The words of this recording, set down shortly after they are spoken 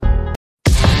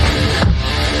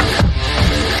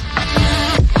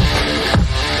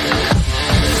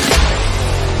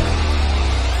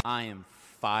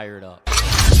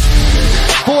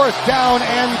Fourth down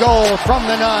and goal from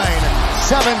the 9.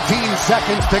 17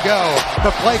 seconds to go.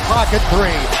 The play clock at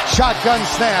 3. Shotgun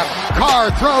snap.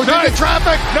 Carr throws into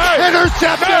traffic.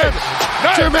 Intercepted.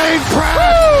 Jermaine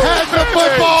Pratt has the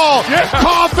football. Yeah.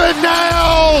 Coffin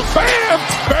nails. Bam,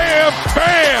 bam,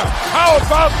 bam. How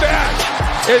about that?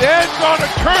 It ends on a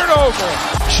turnover.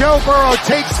 Joe Burrow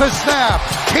takes the snap.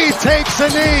 He takes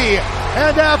a knee.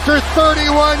 And after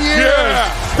 31 years,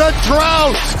 the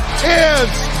drought is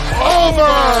over.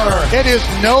 It is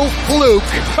no fluke.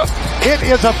 It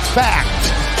is a fact.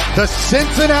 The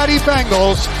Cincinnati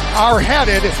Bengals are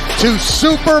headed to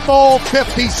Super Bowl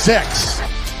 56.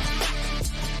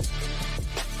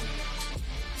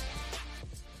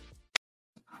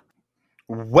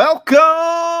 Welcome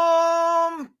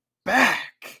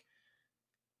back,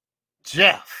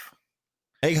 Jeff.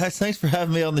 Hey guys, thanks for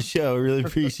having me on the show. I really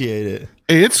appreciate it.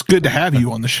 Hey, it's good to have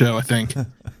you on the show, I think.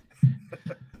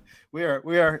 We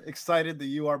are excited that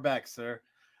you are back, sir.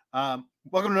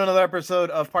 Welcome to another episode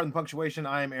of Pardon the Punctuation.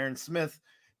 I am Aaron Smith,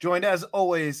 joined as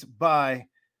always by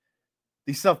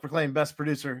the self-proclaimed best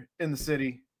producer in the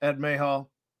city, Ed Mayhall,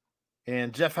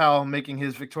 and Jeff Howell making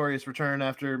his victorious return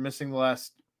after missing the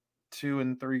last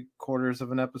 2 3/4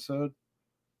 of an episode.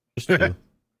 Just two.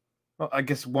 Well, I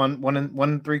guess one and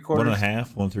 3/4.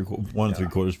 1.5, 1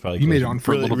 3/4 probably. You made it closer. on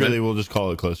for a little bit. Really, we'll just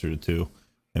call it closer to 2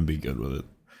 and be good with it.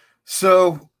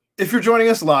 So if you're joining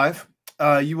us live,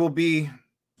 you will be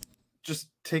just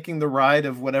taking the ride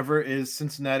of whatever is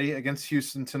Cincinnati against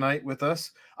Houston tonight with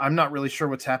us. I'm not really sure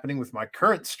what's happening with my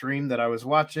current stream that I was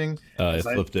watching.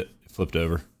 It flipped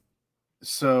over.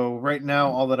 So right now,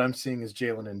 all that I'm seeing is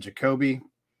Jalen and Jacoby.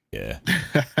 Yeah.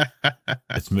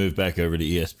 It's moved back over to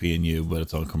ESPNU, but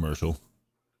it's on commercial.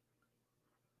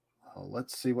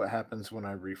 Let's see what happens when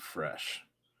I refresh.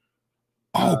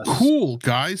 Oh, cool,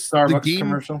 guys. Starbucks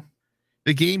commercial.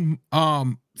 The game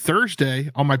Thursday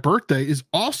on my birthday is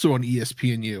also on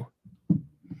ESPNU.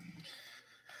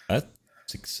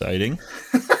 That's exciting.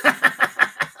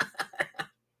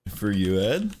 For you,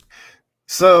 Ed.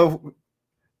 So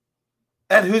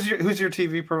Ed, who's your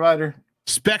TV provider?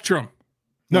 Spectrum.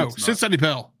 No, Cincinnati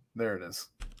Bell. There it is.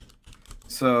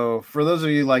 So for those of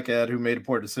you like Ed who made a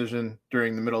poor decision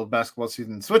during the middle of basketball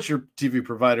season, switch your TV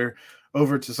provider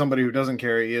over to somebody who doesn't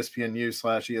carry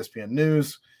ESPNU/ESPN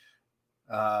News.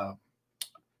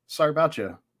 Sorry about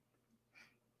you.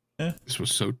 Yeah. This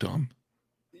was so dumb.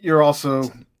 You're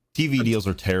also TV deals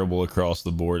are terrible across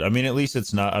the board. I mean, at least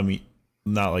it's not. I mean,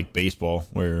 not like baseball,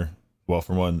 where, well,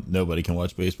 for one, nobody can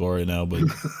watch baseball right now. But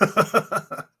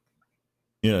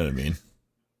you know what I mean.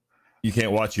 You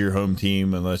can't watch your home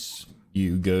team unless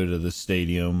you go to the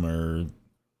stadium, or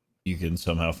you can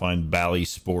somehow find Bally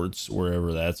Sports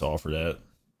wherever that's offered at.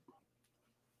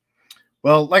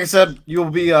 Well, like I said, you'll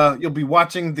be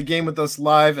watching the game with us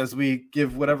live as we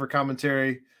give whatever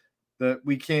commentary that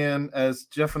we can, as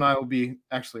Jeff and I will be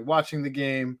actually watching the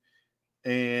game,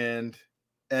 and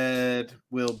Ed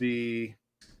will be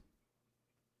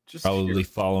just probably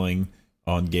following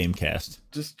on Gamecast.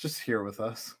 Just here with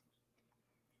us.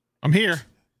 I'm here.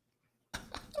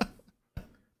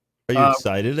 Are you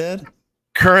excited, Ed?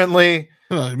 Currently,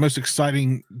 The most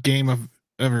exciting game I've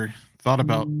ever thought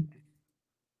about.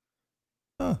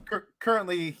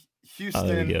 Currently, Oh,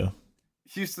 there you go.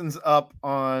 Houston's up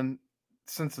on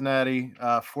Cincinnati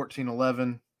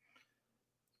 14-11,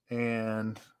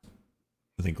 and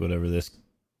I think whatever this.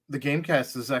 the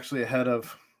Gamecast is actually ahead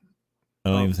of. I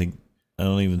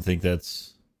don't even think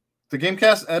that's. The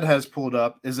Gamecast Ed has pulled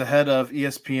up is ahead of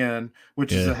ESPN,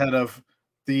 which is ahead of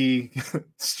the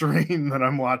stream that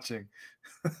I'm watching.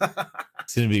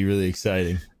 It's going to be really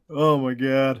exciting. Oh my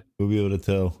God. We'll be able to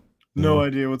tell. No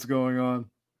idea what's going on.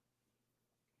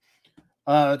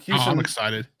 Houston, I'm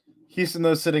excited. Houston,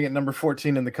 though, sitting at number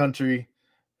 14 in the country.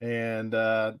 And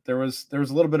there was a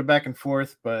little bit of back and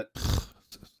forth, but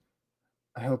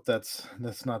I hope that's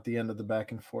not the end of the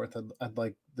back and forth. I'd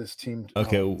like this team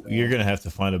to you're going to have to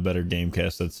find a better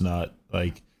Gamecast that's not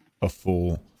like a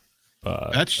full.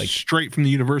 That's like, straight from the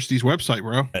university's website,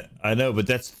 bro. I know, but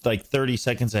that's like 30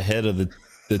 seconds ahead of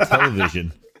the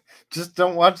television. Just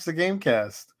don't watch the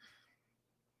Gamecast.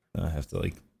 I have to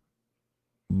like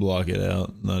block it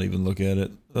out, not even look at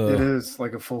it. It is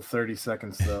like a full 30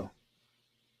 seconds, though.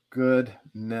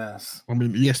 Goodness. I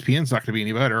mean, ESPN's not going to be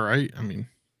any better, right? I mean,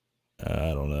 I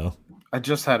don't know. I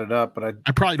just had it up, but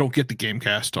I probably don't get the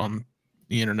Gamecast on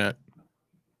the internet.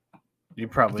 You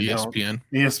probably ESPN.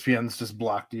 don't. ESPN's just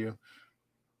blocked you.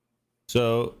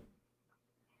 So,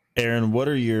 Aaron, what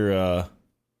are your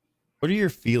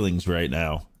feelings right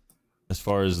now as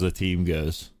far as the team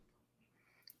goes?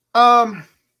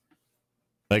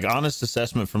 Like honest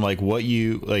assessment from like what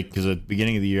you like, because at the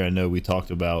beginning of the year, I know we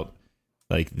talked about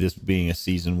like this being a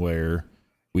season where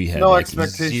we had No like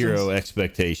expectations. zero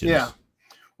expectations. Yeah.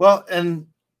 Well, and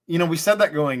we said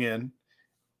that going in,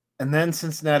 and then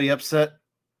Cincinnati upset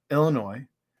Illinois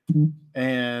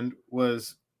and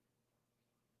was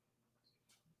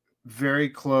very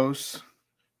close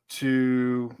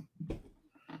to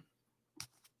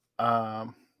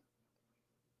hang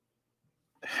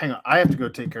on, I have to go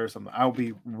take care of something. I'll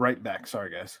be right back.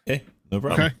 Sorry, guys. Okay, no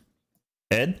problem. Okay.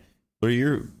 Ed, what are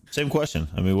your same question?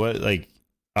 I mean, what like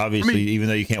obviously, even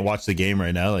though you can't watch the game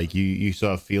right now, like you still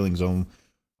have feelings on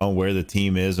where the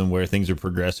team is and where things are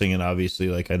progressing, and obviously,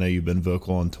 like I know you've been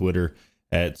vocal on Twitter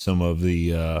at some of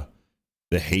the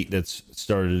hate that's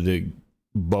started to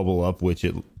bubble up, which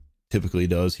it typically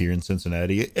does here in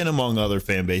Cincinnati, and among other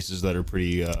fan bases that are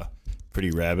pretty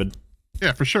rabid.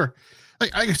 Yeah, for sure.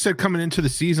 Like I said, coming into the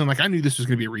season, like I knew this was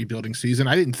going to be a rebuilding season.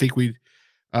 I didn't think we'd,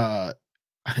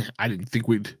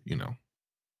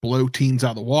 blow teams out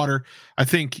of the water. I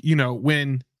think,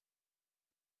 when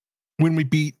we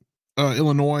beat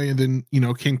Illinois and then,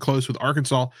 came close with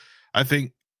Arkansas, I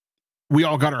think we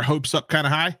all got our hopes up kind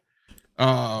of high.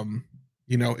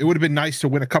 It would have been nice to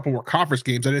win a couple more conference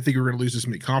games. I didn't think we were going to lose this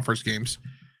many conference games.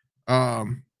 But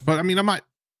I mean, I'm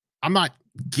not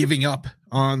giving up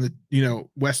on the,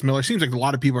 Wes Miller. Seems like a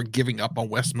lot of people are giving up on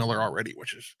Wes Miller already,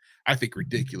 which is, I think,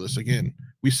 ridiculous. Again,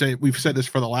 we've said this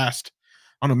for the last,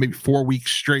 I don't know, maybe 4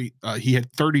 weeks straight. He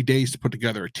had 30 days to put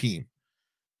together a team.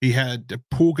 He had to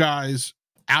pull guys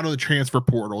out of the transfer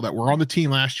portal that were on the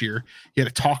team last year. He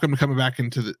had to talk them to come back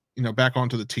into the, back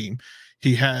onto the team.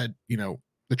 He had,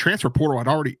 the transfer portal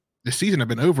the season had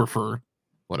been over for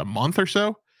a month or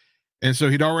so. And so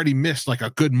he'd already missed like a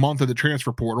good month of the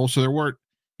transfer portal. So there weren't,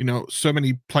 so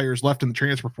many players left in the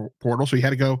transfer portal. So he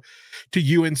had to go to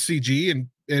UNCG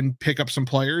and pick up some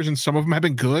players, and some of them have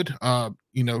been good.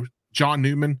 John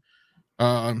Newman,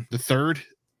 the third,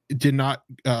 did not.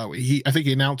 I think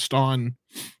he announced on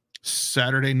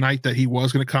Saturday night that he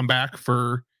was going to come back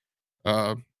for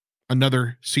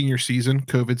another senior season,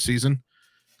 COVID season.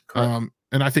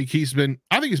 And I think he's been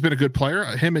a good player.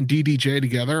 Him and DDJ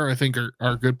together, I think,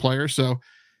 are good players. So,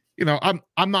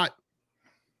 I'm not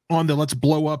on the let's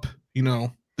blow up,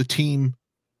 the team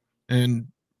and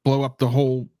blow up the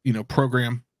whole,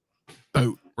 program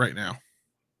boat right now.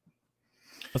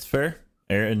 That's fair.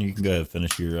 Aaron, you can go ahead and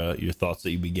finish your thoughts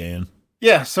that you began.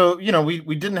 Yeah, so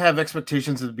we didn't have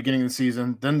expectations at the beginning of the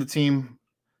season. Then the team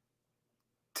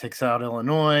takes out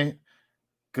Illinois,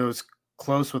 goes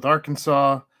close with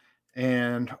Arkansas,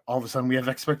 and all of a sudden we have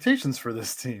expectations for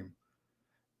this team.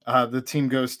 The team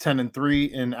goes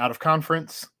 10-3 in out of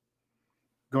conference,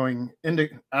 going into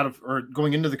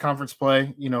the conference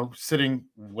play, sitting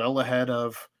well ahead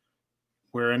of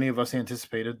where any of us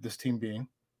anticipated this team being.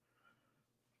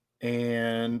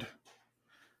 And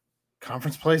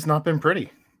conference play has not been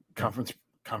pretty. Conference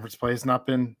play has not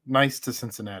been nice to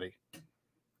Cincinnati.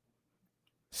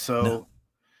 So no.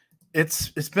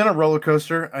 It's been a roller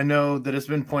coaster. I know that it's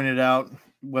been pointed out,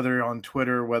 whether on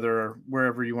Twitter, whether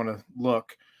wherever you want to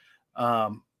look.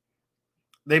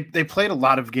 They played a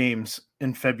lot of games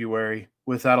in February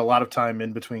without a lot of time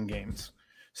in between games.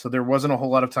 So there wasn't a whole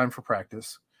lot of time for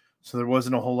practice. So there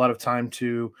wasn't a whole lot of time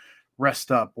to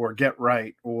rest up or get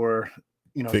right or,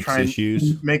 fix try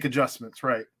issues, and make adjustments.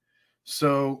 Right.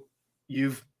 So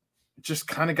you've just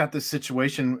kind of got this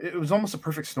situation. It was almost a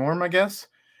perfect storm, I guess,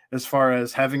 as far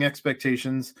as having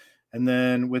expectations. And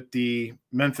then with the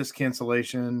Memphis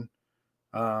cancellation,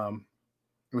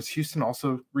 was Houston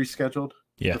also rescheduled?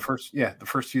 Yeah. The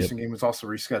first Houston game was also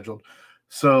rescheduled.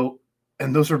 So,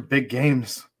 and those are big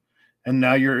games. And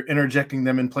now you're interjecting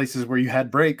them in places where you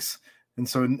had breaks. And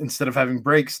so instead of having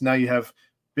breaks, now you have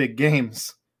big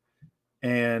games.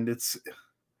 And it's,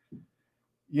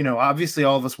 obviously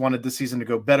all of us wanted this season to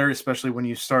go better, especially when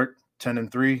you start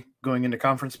 10-3 going into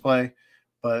conference play.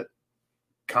 But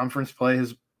conference play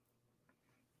has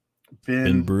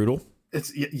been brutal.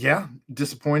 It's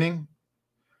disappointing.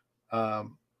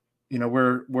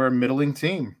 We're a middling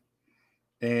team.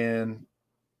 And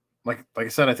like I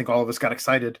said, I think all of us got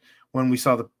excited when we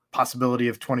saw the possibility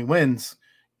of 20 wins.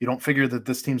 You don't figure that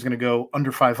this team's going to go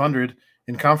under 500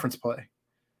 in conference play.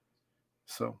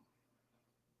 So.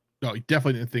 No, you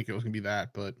definitely didn't think it was going to be that,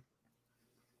 but.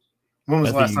 When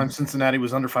was the last time Cincinnati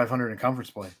was under 500 in conference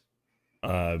play?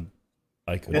 I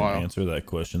couldn't answer that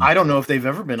question. I don't know if they've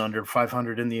ever been under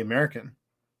 500 in the American.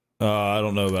 I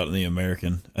don't know about in the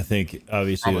American. I think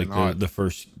obviously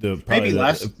maybe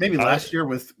last year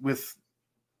with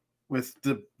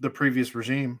the previous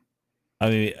regime. I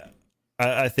mean,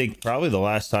 I think probably the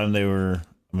last time they were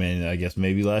I mean, I guess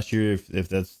maybe last year, if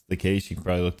that's the case, you can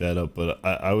probably look that up. But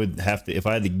I would have to, if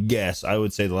I had to guess, I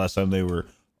would say the last time they were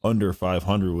under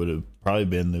 500 would have probably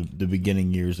been the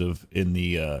beginning years of in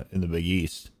the Big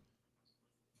East.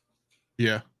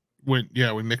 Yeah, when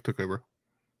Mick took over.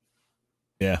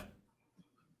 Yeah,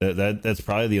 that's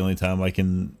probably the only time I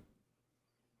can.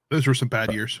 Those were some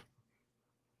bad years.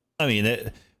 I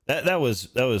mean, that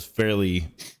was fairly.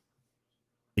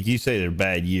 Like you say, they're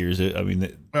bad years. I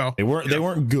mean, they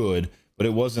weren't good, but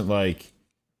it wasn't like.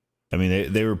 I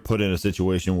mean, they were put in a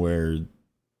situation where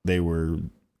they were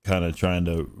kind of trying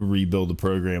to rebuild the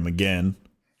program again.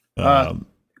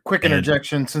 Quick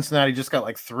interjection: Cincinnati just got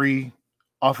like 3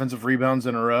 offensive rebounds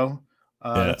in a row.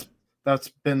 That's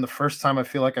been the first time I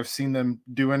feel like I've seen them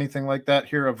do anything like that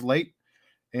here of late.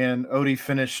 And Odie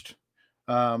finished.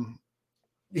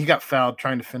 He got fouled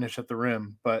trying to finish at the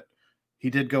rim, but he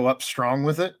did go up strong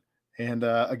with it. And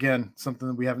again, something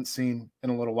that we haven't seen in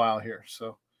a little while here.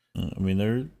 So, I mean,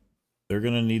 they're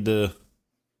going to need to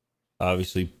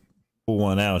obviously pull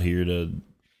one out here to.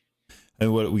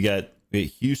 And what we got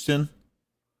Houston,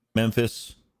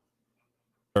 Memphis,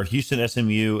 or Houston,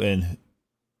 SMU, and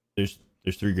there's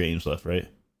 3 games left, right?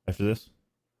 After this?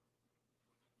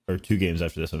 Or 2 games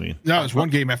after this, I mean. No, it's 1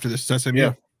 game after this. It's SMU.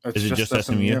 Yeah, is it just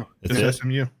SMU? It's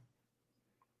SMU.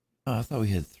 Oh, I thought we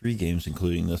had 3 games,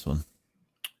 including this one.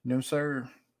 No, sir.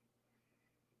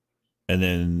 And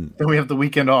then we have the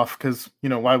weekend off because,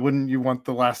 why wouldn't you want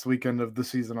the last weekend of the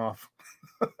season off?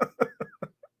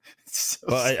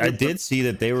 I did see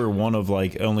that they were one of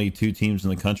like only 2 teams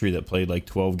in the country that played like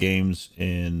 12 games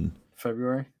in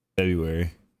February,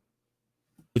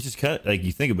 which is kind of like,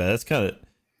 you think about it,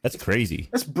 that's crazy.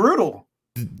 That's brutal.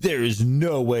 There is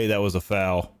no way that was a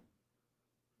foul.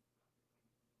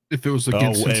 If it was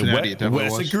against Cincinnati,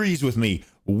 Wes agrees with me.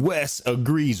 Wes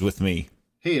agrees with me.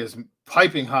 He is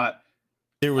piping hot.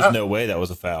 There was no way that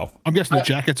was a foul. I'm guessing the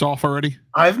jacket's off already.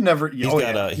 I've never. He's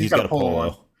got a polo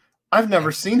on. I've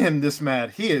never seen him this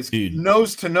mad. He is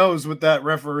nose to nose with that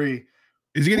referee.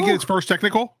 Is he going to get his first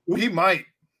technical? He might.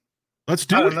 Let's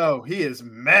do it. I don't know. He is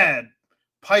mad,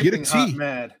 piping hot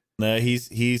mad. No,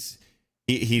 he's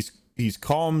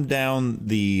calmed down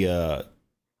the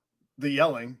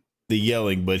yelling. The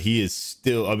yelling, but he is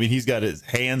still. I mean, he's got his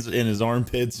hands in his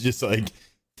armpits, just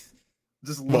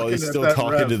while he's still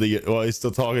talking to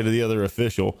the other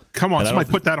official. Come on, somebody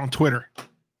put that on Twitter.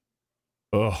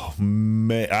 Oh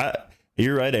man,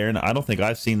 you're right, Aaron. I don't think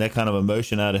I've seen that kind of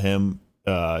emotion out of him,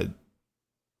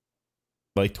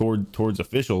 like towards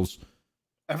officials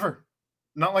ever.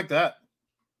 Not like that.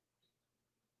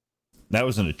 That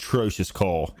was an atrocious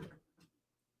call.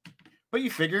 But you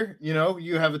figure,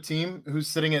 you have a team who's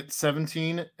sitting at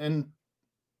 17 and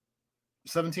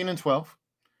 12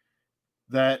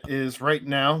 that is right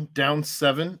now down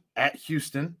 7 at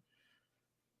Houston,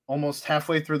 almost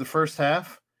halfway through the first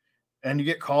half, and you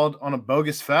get called on a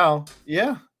bogus foul.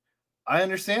 Yeah, I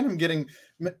understand him getting.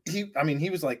 He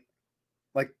was like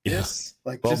this.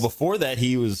 Like, well, before that,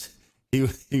 he was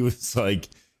like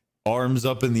arms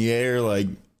up in the air, like,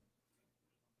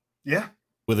 yeah.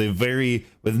 With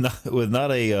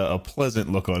not a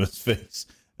pleasant look on his face.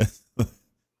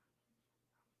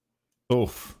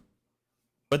 Oof.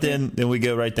 But then we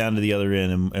go right down to the other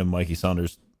end, and Mikey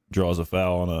Saunders draws a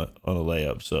foul on a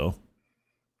layup. So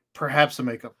perhaps a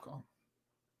makeup call.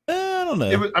 I don't know.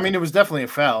 It was definitely a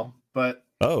foul, but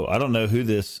I don't know who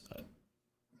this.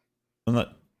 I'm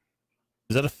not.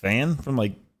 Is that a fan from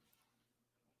like?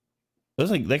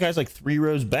 That guy's like 3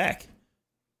 rows back.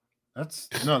 That's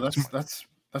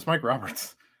Mike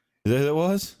Roberts. Is that who it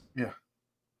was? Yeah.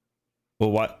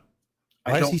 Well, why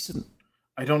is he sitting?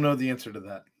 I don't know the answer to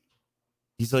that.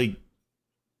 He's like,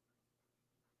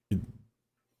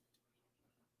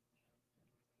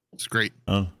 it's great.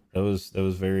 Oh, that was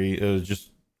very. It was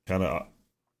just kind of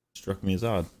struck me as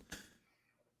odd.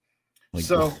 Like,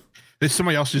 so,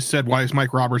 somebody else just said, "Why is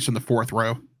Mike Roberts in the 4th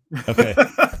row?" Okay.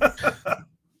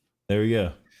 There we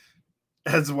go.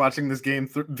 As watching this game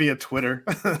via Twitter.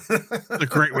 It's a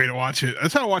great way to watch it.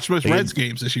 That's how I watch most Reds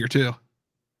games this year too.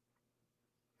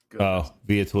 Oh,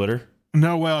 via Twitter?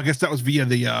 No, well, I guess that was via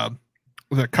the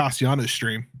Castellanos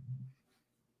stream.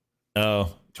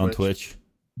 Oh, on Twitch.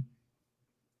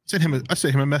 I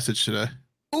sent him a message today.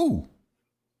 Ooh,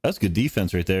 that's good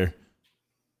defense right there.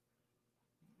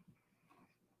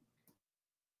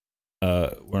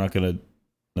 We're not gonna.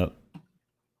 No.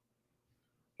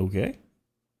 Okay.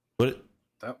 What?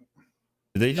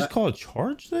 Did they just call a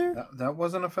charge there? That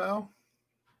wasn't a foul?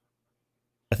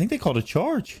 I think they called a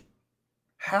charge.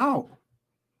 How?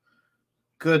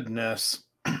 Goodness.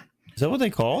 Is that what they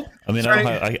called? I mean,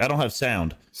 I don't have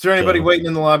sound. Is there anybody waiting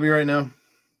in the lobby right now?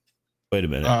 Wait a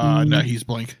minute. No, he's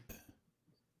blank.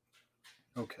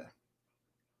 Okay.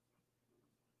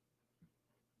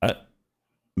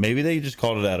 Maybe they just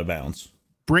called it out of bounds.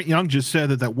 Brent Young just said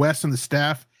that Wes and the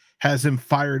staff has him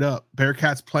fired up.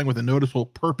 Bearcats playing with a noticeable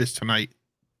purpose tonight.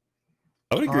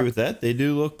 I would agree with that. They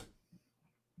do look,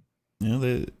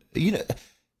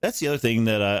 that's the other thing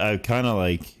that I kind of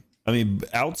like. I mean,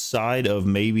 outside of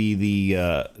maybe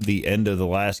the end of the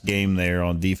last game there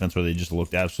on defense where they just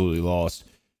looked absolutely lost,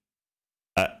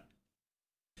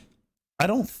 I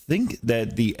don't think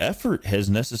that the effort has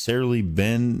necessarily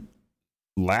been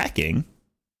lacking.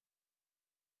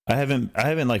 I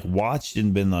haven't like watched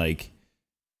and been like,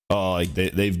 oh, like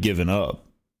they've given up.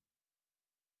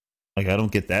 Like, I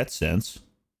don't get that sense.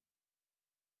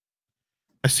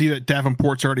 I see that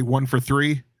Davenport's already 1 for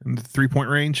 3 in the 3-point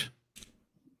range.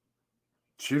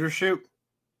 Shoot or shoot.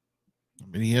 I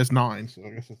mean, he has 9, so I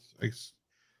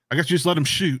guess just let him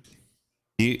shoot.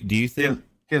 Do you think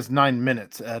He has 9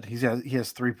 minutes, Ed? He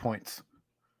has 3 points.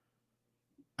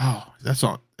 Oh, that's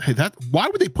all. Hey, why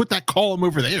would they put that column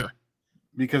over there?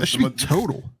 Because that should be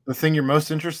total. The thing you're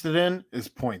most interested in is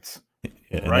points.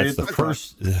 Yeah, right that's at the the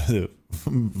first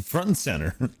front and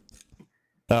center. It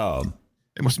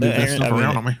must move that stuff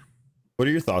around on me. What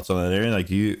are your thoughts on that, Aaron? Like,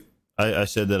 I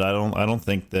said that I don't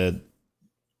think that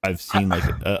I've seen like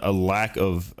a lack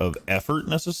of effort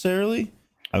necessarily.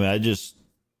 I mean,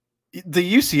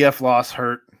 the UCF loss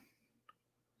hurt.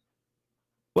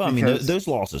 Well, I mean, those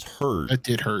losses hurt. It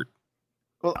did hurt.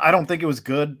 Well, I don't think it was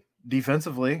good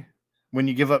defensively. When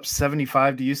you give up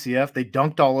 75 to UCF, they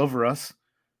dunked all over us.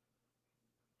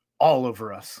 All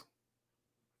over us.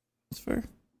 That's fair.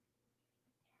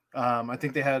 I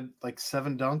think they had like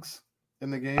 7 dunks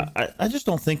in the game. I just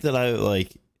don't think that I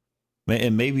like,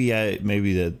 and maybe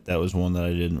that was one that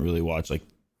I didn't really watch like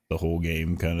the whole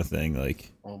game kind of thing.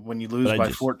 Like, well, when you lose by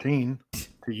 14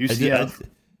 to UCF,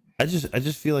 I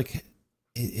just feel like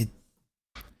it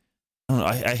I don't know.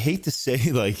 I hate to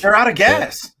say like they're out of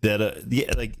gas.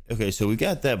 Yeah, like okay, so we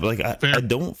got that, but like I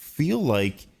don't feel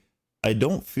like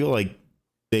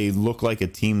they look like a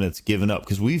team that's given up,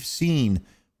 because we've seen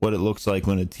what it looks like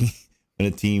when a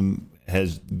team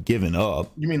has given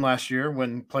up. You mean last year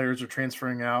when players are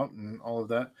transferring out and all of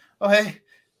that? Oh, hey.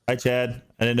 Hi, Chad.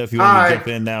 I didn't know if you wanted to jump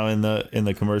in now in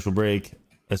the commercial break.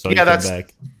 I saw you come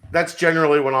back. That's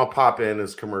generally when I'll pop in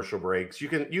as commercial breaks. You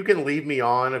can leave me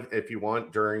on if you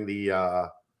want during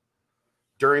the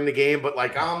game, but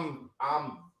like I'm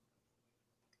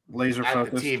laser at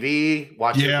focused. the TV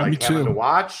watching, me too. having to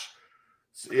watch.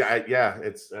 So, yeah,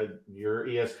 it's your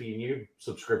ESPNU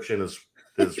subscription is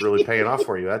really paying off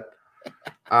for you, Ed.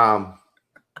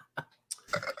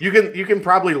 You can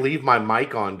probably leave my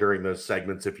mic on during those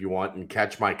segments if you want and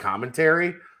catch my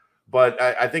commentary, but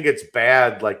I think it's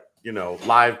bad, like,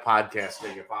 live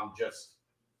podcasting if I'm just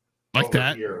like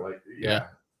that. Here, like, yeah.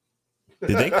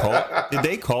 Did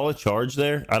they call a charge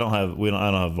there? I don't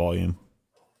have volume.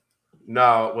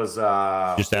 No, it was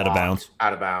just out of bounds.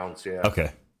 Out of bounds, yeah.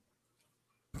 Okay.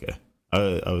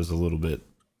 I was a little bit.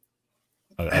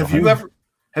 Have you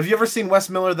ever seen Wes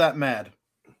Miller that mad?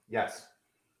 Yes.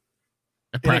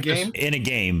 In a game? In a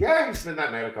game. Yeah, he's been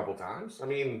that mad a couple times. I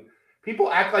mean,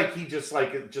 people act like he just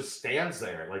stands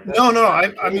there. Like no.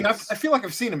 I mean, I feel like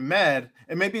I've seen him mad,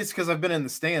 and maybe it's because I've been in the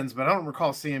stands, but I don't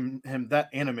recall seeing him that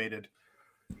animated.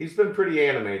 He's been pretty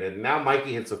animated. Now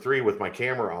Mikey hits a 3 with my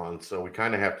camera on, so we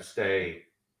kind of have to stay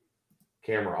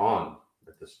camera on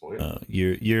at this point.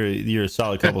 You're a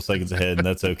solid couple seconds ahead, and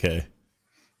that's okay.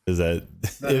 That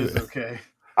is okay.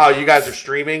 Oh, you guys are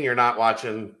streaming? You're not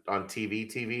watching on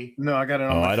TV? No, I got it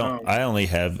on my phone.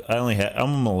 I'm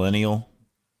a millennial.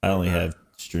 I only have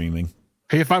streaming.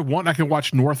 Hey, if I want, I can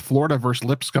watch North Florida versus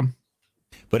Lipscomb.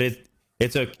 But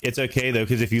it's okay though,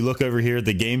 because if you look over here at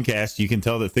the Gamecast, you can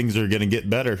tell that things are going to get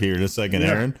better here in a second,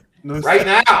 Aaron. Right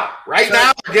now,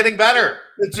 we're getting better.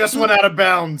 It just went out of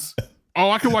bounds. Oh,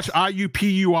 I can watch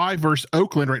IUPUI versus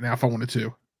Oakland right now if I wanted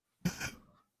to.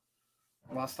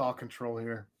 Lost all control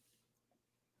here.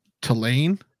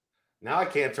 Tulane. Now I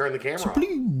can't turn the camera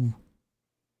on.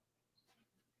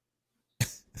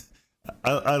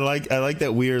 I like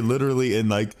that we are literally in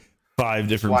like 5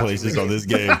 different places on this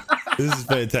game. This is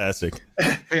fantastic.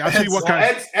 Hey, I'll tell you what,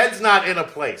 guys. Ed's not in a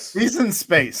place. He's in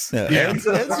space. Yeah. Ed's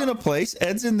in a place.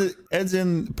 Ed's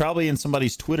in probably in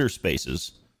somebody's Twitter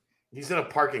Spaces. He's in a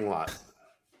parking lot.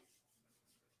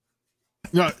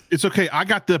 No, it's okay. I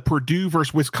got the Purdue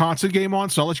versus Wisconsin game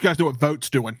on, so I'll let you guys know what Vote's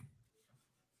doing.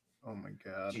 Oh my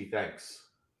god. Gee, thanks.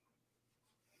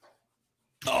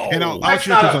 Oh, and I'll that's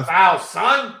let you know not a foul,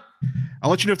 son. I'll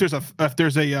let you know if there's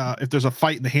a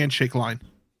fight in the handshake line.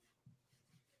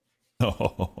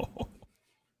 Oh.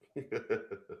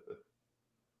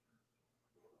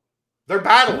 They're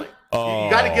battling. Oh.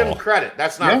 You got to give them credit.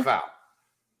 That's not a foul.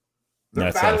 They're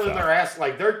That's not a battling foul. their ass.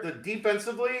 Like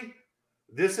defensively,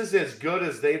 this is as good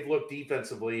as they've looked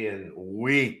defensively in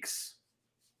weeks.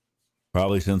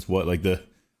 Probably since what, like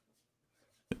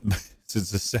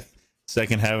since the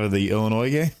second half of the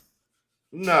Illinois game?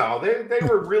 No, they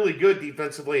were really good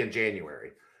defensively in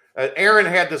January. Aaron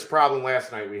had this problem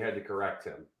last night. We had to correct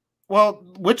him. Well,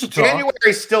 Wichita.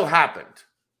 January still happened.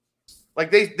 Like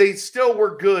they still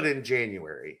were good in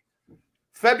January.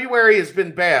 February has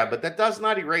been bad, but that does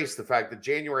not erase the fact that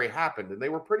January happened, and they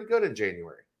were pretty good in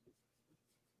January.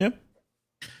 Yep.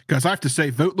 Guys, I have to say,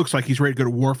 Vogt looks like he's ready to go to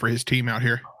war for his team out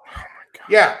here.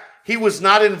 Yeah, he was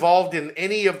not involved in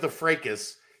any of the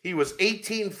fracas. He was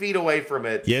 18 feet away from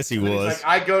it. Yes, he and then was. he's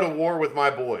like, I go to war with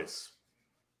my boys.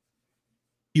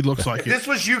 He looks like If it. this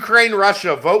was Ukraine,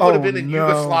 Russia, Vogt would have been in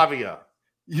Yugoslavia.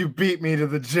 You beat me to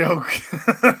the joke.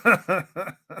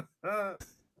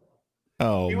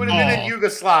 Oh, He would have been in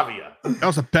Yugoslavia. That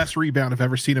was the best rebound I've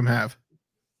ever seen him have.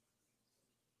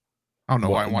 I don't know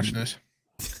why I'm watching this.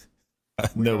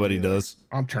 nobody does.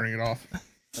 I'm turning it off.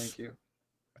 Thank you.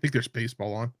 I think there's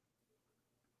baseball on.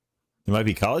 There might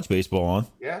be college baseball on.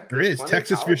 Yeah, There is. plenty of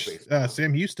Texas college versus baseball.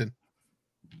 Sam Houston.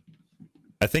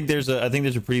 I think there's a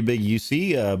pretty big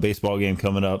UC baseball game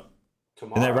coming up.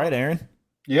 Tomorrow. Isn't that right, Aaron?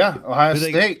 Yeah, Ohio Who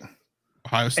they- State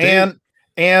Ohio State. and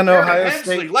Aaron Ohio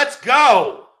Hensley, State let's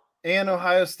go. and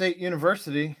Ohio State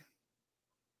University.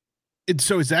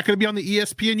 So is that going to be on the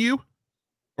ESPNU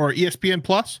or ESPN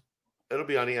Plus? It'll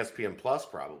be on ESPN Plus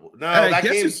probably. No, I that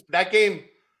guess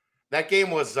game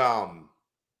was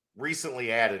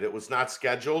recently added. It was not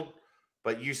scheduled,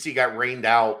 but UC got rained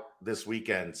out this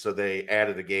weekend, so they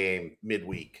added a game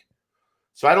midweek.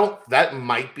 So that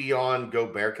might be on Go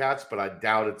Bearcats, but I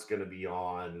doubt it's going to be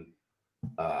on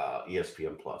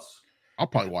ESPN Plus. I'll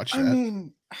probably watch that. I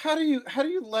mean, how do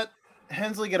you let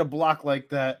Hensley get a block like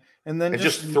that and then And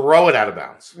just throw it out of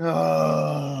bounds.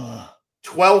 Ugh.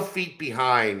 12 feet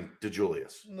behind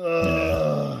DeJulius.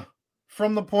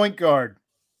 From the point guard.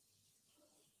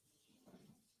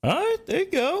 All right, there you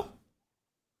go.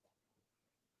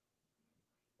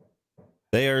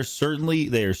 They are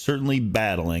certainly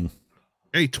battling.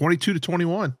 Hey,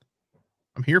 22-21.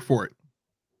 I'm here for it.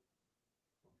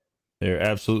 They're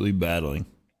absolutely battling.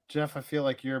 Jeff, I feel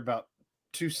like you're about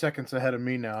 2 seconds ahead of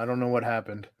me now. I don't know what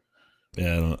happened.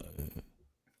 Yeah,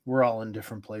 We're all in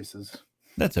different places.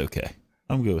 that's okay.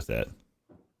 I'm good with that.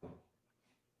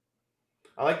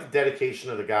 I like the dedication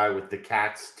of the guy with the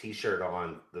Cats t-shirt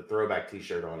on, the throwback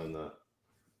t-shirt on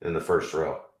in the first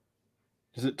row.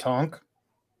 Is it Tonk?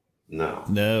 No.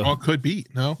 No, Oh, it could be.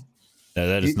 No.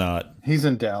 that is not. He's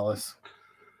in Dallas.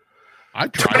 I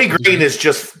Tony tried. Green is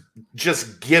just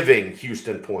giving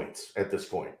Houston points at this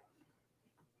point.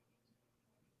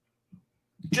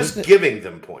 Just giving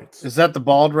them points. Is that the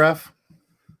bald ref?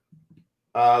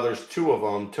 There's two of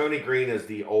them. Tony Green is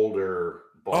the older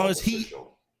ball is he- official.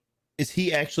 Is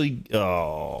he actually?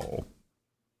 Oh,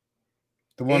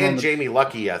 The one And on Jamie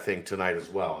Lucky, I think, tonight as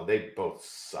well. They both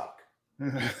suck.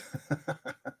 the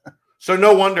So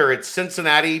no wonder it's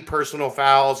Cincinnati personal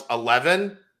fouls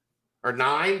 11 or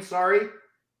 9, sorry.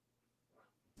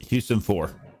 Houston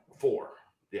 4. 4.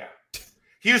 Yeah.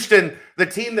 Houston, the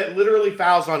team that literally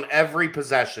fouls on every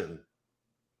possession,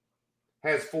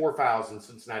 has 4 fouls and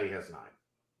Cincinnati has 9.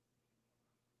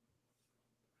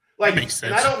 Like, Makes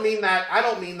and sense. I don't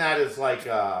mean that as like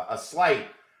a slight.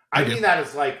 I I do. mean that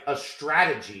as like a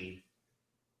strategy.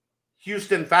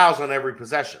 Houston fouls on every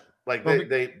possession. Like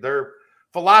their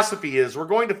philosophy is we're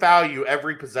going to foul you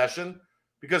every possession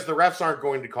because the refs aren't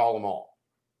going to call them all.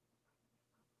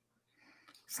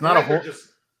 It's not a They're just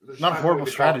not a going horrible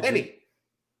to call strategy. any.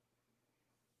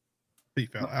 He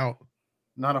fell out.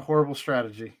 not a horrible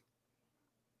strategy.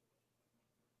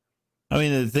 I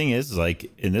mean, the thing is,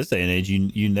 like, in this day and age,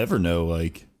 you never know,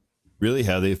 like, really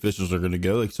how the officials are going to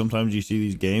go. Like, sometimes you see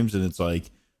these games and it's like,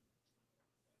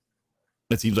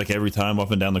 it seems like every time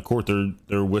up and down the court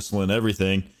they're whistling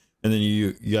everything, and then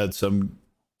you got some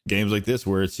games like this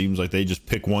where it seems like they just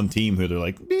pick one team who they're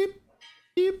like beep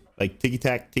beep, like ticky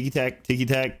tack ticky tack ticky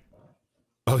tack.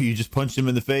 Oh, you just punched him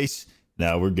in the face.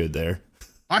 Now we're good there.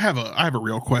 I have a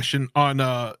real question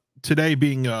on today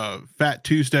being Fat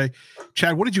Tuesday.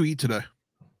 Chad, what did you eat today?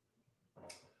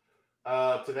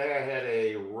 Today I had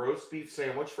a roast beef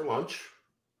sandwich for lunch.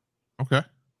 Okay.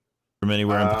 From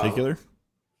anywhere in particular?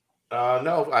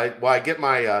 No, I get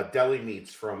my deli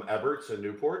meats from Ebert's in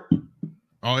Newport.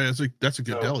 Oh yeah, that's a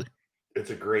good So, deli. It's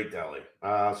a great deli.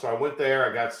 So I went there.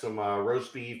 I got some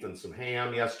roast beef and some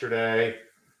ham yesterday.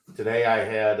 Today I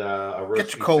had a roast Get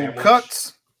beef your cold sandwich.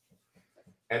 cuts.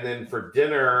 And then for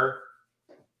dinner,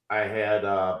 I had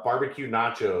barbecue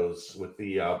nachos with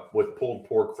with pulled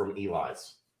pork from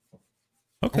Eli's.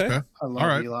 Okay. I love All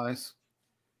right. Eli's.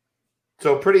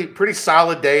 So pretty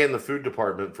solid day in the food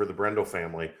department for the Brendel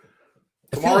family.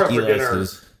 Tomorrow for dinner,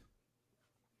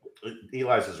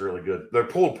 Eli's is really good. Their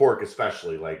pulled pork,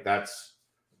 especially, like that's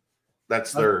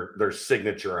their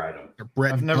signature item. Their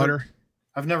bread and butter.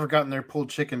 I've never gotten their pulled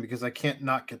chicken because I can't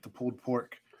not get the pulled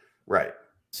pork. Right.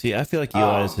 See, I feel like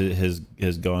Eli's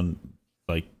has gone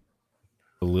like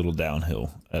a little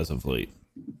downhill as of late.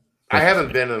 I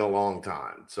haven't been in a long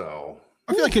time, so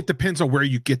I feel like it depends on where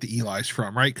you get the Eli's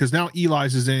from, right? Because now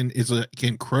Eli's is in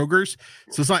Kroger's,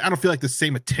 so it's like I don't feel like the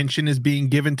same attention is being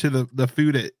given to the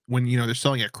food when they're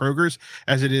selling at Kroger's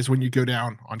as it is when you go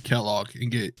down on Kellogg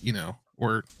and get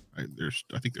or I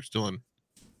think they're still in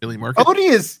Philly Market. Odie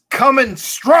is coming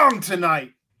strong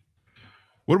tonight.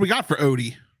 What do we got for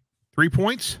Odie? 3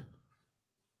 points.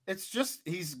 It's just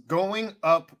he's going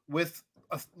up with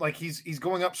he's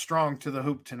going up strong to the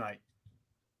hoop tonight,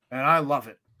 and I love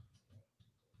it.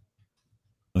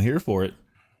 I'm here for it.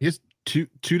 He has two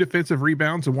defensive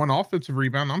rebounds and 1 offensive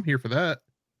rebound. I'm here for that.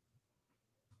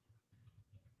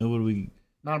 What do we?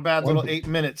 Not a bad little 8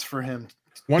 minutes for him.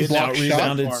 One It's block shot.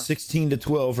 rebounded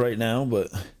 16-12 right now, but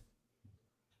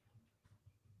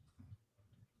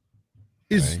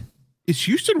Is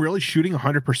Houston really shooting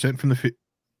 100% from the field?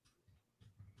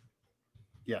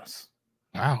 Yes.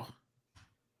 Wow.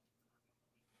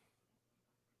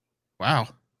 They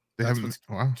That's haven't. what's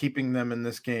Wow. keeping them in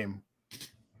this game,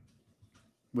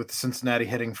 with Cincinnati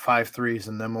hitting 5 threes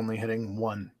and them only hitting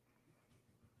 1.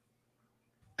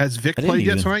 Has Vic I didn't played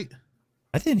yet even- tonight?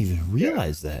 I didn't even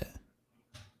realize that.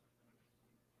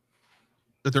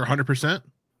 That they're 100%?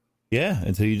 Yeah,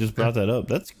 until you just brought that up.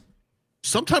 That's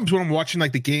Sometimes when I'm watching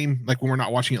like the game, like when we're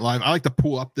not watching it live, I like to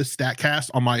pull up this StatCast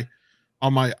on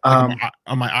my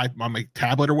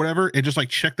tablet or whatever and just like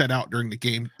check that out during the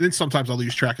game. Then sometimes I'll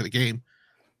lose track of the game.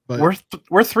 But We're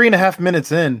 3.5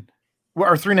 minutes in,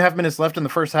 or 3.5 minutes left in the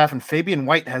first half, and Fabian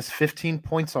White has 15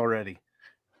 points already.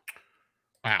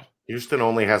 wow. Houston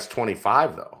only has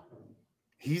 25 though.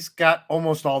 He's got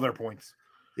almost all their points.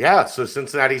 Yeah, so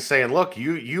Cincinnati's saying, look,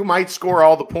 you might score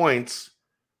all the points,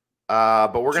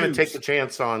 but we're going to take the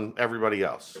chance on everybody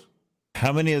else.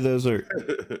 how many of those are?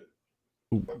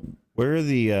 Where's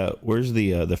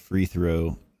the free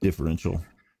throw differential?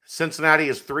 Cincinnati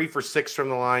is 3 for 6 from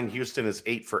the line. Houston is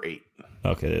 8 for 8.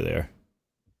 Okay, there they are.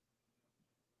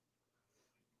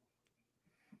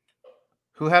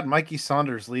 Who had Mikey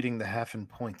Saunders leading the half in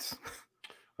points?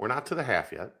 We're not to the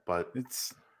half yet, but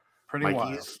It's pretty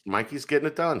wild. Mikey's getting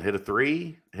it done. Hit a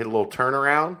 3, hit a little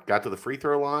turnaround, got to the free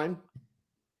throw line.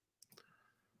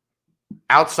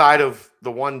 Outside of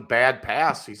the one bad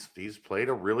pass, he's played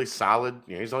a really solid.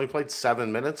 He's only played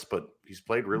 7 minutes, but he's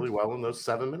played really well in those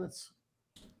 7 minutes.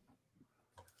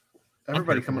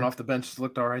 Everybody coming off the bench has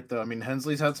looked all right, though. I mean,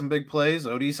 Hensley's had some big plays.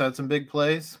 Odie's had some big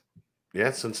plays.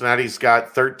 Yeah, Cincinnati's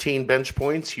got 13 bench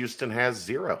points. Houston has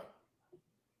 0.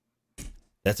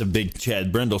 That's a big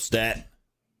Chad Brendel stat.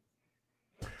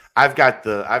 I've got.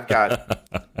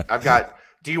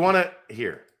 Do you want to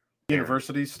hear?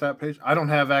 University stat page. I don't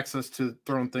have access to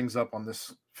throwing things up on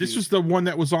this. This feed. was the one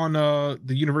that was on the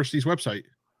university's website.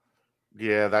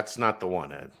 Yeah, that's not the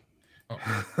one, Ed.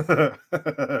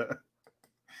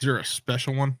 Is there a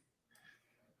special one?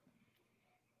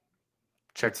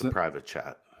 Check the private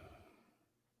chat.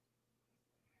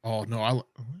 Oh no,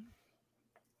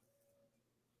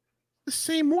 the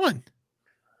same one.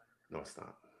 No, it's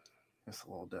not. It's a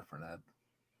little different, Ed.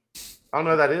 Oh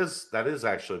no, that is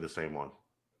actually the same one.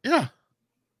 Yeah.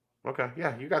 Okay,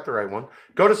 yeah, you got the right one.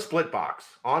 Go to Splitbox.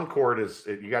 On court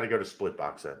you got to go to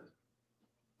Splitbox, Ed.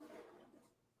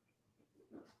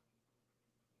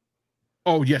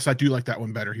 Oh yes, I do like that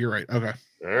one better. You're right. Okay,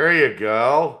 There you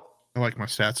go. I like my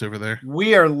stats over there.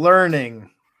 We are learning.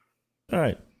 All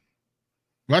right.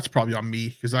 Well, that's probably on me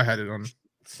because I had it on.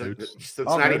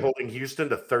 Cincinnati good. holding Houston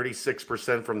to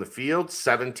 36% from the field,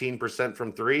 17%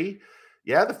 from 3.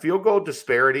 Yeah, the field goal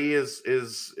disparity is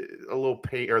a little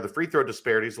pain, or the free throw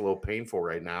disparity is a little painful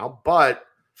right now. But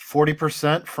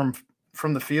 40%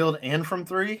 from the field and from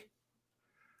 3.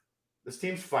 this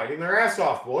team's fighting their ass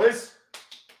off, boys.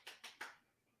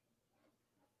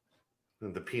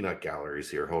 The peanut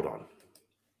gallery's here. Hold on.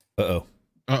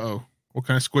 Uh-oh. What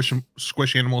kind of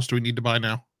squish animals do we need to buy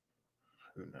now?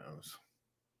 Who knows?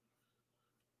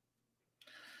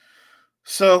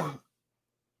 So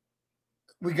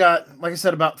we got, like I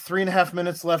said, about 3.5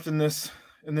 minutes left in this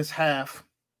half.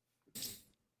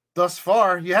 Thus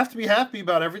far, you have to be happy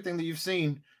about everything that you've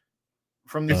seen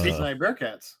from the Cincinnati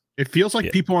Bearcats. It feels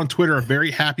like people on Twitter are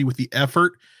very happy with the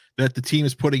effort that the team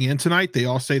is putting in tonight. They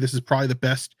all say this is probably the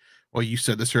best. Well, you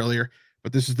said this earlier,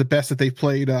 but this is the best that they've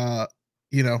played,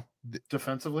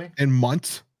 defensively in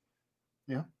months.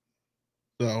 Yeah.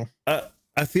 So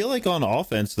I feel like on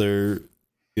offense they're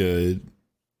good.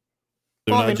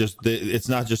 It's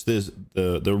not just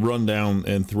the rundown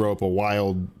and throw up a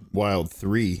wild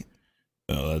three.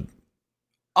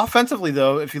 Offensively,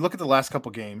 though, if you look at the last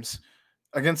couple games,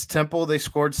 against Temple they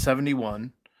scored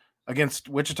 71. Against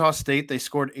Wichita State they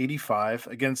scored 85.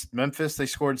 Against Memphis they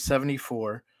scored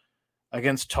 74.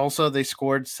 Against Tulsa they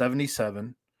scored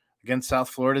 77. Against South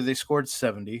Florida they scored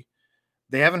 70.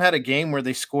 They haven't had a game where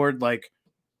they scored like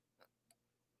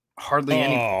hardly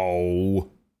any.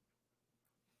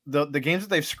 The games that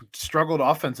they've struggled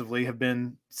offensively have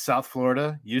been South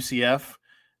Florida, UCF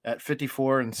at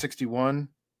 54 and 61.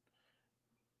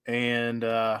 And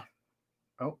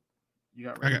you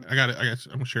got I got it.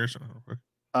 I'm gonna share something real quick.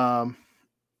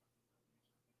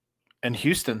 And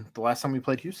Houston, the last time we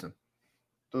played Houston.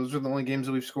 Those are the only games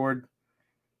that we've scored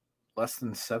less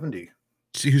than 70.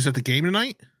 See who's at the game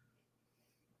tonight?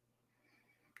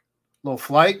 Little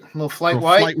flight white.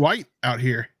 Flight White out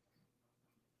here.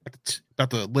 About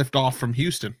to lift off from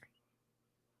Houston.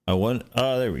 Oh,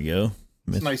 there we go.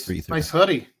 Nice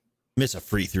hoodie. Miss a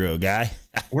free throw, guy.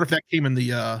 What if that came in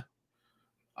the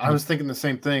I was thinking the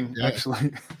same thing,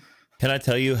 actually. Can I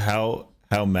tell you how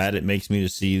mad it makes me to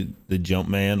see the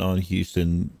Jumpman on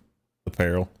Houston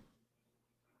apparel?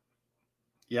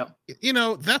 Yep.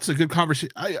 That's a good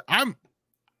conversation.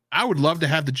 I would love to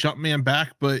have the Jumpman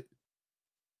back, but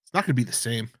it's not going to be the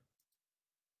same.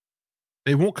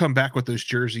 They won't come back with those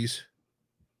jerseys.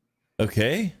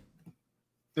 Okay.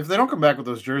 If they don't come back with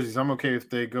those jerseys, I'm okay if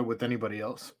they go with anybody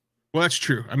else. Well, that's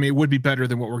true. I mean, it would be better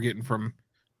than what we're getting from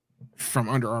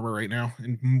Under Armour right now,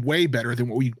 and way better than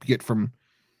what we get from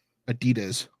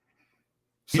Adidas.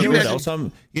 So what else?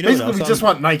 We just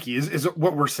want Nike. Is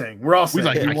what we're saying. We're all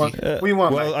saying we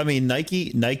want. Well, Nike. I mean,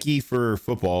 Nike for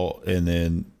football, and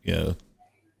then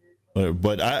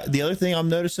But the other thing I'm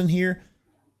noticing here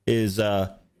is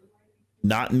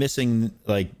not missing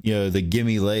the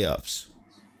gimme layups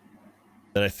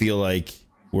that I feel like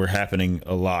were happening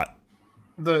a lot.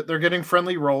 They're getting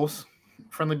friendly rolls,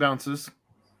 friendly bounces.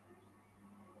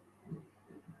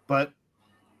 But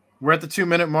we're at the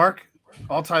 2-minute mark,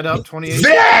 all tied up, 28.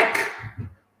 Vic!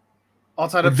 All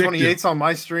tied up, 28's on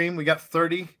my stream. We got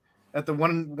 30 at the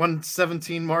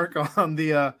 117 mark on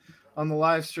the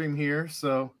live stream here.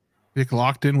 So Vic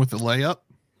locked in with the layup.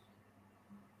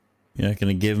 You're not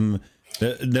going to give him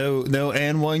no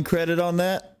and one credit on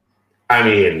that? I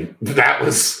mean, we'll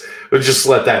just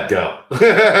let that go.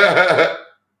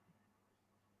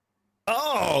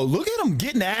 Oh, look at him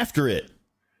getting after it.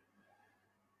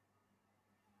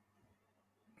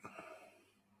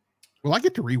 Will I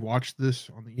get to rewatch this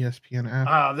on the ESPN app?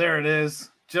 Ah, there it is.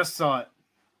 Just saw it.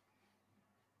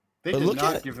 They did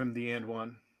not give him the and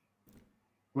one,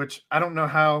 which I don't know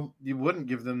how you wouldn't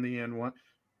give them the and one.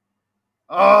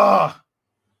 Oh,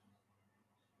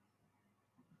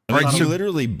 I mean, he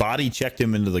literally body checked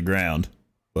him into the ground,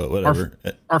 but whatever.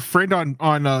 Our friend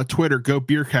on Twitter, Go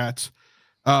Beer Cats,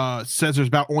 says there's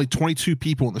about only 22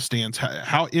 people in the stands.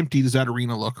 How empty does that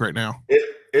arena look right now?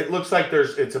 It looks like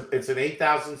it's an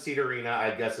 8,000 seat arena.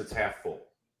 I guess it's half full.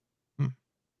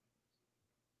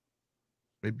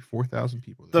 Maybe 4,000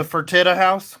 people. The Fertitta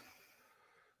House.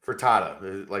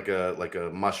 Frittata, like a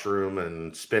mushroom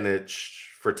and spinach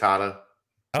frittata.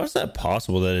 How is that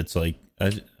possible? That it's like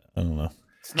I don't know.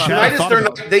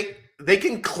 They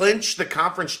can clinch the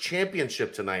conference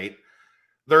championship tonight.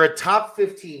 They're a top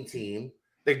 15 team.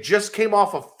 They just came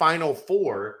off a Final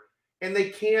Four, and they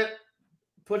can't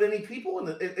put any people in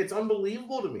it. It's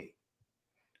unbelievable to me.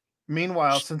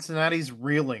 Meanwhile, Cincinnati's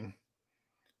reeling,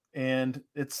 and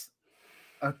it's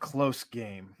a close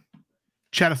game.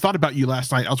 Chad, I thought about you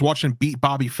last night. I was watching Beat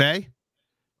Bobby Flay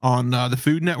on the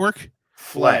Food Network.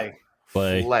 Flay.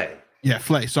 Yeah,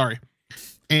 Flay. Sorry.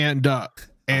 And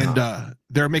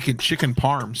they're making chicken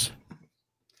parms.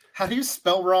 How do you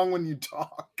spell wrong when you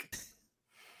talk?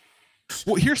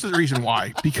 Well, here's the reason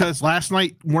why. Because last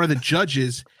night, one of the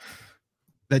judges,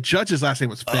 that judge's last name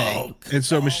was Faye. And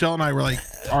so Michelle and I were like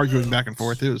arguing back and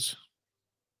forth. It was.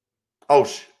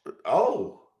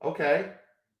 Okay.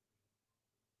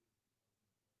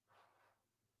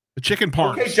 The chicken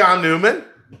parms. Okay, John Newman.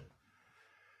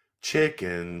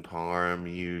 Chicken parm,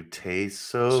 you taste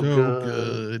so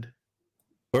good.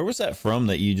 Where was that from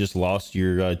that you just lost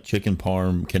your chicken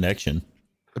parm connection?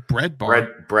 The bread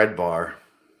bar. Bread bar.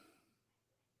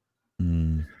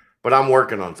 But I'm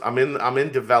working on. I'm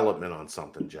in development on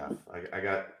something, Jeff. I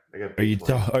got. Are you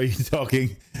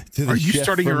talking to the Are you chef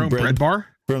starting your from own bread bar?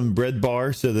 from Bread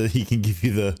Bar so that he can give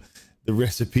you the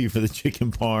recipe for the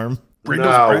chicken parm?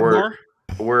 Brando's Bread Bar?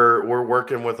 We're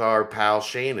working with our pal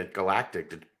Shane at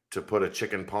Galactic to put a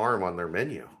chicken parm on their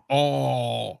menu.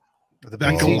 Oh, The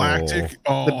that BC Galactic.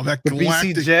 Oh, that the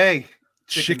Galactic BCJ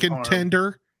chicken parm.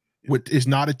 tender is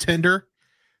not a tender.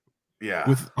 Yeah.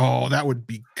 That would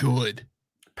be good.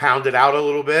 Pound it out a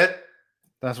little bit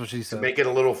That's what she to said. make it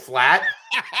a little flat.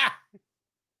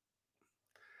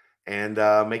 And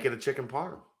make it a chicken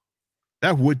parm.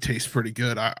 That would taste pretty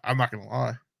good. I'm not gonna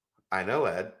lie. I know,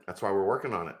 Ed. That's why we're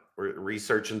working on it. We're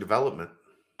research and development.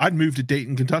 I'd move to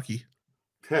Dayton, Kentucky.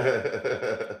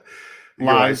 Your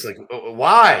Lies. wife's like, "Oh,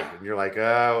 why?" And you're like,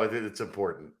 "Oh, it's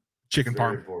important. Chicken It's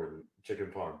very parm. important. Chicken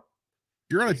parm."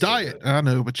 You're on a Tastes so diet. good. I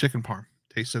know, but chicken parm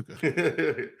tastes so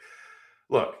good.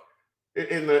 Look,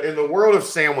 in the world of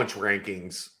sandwich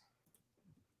rankings,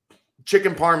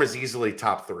 chicken parm is easily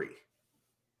top 3.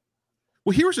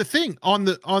 Well, here's the thing on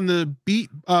the beat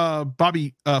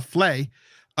Bobby Flay,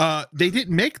 they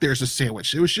didn't make theirs a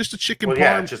sandwich. It was just a chicken Well, parm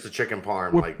yeah, just a chicken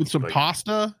parm, with some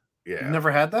pasta. Yeah, You've never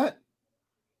had that?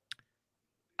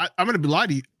 I'm gonna be lying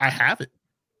to you. I haven't.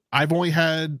 I've only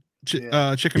had chicken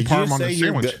Did you parm on say a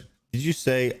you're sandwich. Did you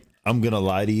say I'm gonna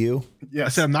lie to you? I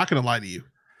Yes. said I'm not gonna lie to you.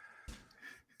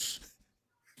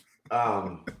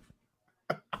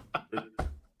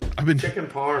 I've been chicken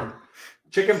parm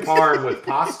with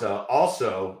pasta,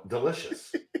 also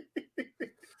delicious.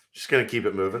 Just gonna keep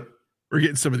it moving. we're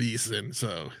getting some of these in.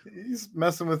 So He's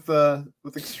messing with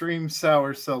extreme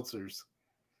sour seltzers.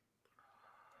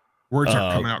 words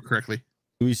aren't coming out correctly.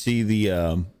 We see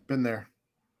the Been there.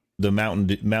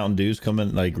 Mountain Dew's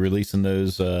coming, like releasing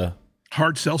those.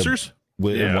 Hard seltzers.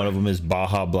 Yeah. One of them is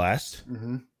Baja Blast.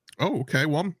 Mm-hmm. Oh, okay.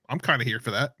 Well, I'm kind of here for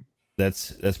that.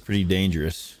 That's pretty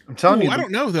dangerous. I'm telling Ooh, you, I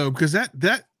don't know though because that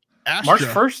March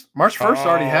Astra. 1st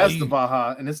already has Oh, the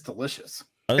Baja, and it's delicious.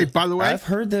 Hey, by the way, I've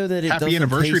heard though that it happy doesn't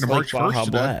anniversary taste to March like 1st Baja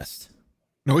today. Blast.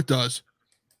 No, it does.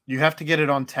 You have to get it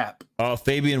on tap.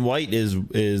 Fabian White is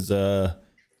I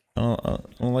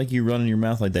don't like you running your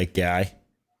mouth like that, guy.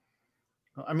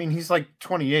 I mean, he's like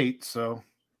 28, so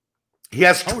He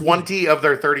has 20 of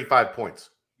their 35 points.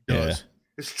 It does.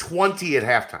 It's 20 at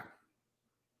halftime.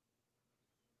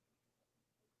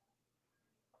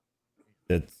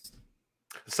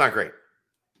 It's not great.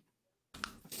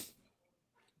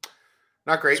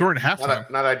 Not great. So we're in halftime.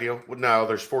 Not ideal. No,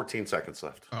 there's 14 seconds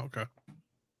left. Oh, okay.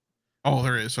 Oh,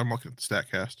 there is. I'm looking at the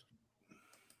StatCast.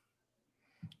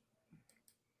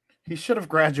 he should have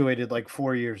graduated like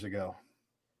 4 years ago.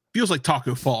 Feels like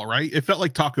Taco Fall, right? It felt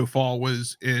like Taco Fall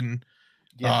was in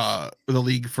Yes. the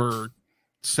league for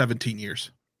 17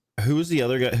 years. Who was the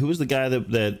other guy? Who was the guy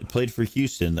that played for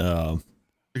Houston? The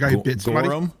guy who bit somebody.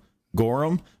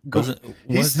 Gorham.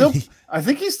 He's still. I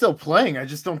think he's still playing. I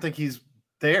just don't think he's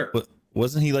there.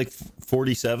 Wasn't he like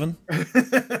 47?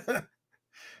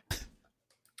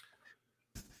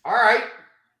 All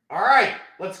right.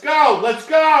 Let's go.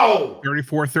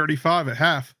 34-35 at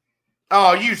half.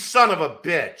 Oh, you son of a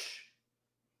bitch.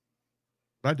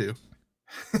 I do.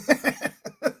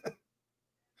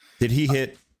 Did he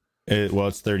hit? Well,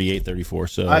 it's 38-34.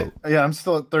 So I'm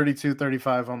still at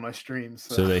 32-35 on my stream.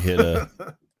 so they hit a.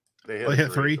 They They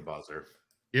hit 3. at the buzzer.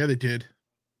 Yeah, they did.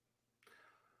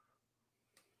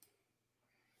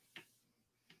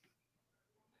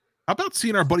 How about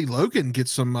seeing our buddy Logan get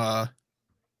some play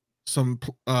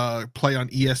on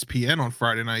ESPN on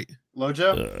Friday night?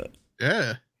 Lojo.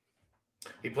 Yeah.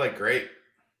 He played great.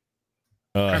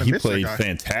 Kinda He miss that played guy.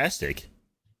 fantastic.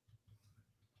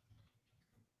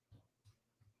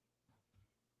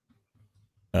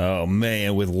 Oh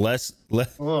man, with less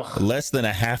Ugh. than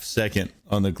a half second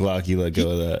on the clock, he let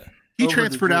go of that. He Over the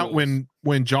transferred out rules.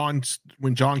 when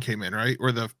John came in, right?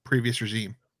 Or the previous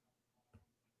regime.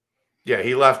 Yeah,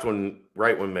 he left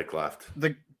right when Mick left.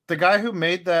 The guy who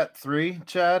made that 3,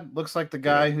 Chad, looks like the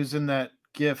guy who's in that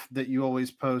GIF that you always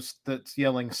post that's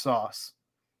yelling sauce.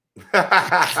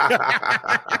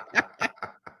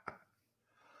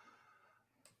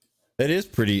 That is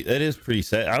pretty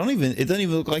sad. It doesn't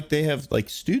even look like they have like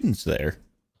students there.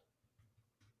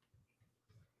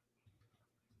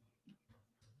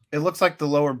 It looks like the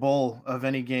lower bowl of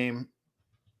any game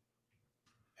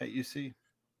at UC.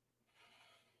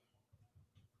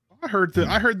 I heard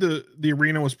the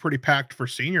arena was pretty packed for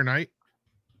senior night.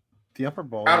 The upper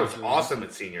bowl. That was awesome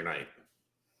at senior night.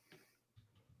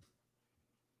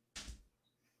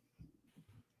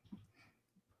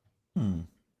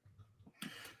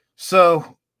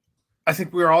 So I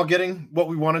think we were all getting what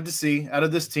we wanted to see out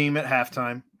of this team at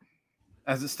halftime.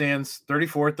 as it stands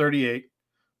 34-38.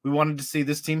 We wanted to see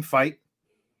this team fight,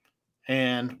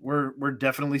 and we're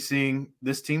definitely seeing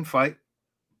this team fight.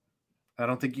 I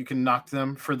don't think you can knock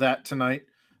them for that tonight,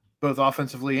 both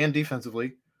offensively and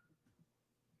defensively.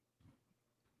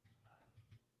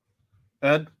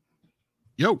 Ed?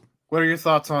 Yo. What are your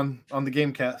thoughts on the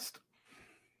game cast?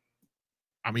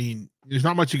 I mean, there's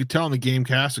not much you could tell in the game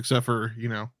cast except for,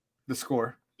 The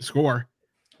score.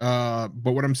 But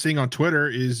what I'm seeing on Twitter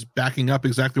is backing up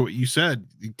exactly what you said.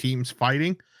 The team's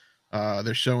fighting.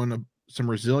 They're showing some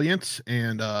resilience,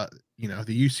 and the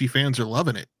UC fans are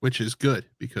loving it, which is good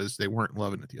because they weren't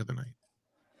loving it the other night.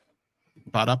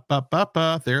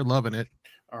 Ba-da-ba-ba-ba, they're loving it.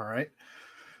 All right.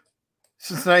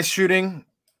 Cincinnati shooting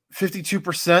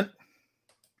 52%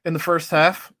 in the first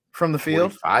half from the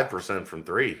field. 45% from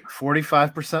three.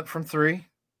 45% from three.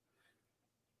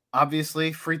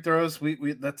 Obviously, free throws,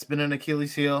 we that's been an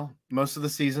Achilles heel most of the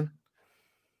season.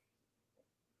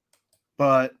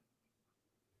 But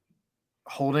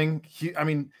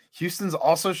Houston's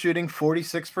also shooting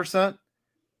 46%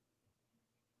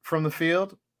 from the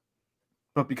field,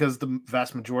 but because the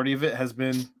vast majority of it has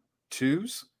been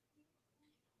twos,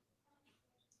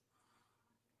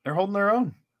 they're holding their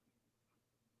own.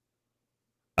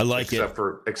 I like it.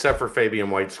 Except for Fabian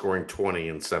White scoring 20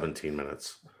 in 17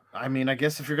 minutes. I mean, I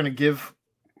guess if you're going to give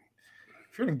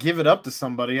it up to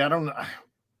somebody, I don't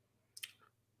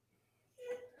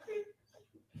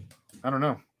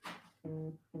know.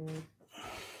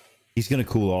 He's going to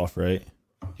cool off, right?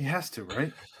 He has to,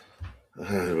 right?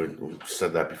 We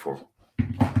said that before.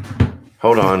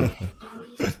 Hold on.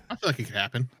 I feel like it could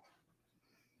happen.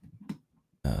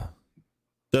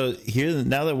 So here,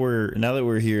 now that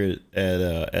we're here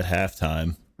at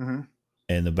halftime, Mm-hmm.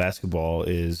 and the basketball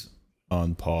is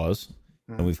on pause,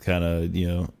 and we've kind of,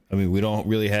 we don't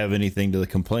really have anything to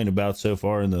complain about so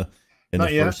far in the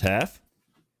first half.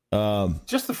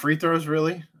 Just the free throws,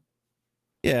 really.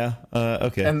 Yeah.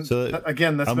 Okay. And so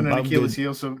again, that's been an Achilles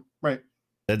heel. So right.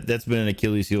 That's been an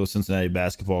Achilles heel of Cincinnati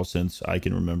basketball since I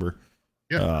can remember.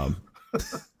 Yeah.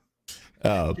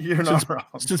 You're not wrong.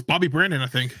 Since Bobby Brandon, I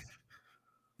think.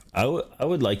 I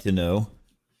would like to know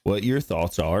what your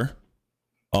thoughts are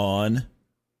on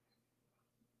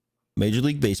Major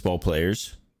League Baseball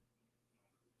players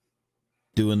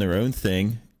doing their own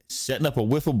thing, setting up a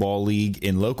wiffle ball league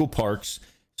in local parks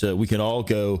so that we can all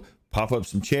go pop up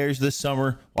some chairs this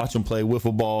summer, watch them play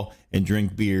wiffle ball, and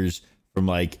drink beers from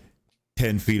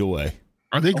 10 feet away.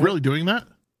 Are they really doing that?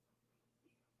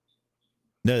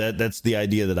 No, that's the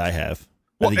idea that I have.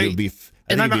 Well, I think it would be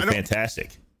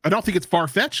fantastic. I don't think it's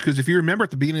far-fetched because if you remember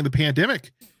at the beginning of the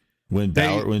pandemic, when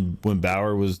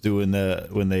Bauer was doing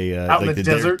out in the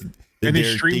desert, and they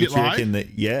streamed it live,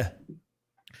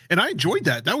 and I enjoyed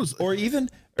that. That was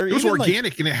it was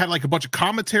organic, and it had a bunch of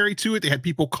commentary to it. They had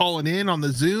people calling in on the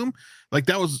Zoom.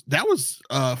 That was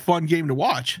a fun game to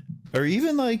watch. Or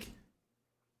even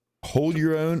hold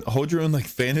your own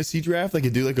fantasy draft.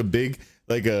 Do a big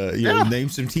name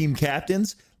some team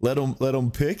captains. Let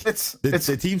them pick.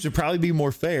 The teams would probably be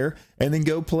more fair, and then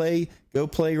go play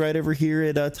right over here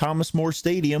at Thomas More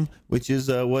Stadium, which is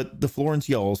what the Florence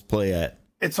Y'alls play at.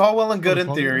 It's all well and good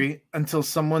in theory until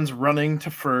someone's running to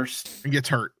first and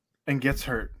gets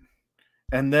hurt,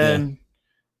 and then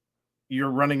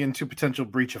you're running into potential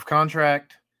breach of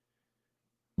contract.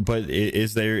 But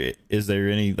is there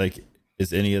any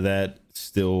is any of that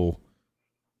still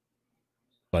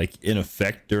in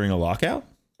effect during a lockout?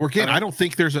 Or again, I don't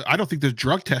think there's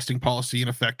drug testing policy in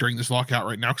effect during this lockout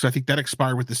right now because I think that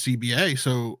expired with the CBA,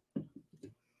 so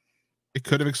it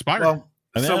could have expired. Well,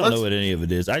 I don't know what any of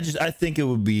it is. I think it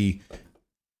would be.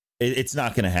 It's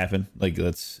not going to happen.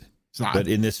 It's not. But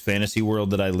in this fantasy world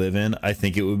that I live in, I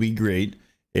think it would be great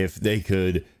if they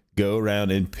could go around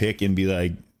and pick and be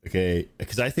okay,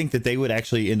 because I think that they would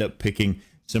actually end up picking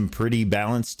some pretty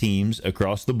balanced teams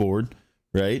across the board,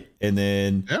 right? And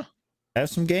then have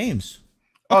some games.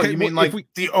 Oh, you mean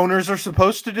the owners are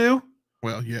supposed to do?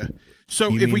 Well, yeah. So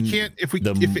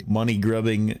if money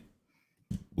grubbing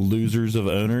losers of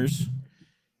owners,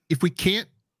 if we can't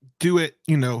do it,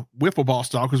 wiffle ball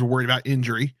style because we're worried about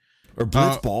injury, or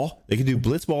blitzball, they could do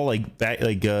blitzball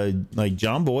like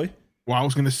John Boy. Well, I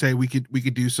was going to say we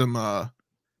could do some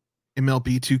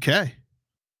MLB 2K.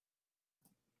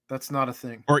 That's not a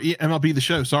thing. Or MLB the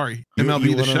Show. Sorry,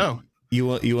 MLB the Show. You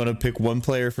want to pick one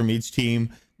player from each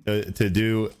team to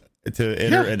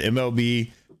enter an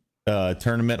MLB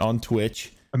tournament on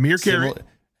Twitch. Amir Carey,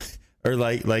 or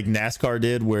like NASCAR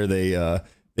did, where they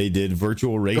did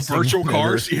virtual racing, the virtual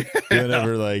cars.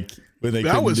 Whenever when they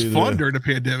that was fun during the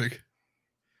pandemic.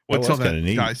 What's all that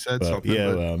neat, guy said? Something.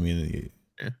 Yeah, well, I mean,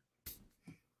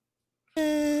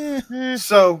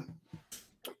 So,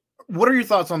 what are your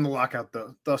thoughts on the lockout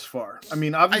though thus far? I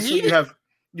mean, obviously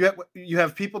you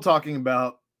have people talking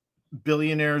about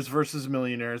billionaires versus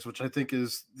millionaires, which I think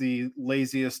is the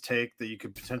laziest take that you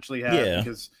could potentially have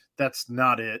because that's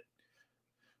not it.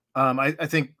 I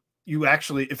think you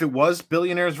actually, if it was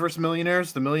billionaires versus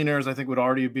millionaires, the millionaires I think would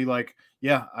already be like,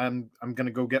 yeah, I'm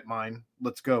gonna go get mine.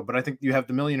 Let's go. But I think you have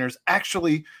the millionaires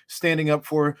actually standing up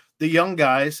for the young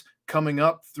guys coming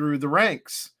up through the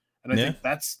ranks. And I think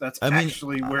that's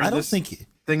actually where this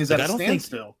thing is at a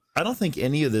standstill. I don't think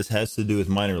any of this has to do with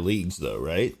minor leagues, though,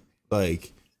 right?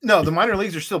 Like, no, the minor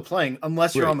leagues are still playing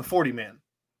unless you're on the 40-man.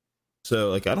 So,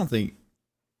 like, I don't know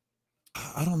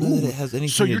that it has anything.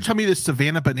 So you're telling me the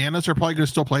Savannah Bananas are probably going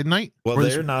to still play tonight? Well,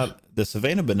 they're not. The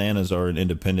Savannah Bananas are an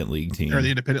independent league team. Are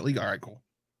the independent league? All right, cool.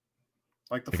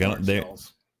 Like the Florence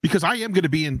Y'alls. Because I am going to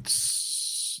be in.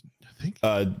 I think.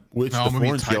 The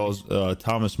Florence Y'alls.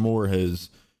 Thomas More has,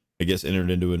 I guess, entered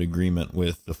into an agreement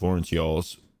with the Florence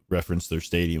Y'alls. Reference their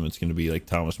stadium. It's going to be like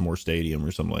Thomas More Stadium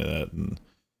or something like that, and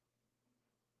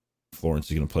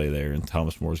Florence is going to play there, and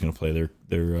Thomas More is going to play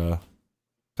their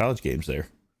college games there.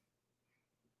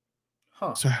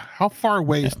 Huh. So how far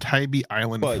away is Tybee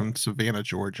Island from Savannah,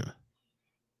 Georgia?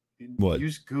 What?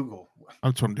 Use Google.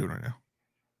 That's what I'm doing right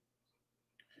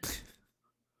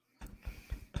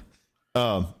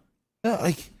now.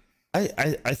 Like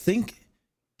I think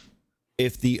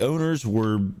if the owners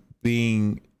were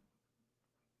being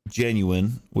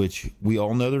genuine, which we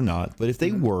all know they're not, but if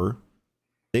they were,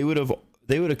 they would have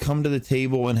come to the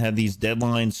table and had these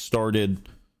deadlines started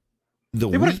the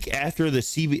week after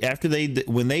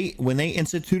when they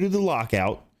instituted the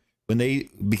lockout,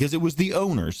 because it was the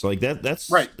owners, like that's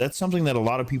right. That's something that a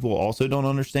lot of people also don't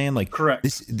understand. Like, correct.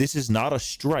 This is not a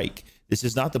strike. This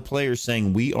is not the players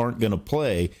saying we aren't going to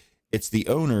play. It's the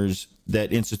owners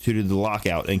that instituted the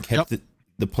lockout and kept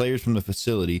the players from the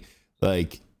facility.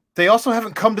 Like, they also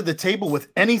haven't come to the table with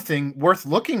anything worth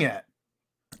looking at.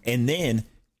 And then,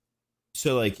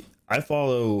 so like I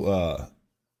follow,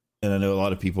 and I know a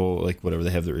lot of people, like, whatever, they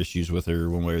have their issues with her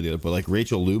one way or the other, but like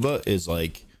Rachel Luba is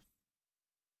like,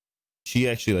 she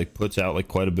actually like puts out like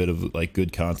quite a bit of like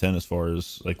good content as far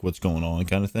as like what's going on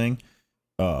kind of thing.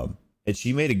 And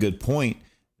she made a good point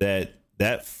that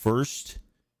first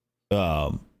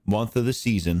month of the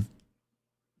season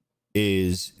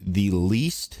is the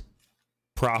least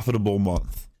profitable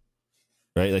month,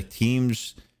 right? Like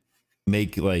teams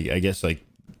make like, I guess like,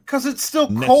 because it's still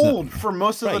cold for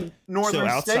most of the northern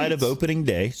states. So outside of opening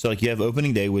day, so like you have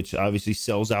opening day, which obviously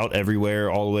sells out everywhere,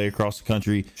 all the way across the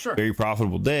country. Sure. Very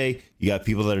profitable day. You got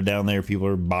people that are down there. People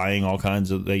are buying all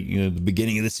kinds of, like, the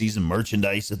beginning of the season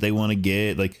merchandise that they want to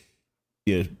get. Like,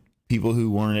 people who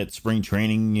weren't at spring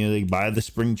training, they buy the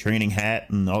spring training hat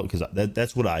and all, because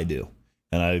that's what I do,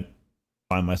 and I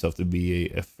find myself to be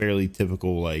a fairly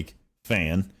typical like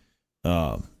fan.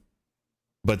 But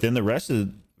then the rest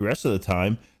of the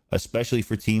time, especially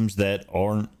for teams that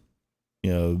aren't,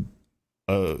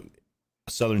 a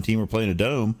Southern team or playing a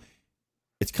dome,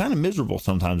 it's kind of miserable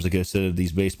sometimes to go to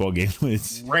these baseball games when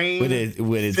it's rain, when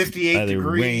it's 58 either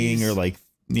degrees. raining or like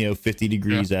 50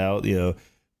 degrees out,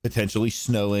 potentially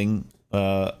snowing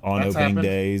on That's opening happened.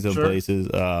 days of Sure. places.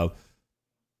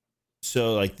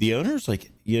 So like the owners,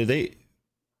 like,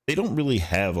 they don't really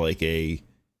have like a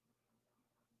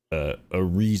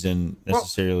reason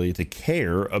necessarily to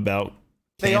care about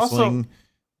canceling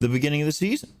the beginning of the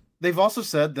season. They've also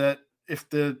said that if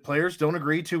the players don't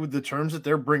agree to the terms that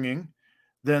they're bringing,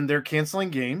 then they're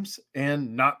canceling games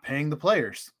and not paying the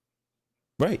players.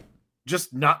 Right.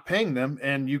 Just not paying them,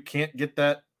 and you can't get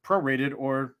that prorated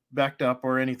or backed up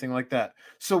or anything like that.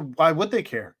 So why would they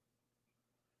care?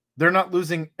 They're not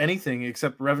losing anything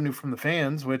except revenue from the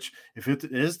fans, which if it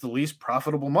is the least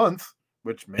profitable month,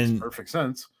 which makes perfect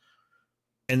sense.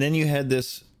 And then you had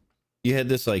this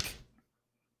like,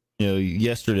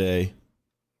 yesterday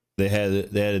they had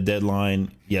a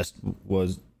deadline. Yesterday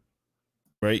was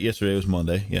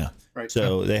Monday. Yeah. Right.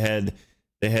 So they had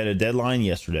a deadline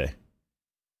yesterday,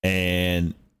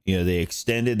 and they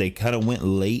extended. They kind of went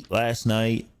late last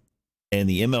night, and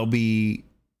the MLB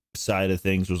side of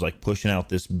things was like pushing out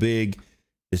this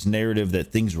narrative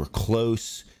that things were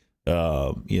close.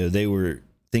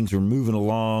 Things were moving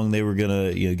along. They were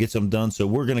gonna get something done. So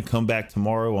we're gonna come back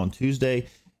tomorrow on Tuesday,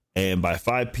 and by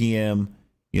 5 p.m.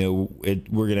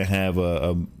 we're gonna have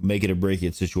a make it or break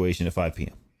it situation at 5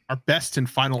 p.m. Our best and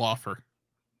final offer.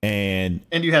 And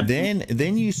you had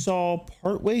then you saw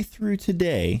partway through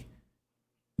today,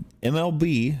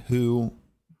 MLB, who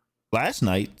last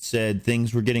night said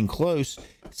things were getting close,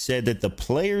 said that the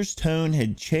players' tone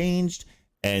had changed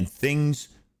and things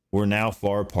we're now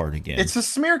far apart again. It's a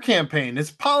smear campaign.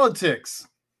 It's politics.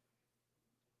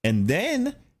 And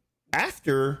then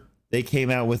after they came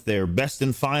out with their best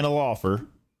and final offer,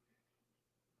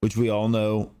 which we all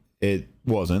know it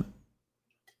wasn't.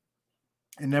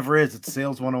 It never is. It's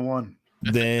sales 101.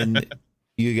 Then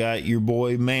you got your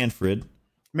boy Manfred,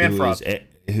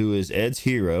 who is Ed's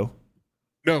hero.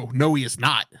 No, he is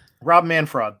not. Rob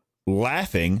Manfred.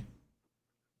 Laughing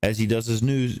as he does his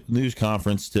news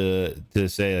conference to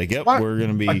say, like, yep, we're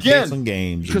going to be Again, canceling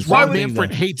games. Because Rob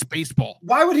Manfred hates baseball.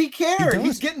 Why would he care? He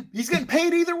He's getting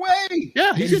paid either way.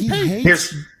 Yeah, he's getting paid.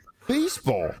 Hates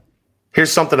baseball.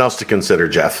 Here's something else to consider,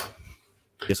 Jeff.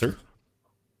 Yes, sir.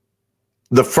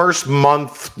 The first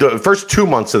 2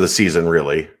 months of the season,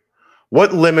 really,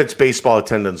 what limits baseball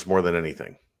attendance more than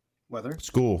anything? Weather.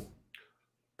 School.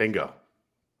 Bingo.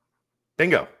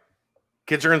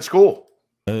 Kids are in school.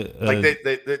 Like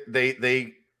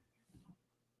they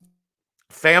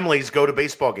families go to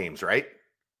baseball games, right?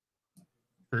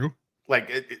 True. Like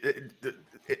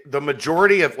the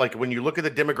majority of, like, when you look at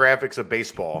the demographics of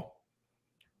baseball,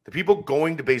 the people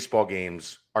going to baseball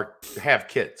games have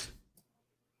kids.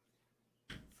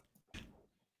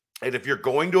 And if you're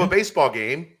going to a baseball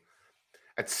game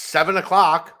at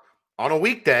 7:00 on a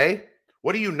weekday,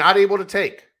 what are you not able to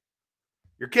take?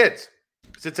 Your kids.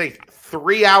 Because it's a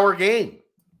 3-hour game.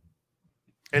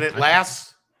 And it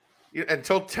lasts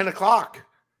until 10:00.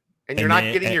 And you're not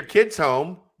getting your kids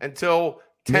home until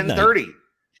 10:30.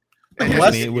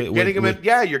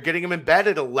 You're getting them in bed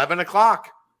at 11:00.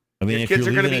 I mean, your if kids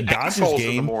you're are going to leaving be a Dodgers assholes game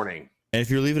in the morning. And if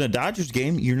you're leaving a Dodgers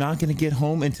game, you're not going to get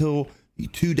home until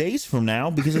 2 days from now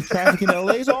because the traffic in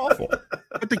LA is awful.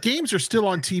 But the games are still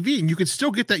on TV, and you can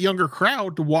still get that younger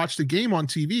crowd to watch the game on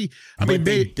TV. I But mean,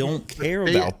 they don't care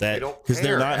about that because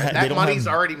they're not. That money's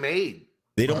already made.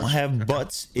 They don't have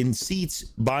butts in seats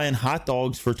buying hot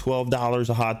dogs for $12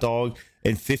 a hot dog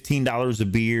and $15 a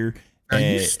beer.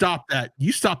 You stop that.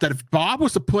 You stop that. If Bob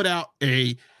was to put out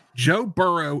a Joe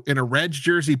Burrow in a Reds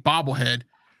jersey bobblehead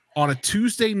on a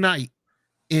Tuesday night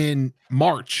in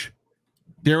March,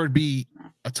 there would be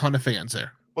a ton of fans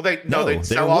there. Well, they'd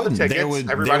sell all the tickets.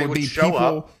 Everybody would show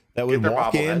up. That would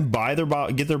walk in,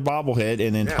 get their bobblehead,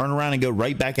 and then turn around and go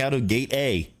right back out of gate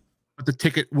A. But the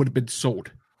ticket would have been sold.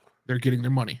 They're getting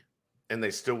their money. And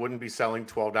they still wouldn't be selling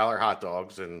 $12 hot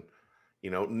dogs and,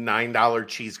 $9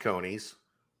 cheese conies.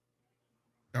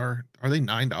 Are they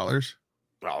 $9?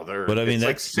 Well, but I mean,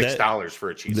 that's like $6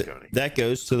 for a cheese coney. That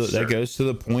goes to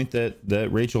the point that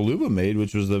Rachel Luba made,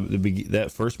 which was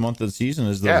that first month of the season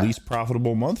is the least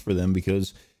profitable month for them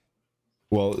because,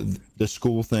 well, the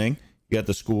school thing, you got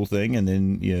the school thing, and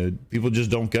then people just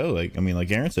don't go. Like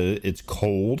Aaron said, it's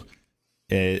cold.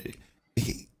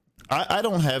 I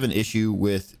don't have an issue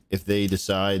with if they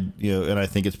decide, and I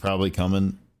think it's probably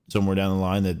coming somewhere down the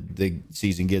line that the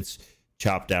season gets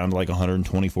chopped down to like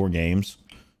 124 games.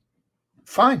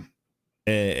 Fine.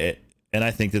 And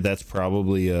I think that's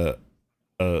probably a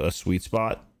sweet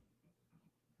spot.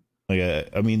 Like,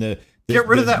 get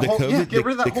rid of that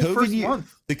whole first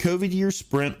month. The COVID year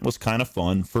sprint was kind of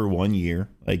fun for 1 year.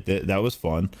 Like that was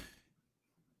fun.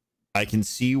 I can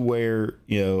see where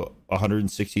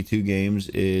 162 games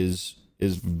is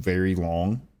very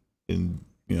long, and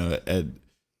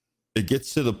it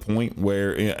gets to the point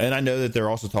where, and I know that they're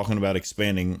also talking about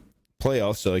expanding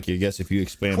playoffs. So, like, I guess if you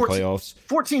expand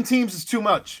 14 teams is too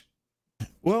much.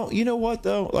 Well, you know what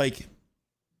though? Like,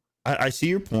 I see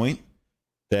your point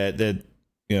that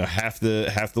half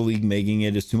the league making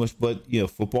it is too much, but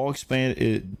football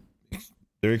expanded.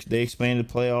 They expanded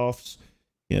playoffs.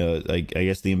 Like, I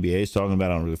guess the NBA is talking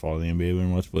about. I don't really follow the NBA very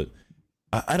much, but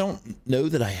I don't know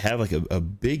that I have like a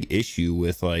big issue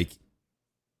with like.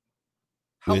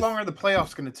 How long are the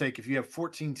playoffs going to take if you have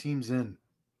 14 teams in?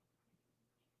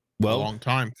 Well, a long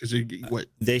time because what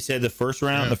they said the first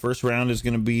round. Yeah. The first round is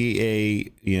going to be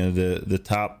the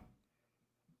top.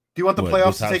 Do you want the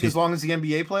playoffs to take as long as the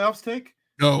NBA playoffs take?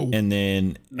 No. And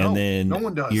then no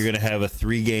one does. You're going to have a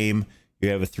 3-game. You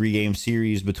have a 3-game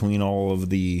series between all of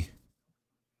the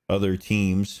other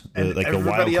teams, like the wild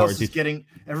cards.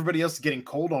 Everybody else is getting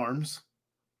cold arms,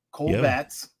 cold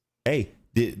bats. Hey,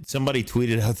 somebody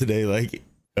tweeted out today like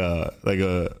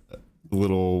a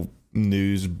little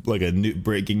news, like a new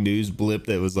breaking news blip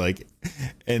that was like,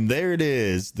 and there it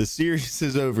is, the series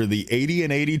is over. The 80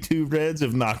 and 82 Reds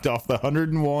have knocked off the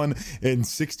 101 and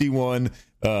 61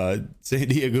 San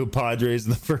Diego Padres in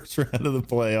the first round of the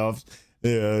playoffs.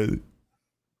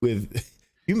 With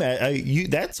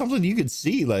that's something you could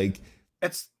see. Like,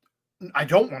 I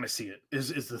don't want to see it.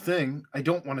 Is the thing. I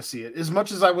don't want to see it as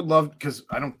much as I would love, because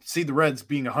I don't see the Reds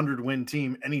being a 100-win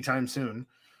team anytime soon.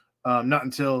 Not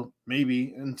until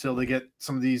they get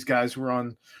some of these guys who are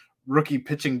on rookie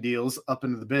pitching deals up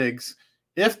into the bigs.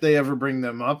 If they ever bring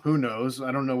them up, who knows?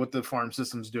 I don't know what the farm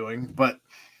system's doing, but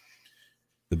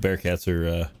the Bearcats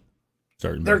are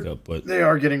starting back up, but they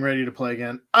are getting ready to play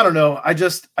again. I don't know.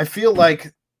 I feel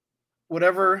like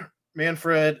whatever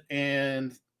Manfred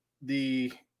and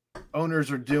the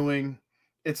owners are doing,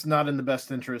 it's not in the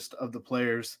best interest of the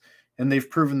players, and they've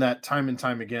proven that time and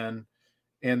time again.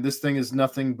 And this thing is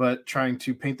nothing but trying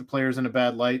to paint the players in a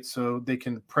bad light so they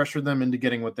can pressure them into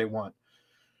getting what they want.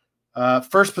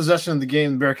 First possession of the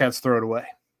game, the Bearcats throw it away.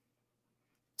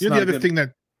 The other thing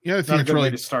that's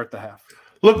really to start the half.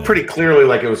 Looked pretty clearly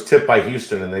like it was tipped by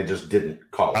Houston, and they just didn't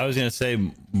call it. I was going to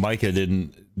say Micah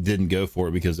didn't go for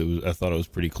it because I thought it was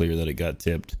pretty clear that it got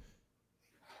tipped.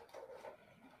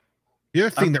 The other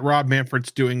thing that Rob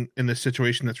Manfred's doing in this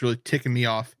situation that's really ticking me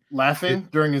off, laughing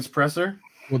during his presser.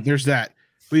 Well, there's that,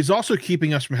 but he's also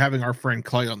keeping us from having our friend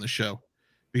Clay on the show,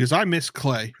 because I miss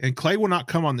Clay, and Clay will not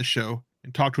come on the show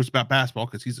and talk to us about basketball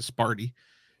because he's a Sparty,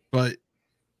 but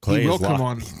Clay he will come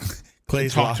on.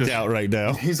 Clay's locked out right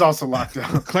now. He's also locked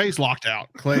out. Clay's locked out.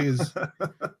 Clay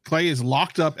is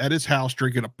locked up at his house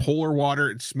drinking a polar water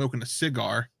and smoking a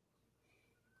cigar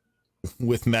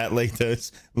with Matt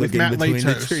Latos looking between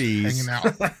the trees, hanging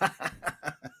out.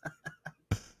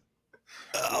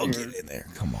 Oh, get in there!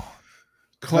 Come on.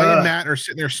 Clay and Matt are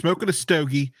sitting there smoking a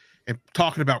stogie and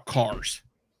talking about cars.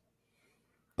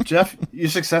 Jeff, you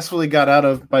successfully got out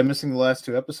of, by missing the last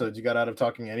 2 episodes, you got out of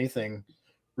talking anything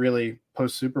really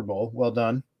post Super Bowl. Well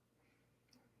done.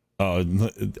 Oh,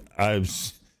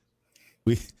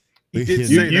 we did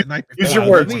say that night before. Use your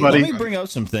words, buddy. Let me bring out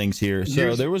some things here.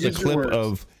 So there was a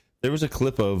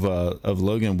clip of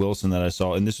Logan Wilson that I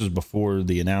saw, and this was before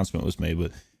the announcement was made,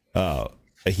 but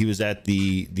he was at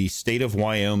the state of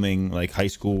Wyoming like high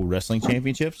school wrestling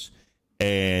championships,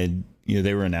 and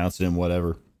they were announcing him,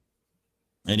 whatever,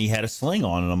 and he had a sling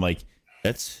on, and I'm like,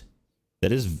 that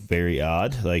is very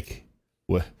odd. Like,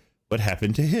 what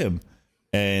happened to him?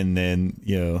 And then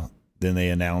then they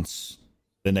announce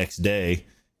the next day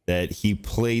that he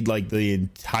played like the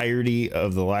entirety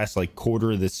of the last like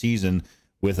quarter of the season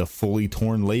with a fully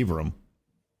torn labrum.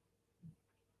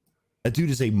 That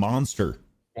dude is a monster.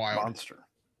 Wild. Monster.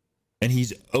 And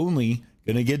he's only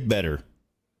going to get better.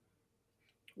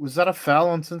 Was that a foul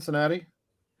on Cincinnati?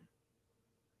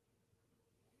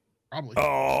 Probably.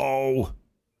 Oh.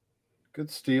 Good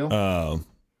steal.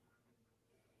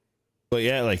 But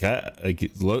yeah,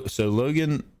 so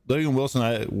Logan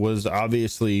Wilson was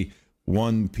obviously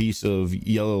one piece of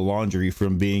yellow laundry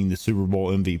from being the Super Bowl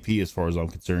MVP as far as I'm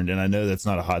concerned. And I know that's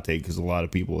not a hot take because a lot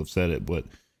of people have said it, but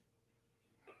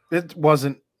it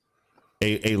wasn't.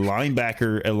 A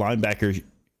linebacker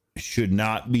should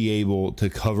not be able to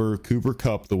cover Cooper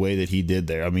Kupp the way that he did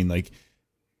there. I mean, like,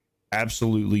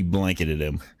 absolutely blanketed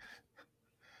him.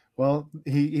 Well,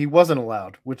 he wasn't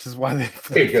allowed, which is why they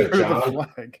threw the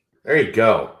flag. There you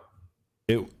go.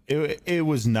 It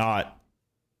was not.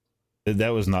 That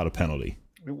was not a penalty.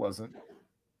 It wasn't.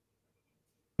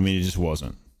 I mean, it just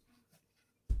wasn't.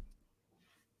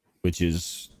 Which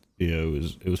is,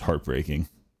 it was heartbreaking.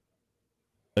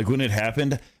 Like, when it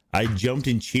happened, I jumped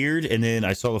and cheered, and then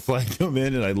I saw the flag come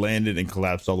in, and I landed and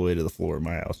collapsed all the way to the floor of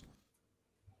my house.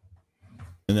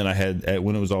 And then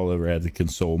when it was all over, I had to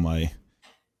console my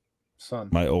son,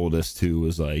 my oldest, who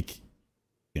was like,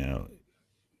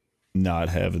 not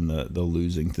having the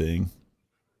losing thing.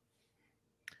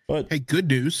 But hey, good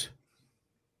news.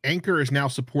 Anchor is now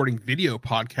supporting video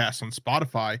podcasts on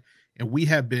Spotify, and we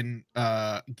have been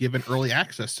given early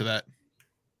access to that.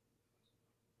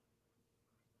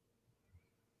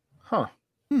 Huh.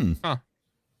 Huh.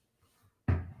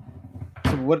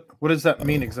 So what does that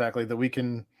mean exactly? That we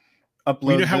can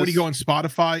upload? You know how when you go on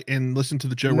Spotify and listen to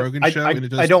the Joe Rogan show? I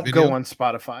don't video? go on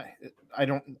Spotify. I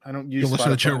don't use. You listen Spotify. to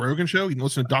the Joe Rogan show? You can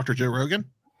listen to Dr. Joe Rogan?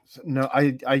 No,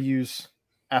 I use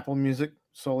Apple Music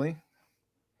solely.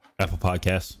 Apple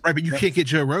Podcasts. Right, but you can't get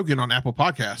Joe Rogan on Apple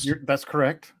Podcasts. That's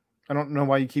correct. I don't know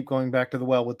why you keep going back to the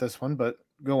well with this one, but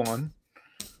go on.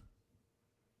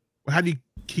 Well, how do you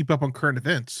keep up on current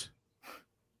events?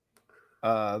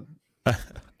 I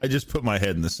just put my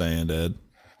head in the sand, Ed.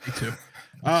 Me too.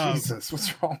 Jesus,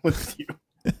 what's wrong with you?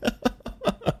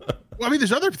 Well, I mean,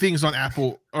 there's other things on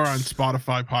Apple or on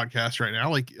Spotify podcasts right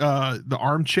now, like the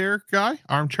Armchair guy,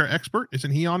 Armchair Expert. Isn't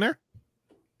he on there?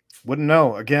 Wouldn't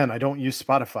know. Again, I don't use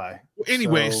Spotify. Well,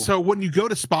 anyway, so when you go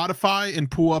to Spotify and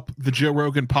pull up the Joe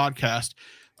Rogan podcast,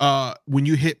 when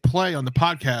you hit play on the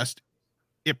podcast,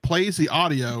 it plays the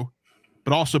audio,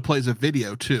 but also plays a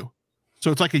video too. So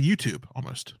it's like a YouTube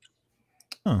almost.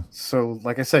 Huh. So,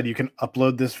 like I said, you can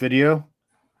upload this video.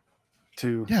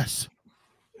 to. Yes.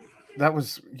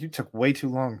 You took way too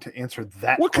long to answer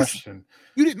that What, 'cause question.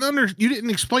 You didn't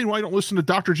explain why you don't listen to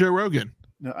Dr. Joe Rogan.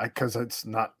 No, because it's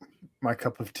not my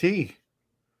cup of tea.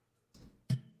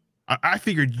 I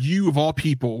figured you, of all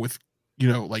people, with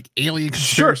like alien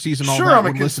conspiracies and all sure, that, I'm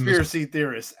a would listen to conspiracy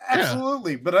theorist.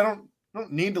 Absolutely, but I don't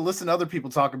need to listen to other people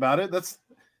talk about it. It's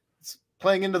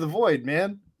playing into the void,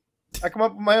 man. I come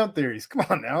up with my own theories. Come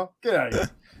on now, get out of here.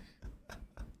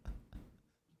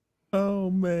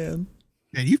 Oh man.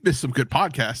 And you've missed some good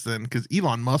podcasts then, because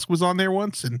Elon Musk was on there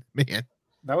once, and man,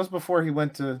 That was before he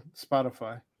went to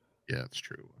Spotify. yeah, that's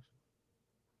true.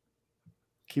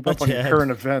 Keep up on your Chad.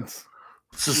 current events.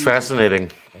 This is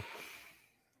fascinating.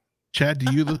 Chad,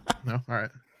 do you? No, all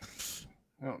right.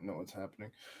 I don't know what's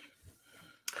happening.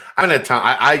 I haven't had time.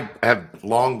 I have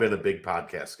long been a big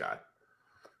podcast guy.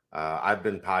 I've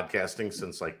been podcasting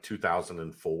since like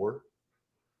 2004.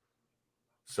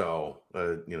 So,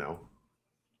 I've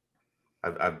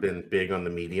been big on the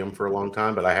medium for a long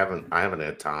time, but I haven't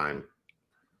had time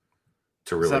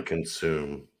to really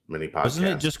consume many podcasts. Wasn't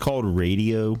it just called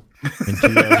radio in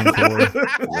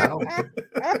 2004?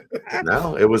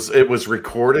 No, it was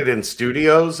recorded in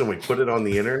studios and we put it on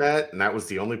the internet, and that was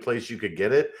the only place you could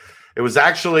get it. It was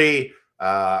actually,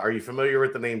 are you familiar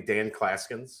with the name Dan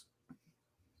Claskins?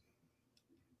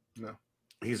 No.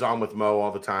 He's on with Mo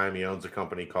all the time. He owns a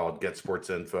company called Get Sports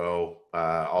Info.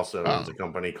 Also owns a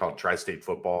company called Tri-State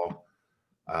Football.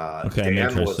 Okay,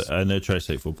 I know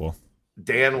Tri-State Football.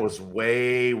 Dan was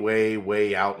way, way,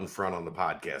 way out in front on the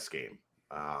podcast game.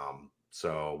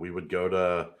 So we would go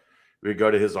to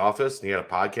his office, and he had a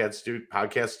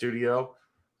podcast studio.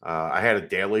 I had a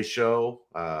daily show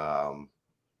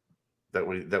that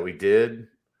we did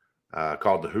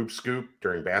called the Hoop Scoop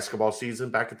during basketball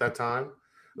season back at that time.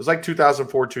 It was like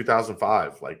 2004,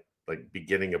 2005, like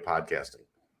beginning of podcasting.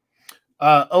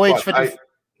 OH50.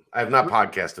 I have not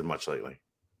podcasted much lately.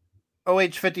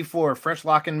 OH54, Fresh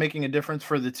Locken making a difference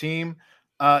for the team.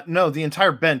 No, the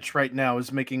entire bench right now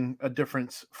is making a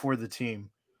difference for the team.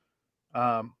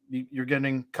 You're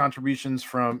getting contributions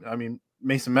from,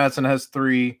 Mason Madsen has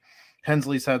 3.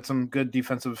 Hensley's had some good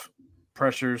defensive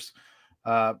pressures.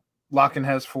 Locken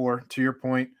has 4, to your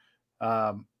point.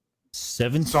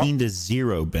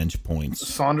 17-0 bench points.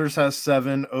 Saunders has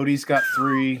 7. Odie's got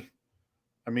 3.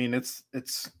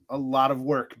 It's a lot of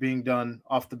work being done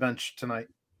off the bench tonight.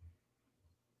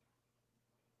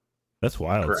 That's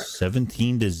wild. Correct.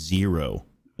 17-0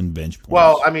 in bench points.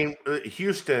 Well,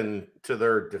 Houston, to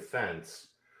their defense,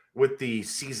 with the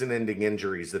season-ending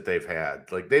injuries that they've had,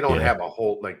 like they don't have a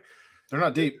whole they're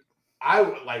not deep.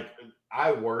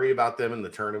 I worry about them in the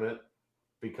tournament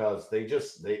because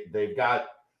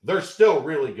they're still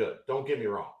really good. Don't get me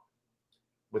wrong,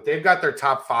 but they've got their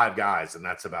top 5 guys, and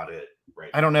that's about it. Right?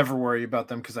 I don't ever worry about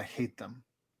them because I hate them.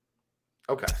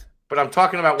 Okay, but I'm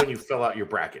talking about when you fill out your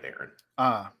bracket, Aaron.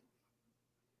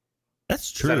 That's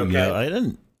true. Is that okay? Yeah, I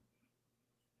didn't.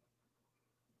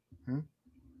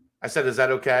 I said, is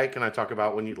that okay? Can I talk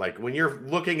about when you're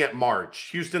looking at March,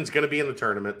 Houston's going to be in the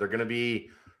tournament. They're going to be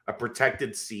a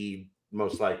protected seed,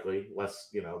 most likely, less,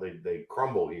 they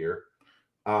crumble here.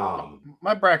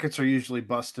 My brackets are usually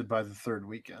busted by the third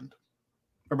weekend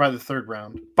or by the third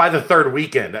round. By the third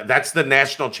weekend. That's the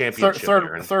national championship.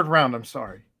 Third round. I'm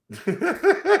sorry.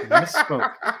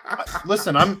 Misspoke.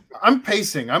 Listen, I'm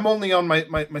pacing. I'm only on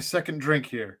my second drink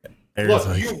here.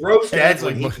 Look, you roast Ed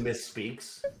when he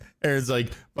misspeaks. Aaron's like,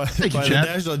 by the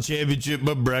national championship,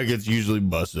 my bracket's usually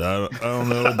busted. I don't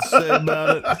know what to say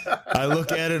about it. I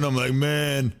look at it and I'm like,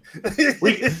 man,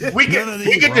 we get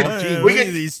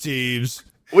these teams.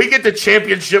 We get the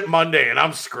championship Monday and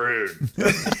I'm screwed.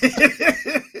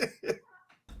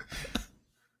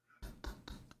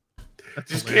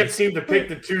 Just can't seem to pick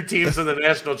the 2 teams in the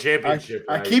national championship.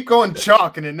 I keep going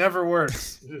chalk and it never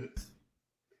works.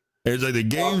 It's like the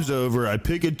game's over. I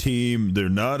pick a team. They're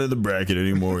not in the bracket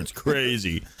anymore. It's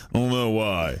crazy. I don't know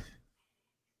why.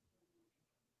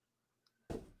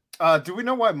 Do we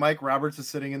know why Mike Roberts is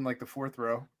sitting in the 4th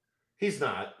row? He's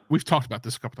not. We've talked about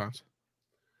this a couple times.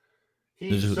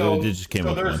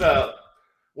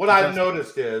 What I've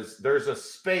noticed is there's a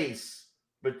space,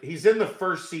 but he's in the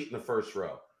first seat in the first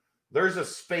row. There's a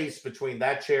space between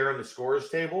that chair and the scorer's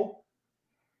table,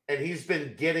 and he's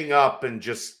been getting up and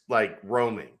just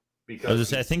roaming.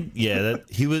 Because I think that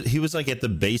he was at the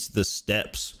base of the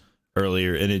steps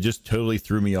earlier, and it just totally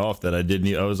threw me off that I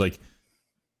was like,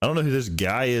 I don't know who this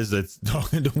guy is that's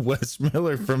talking to Wes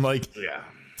Miller from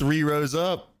 3 rows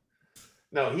up.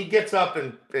 No, he gets up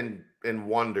and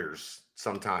wonders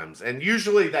sometimes, and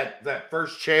usually that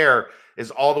first chair is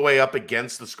all the way up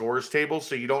against the scorer's table,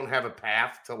 so you don't have a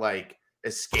path to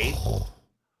escape.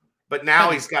 But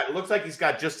now it looks like he's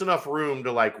got just enough room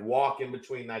to like walk in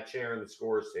between that chair and the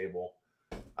scores table.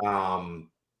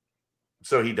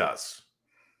 So he does.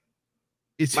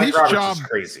 It's Mike his Roberts job. is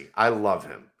crazy. I love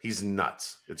him. He's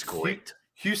nuts. It's great.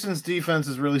 Houston's defense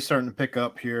is really starting to pick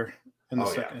up here in the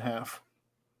second half.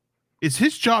 Is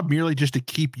his job merely just to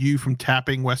keep you from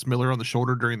tapping Wes Miller on the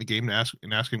shoulder during the game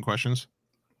and ask him questions?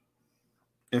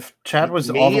 If Chad was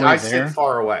all the way I there, sit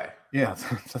far away. Yeah,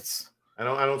 that's. I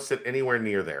don't sit anywhere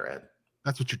near there, Ed.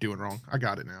 That's what you're doing wrong. I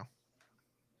got it now.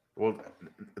 Well,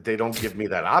 they don't give me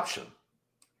that option,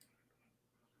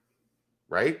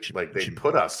 right? Like they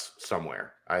put us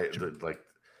somewhere. I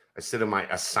sit in my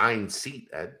assigned seat,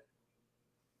 Ed.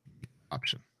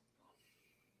 Option.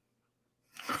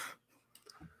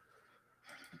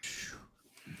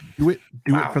 Do it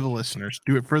for the listeners.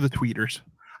 Do it for the tweeters.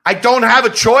 I don't have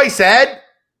a choice, Ed.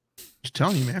 Just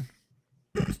telling you, man.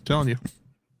 Just telling you.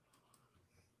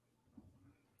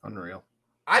 Unreal.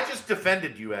 I just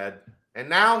defended you, Ed. And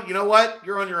now, you know what?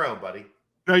 You're on your own, buddy.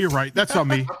 No, you're right. That's on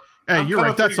me. Hey, you're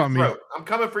right. That's on me. I'm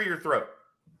coming for your throat.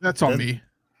 That's on me.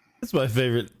 That's my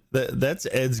favorite. That's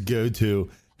Ed's go-to.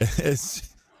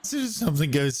 As soon as something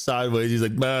goes sideways, he's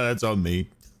like, "Nah, that's on me."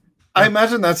 I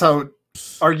imagine that's how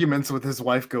arguments with his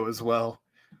wife go as well.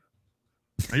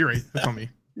 No, you're right. That's on me.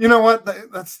 You know what?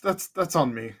 That's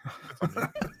on me.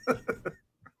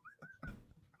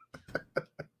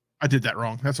 I did that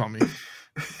wrong. That's on me.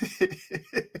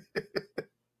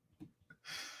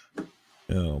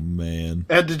 Oh man.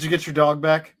 Ed, did you get your dog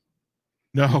back?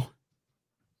 No.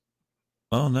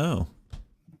 Oh no.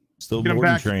 Still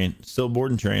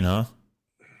boarding train, huh?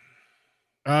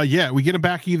 Yeah, we get him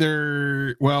back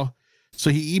either. Well, so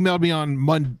he emailed me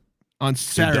on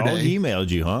Saturday. Dog emailed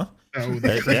you, huh? Oh,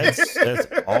 That's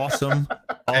awesome.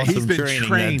 Awesome He's been training.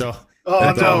 trained.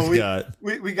 Oh no,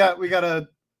 we got a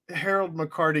Harold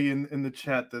McCarty in the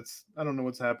chat. That's I don't know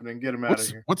what's happening. Get him out of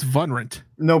here. What's Vunrent?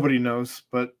 Nobody knows,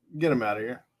 but get him out of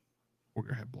here. We're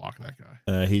gonna have to block that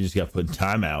guy. He just got put in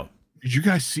timeout. Did you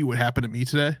guys see what happened to me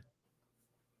today?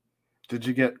 Did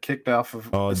you get kicked off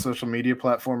of the social media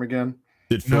platform again?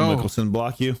 Did Phil Mickelson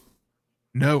block you?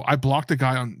 No, I blocked a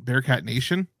guy on Bearcat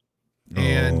Nation.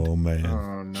 And oh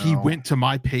man, he went to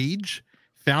my page,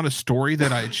 found a story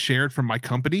that I had shared from my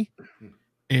company,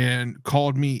 and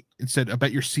called me and said, "I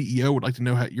bet your CEO would like to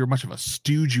know how much of a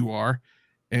stooge you are,"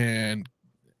 and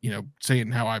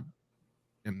saying how I'm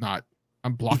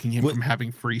blocking him from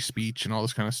having free speech and all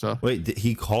this kind of stuff. Wait,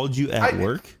 he called you at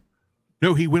work?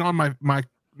 No, he went on my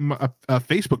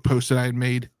Facebook post that I had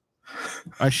made.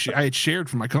 I had shared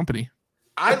from my company.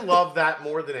 I love that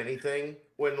more than anything.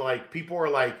 When like people are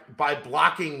like, by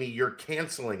blocking me, you're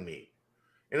canceling me.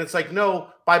 And it's like, no,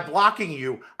 by blocking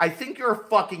you, I think you're a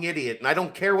fucking idiot. And I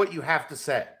don't care what you have to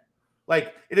say.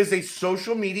 Like it is a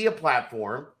social media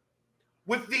platform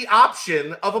with the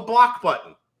option of a block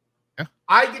button. Yeah.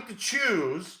 I get to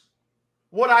choose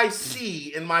what I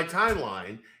see in my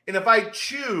timeline. And if I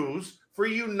choose for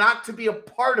you not to be a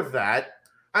part of that,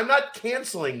 I'm not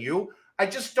canceling you. I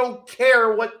just don't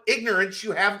care what ignorance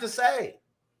you have to say.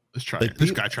 Let's try it.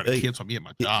 This guy tried to cancel me at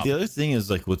my job. The other thing is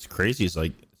like what's crazy is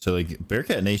like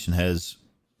Bearcat Nation has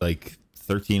like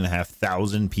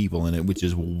 13,500 people in it, which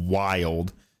is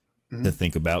wild to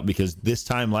think about because this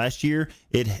time last year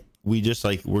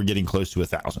we're getting close to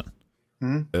 1,000.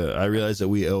 I realize that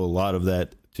we owe a lot of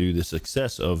that to the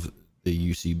success of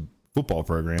the UC football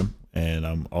program, and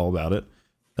I'm all about it.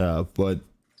 But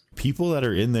people that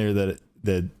are in there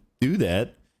that do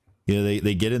that.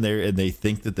 They get in there and they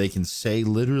think that they can say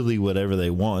literally whatever they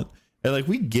want. And like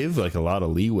we give like a lot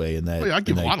of leeway in that. I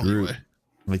give a lot of leeway.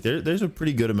 Like there's a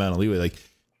pretty good amount of leeway. Like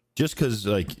just because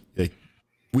like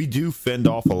we do fend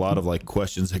off a lot of like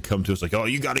questions that come to us like, oh,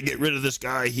 you got to get rid of this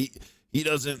guy. He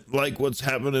doesn't like what's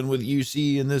happening with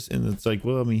UC and this. And it's like,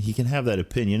 well, I mean, he can have that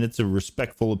opinion. It's a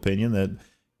respectful opinion that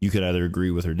you could either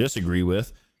agree with or disagree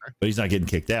with, but he's not getting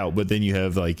kicked out. But then you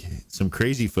have like some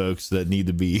crazy folks that need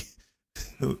to be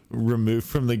removed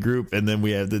from the group, and then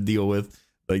we have to deal with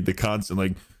like the constant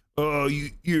like, oh,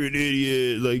 you're an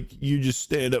idiot, like you just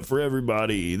stand up for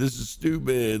everybody, this is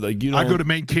stupid, like I go to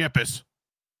main campus,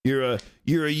 you're a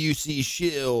UC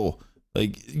shill,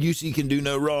 like UC can do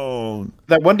no wrong.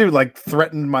 That one dude like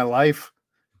threatened my life.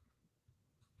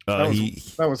 That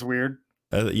was weird.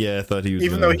 I thought he was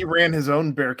even though he ran his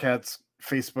own Bearcats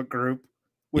Facebook group,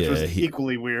 which was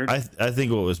equally weird. I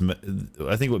think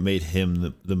what made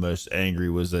him the most angry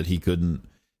was that he couldn't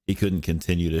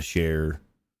continue to share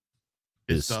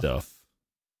his stuff.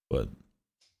 But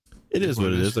it is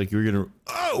what it is. Like you're gonna.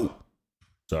 Oh,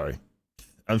 sorry.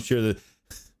 I'm sure that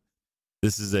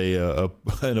This is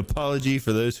an apology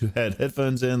for those who had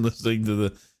headphones in listening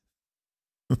to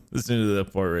that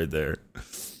part right there.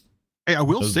 Hey, I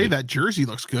will say that jersey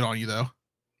looks good on you, though.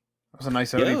 That was a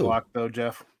nice OD block, though,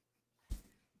 Jeff.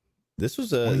 This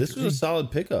was a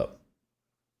solid pickup.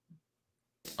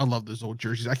 I love those old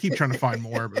jerseys. I keep trying to find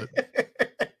more, but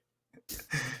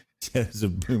as a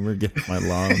boomer, get my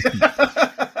lawn.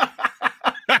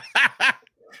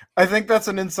 I think that's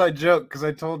an inside joke because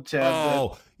I told Chad.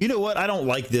 Oh, you know what? I don't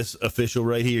like this official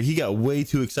right here. He got way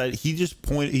too excited. He just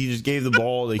gave the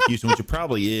ball to Houston, which it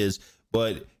probably is,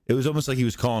 but it was almost like he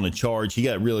was calling a charge. He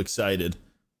got real excited.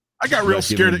 I got real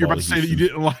scared that you're about to say that you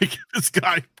didn't like this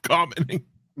guy commenting.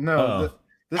 No,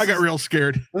 I got real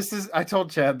scared. I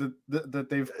told Chad that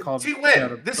they've called.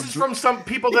 T-Win, this is from some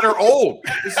people that are old.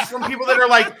 This is from people that are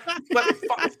like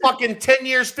fucking 10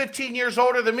 years, 15 years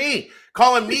older than me,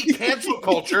 calling me cancel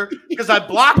culture because I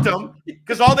blocked them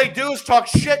because all they do is talk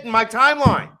shit in my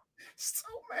timeline. So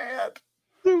mad.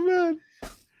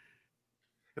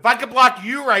 If I could block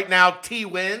you right now,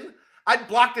 T-Win, I'd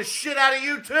block the shit out of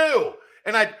you too.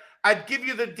 And I'd give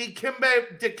you the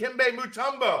Dikembe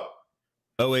Mutombo.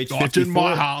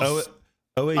 OH54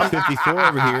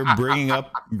 over here,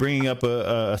 bringing up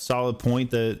a solid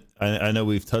point that I know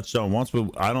we've touched on once,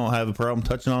 but I don't have a problem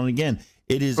touching on it again.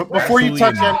 It is before you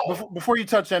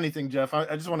touch anything, Jeff.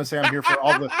 I just want to say I'm here for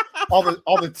all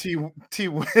the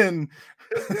T-Win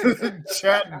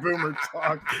chat boomer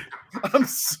talk. I'm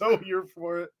so here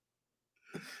for it.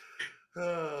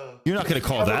 You're not going to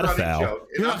call that a foul.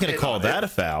 You're not going to call that a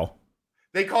foul.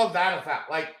 They called that a foul.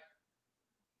 Like,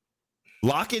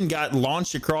 Locken got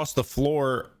launched across the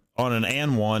floor on an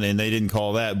and one, and they didn't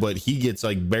call that, but he gets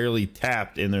like barely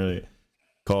tapped in there.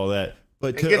 Call that.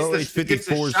 But to gets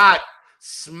the shot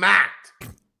smacked.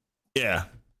 Yeah.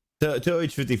 To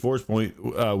OH54's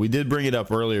point, we did bring it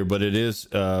up earlier, but it is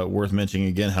worth mentioning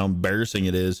again how embarrassing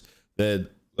it is that,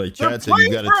 like Chad said,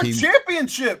 you got a team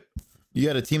championship. You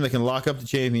got a team that can lock up the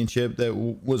championship that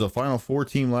was a Final Four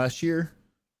team last year,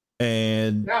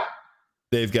 and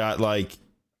they've got like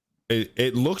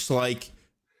it looks like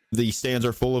the stands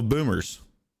are full of boomers.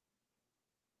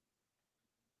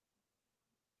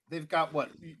 They've got what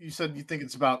you said. You think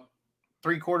it's about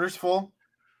 3/4 full?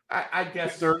 I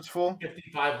guess 2/3 full.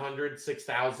 5,500,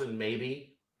 6,000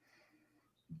 maybe,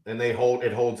 and it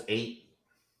holds 8.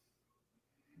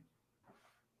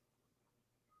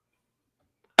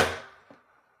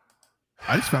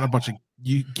 I just found a bunch of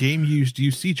game used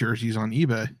UC jerseys on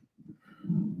eBay.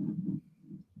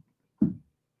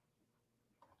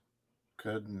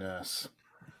 Goodness.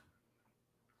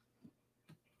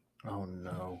 Oh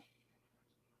no.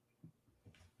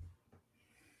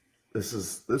 This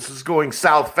is going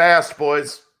south fast,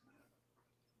 boys.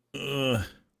 I'm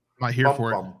not here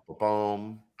for it.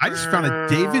 I just found a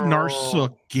David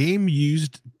Narsuk game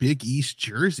used Big East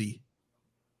jersey.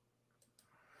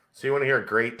 So you want to hear a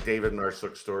great David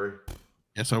Narsuk story?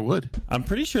 Yes, I would. I'm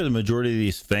pretty sure the majority of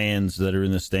these fans that are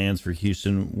in the stands for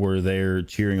Houston were there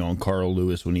cheering on Carl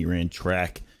Lewis when he ran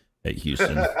track at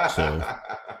Houston. So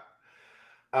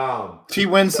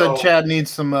T-Win said Chad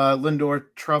needs some Lindor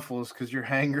truffles because you're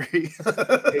hangry.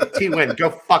 Hey, T-Win, go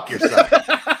fuck yourself.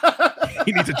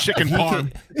 He needs a chicken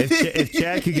parm. If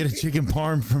Chad could get a chicken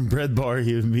parm from Bread Bar,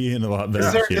 he would be in a lot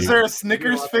better shape. Is there a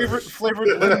Snickers flavored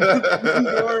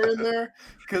Lindor in there?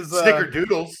 Because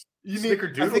Snickerdoodles.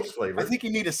 Snickerdoodles flavor. I think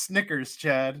you need a Snickers,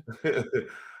 Chad.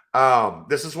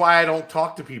 This is why I don't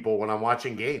talk to people when I'm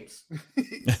watching games.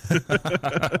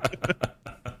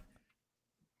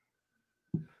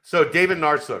 So David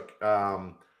Narsuk,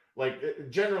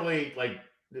 generally,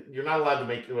 you're not allowed to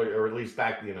make, or at least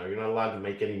back, you're not allowed to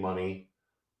make any money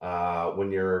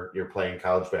when you're playing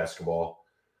college basketball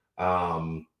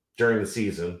during the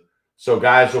season. So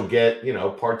guys will get,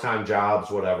 part-time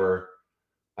jobs, whatever,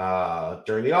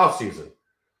 during the off season.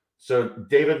 So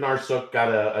David Narsuk got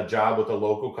a job with a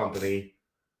local company,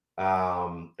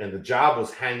 and the job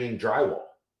was hanging drywall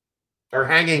or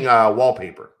hanging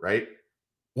wallpaper, right?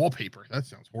 Wallpaper. That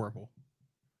sounds horrible.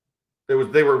 They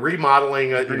were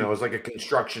remodeling. It was like a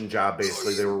construction job.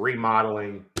 Basically, they were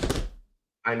remodeling.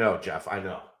 I know, Jeff. I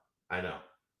know.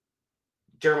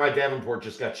 Jeremiah Davenport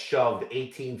just got shoved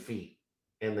 18 feet,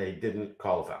 and they didn't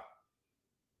call a foul.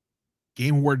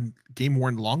 Game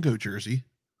worn Longo jersey.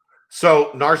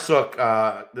 So Narsuk,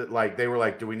 they were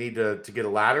like, "Do we need to get a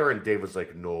ladder?" And Dave was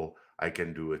like, "No, I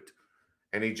can do it."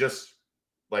 And he just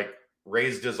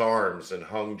raised his arms and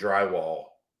hung drywall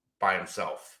by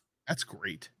himself. That's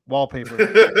great. Wallpaper.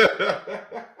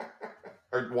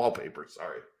 Or wallpaper,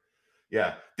 sorry.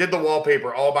 Yeah. Did the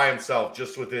wallpaper all by himself,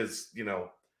 just with his,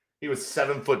 he was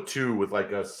 7'2" with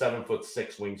like a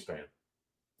 7'6" wingspan.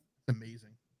 Amazing.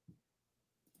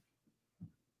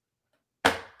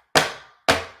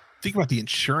 Think about the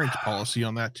insurance policy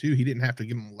on that too. He didn't have to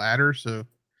give him a ladder, so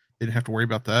didn't have to worry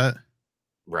about that.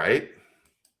 Right.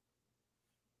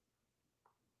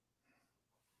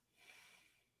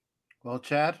 Well,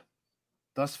 Chad,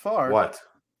 thus far, What?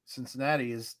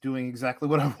 Cincinnati is doing exactly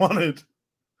what I wanted.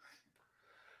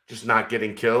 Just not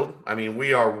getting killed. I mean,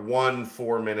 we are 1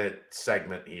 4-minute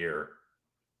segment here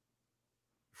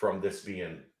from this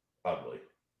being ugly.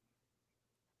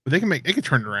 But they can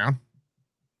turn it around.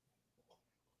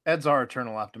 Ed's our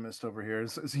eternal optimist over here.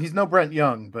 He's no Brent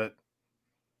Young, but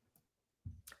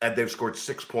And they've scored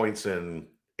 6 points in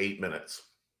 8 minutes.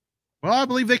 Well, I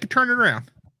believe they could turn it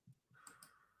around.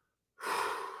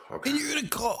 Okay. And you're gonna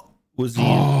call? Was he?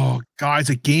 Oh, guys,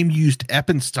 a game used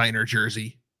Eppensteiner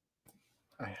jersey.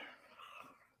 I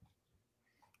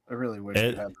really wish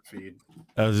Ed- we had the feed.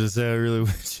 I was just saying, I really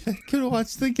wish I could have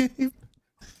watched the game.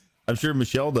 I'm sure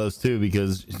Michelle does too,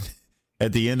 because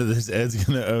at the end of this, Ed's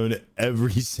gonna own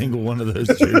every single one of those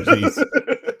jerseys.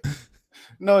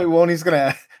 No, he won't. He's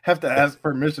gonna have to ask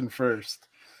permission first.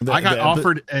 I got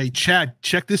offered a Chad.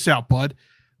 Check this out, bud.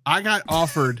 I got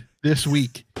offered this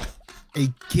week a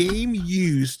game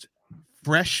used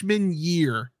freshman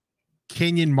year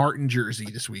Kenyon Martin jersey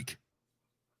this week.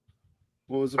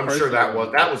 What was the I'm price sure of that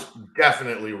was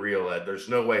definitely real, Ed. There's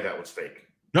no way that was fake.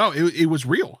 No, it was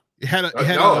real. It had a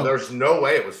There's no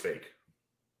way it was fake.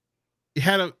 it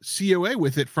had a COA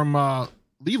with it from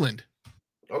Leland.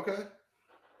 Okay.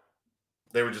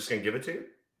 They were just gonna give it to you?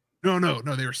 No,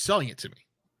 they were selling it to me.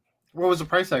 What was the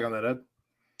price tag on that, Ed?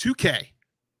 $2,000.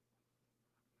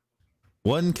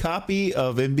 One copy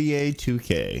of NBA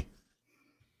 2K.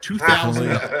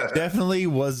 $2,000. Definitely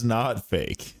was not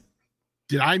fake.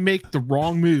 Did I make the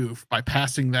wrong move by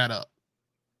passing that up?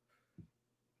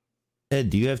 Ed,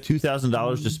 do you have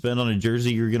 $2,000 to spend on a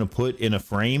jersey you're gonna put in a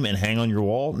frame and hang on your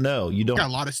wall? No, you don't. Got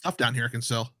a lot of stuff down here I can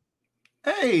sell.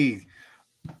 Hey,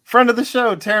 friend of the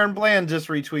show, Taryn Bland just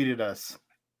retweeted us.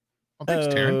 Oh,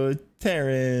 thanks, Taryn. Oh,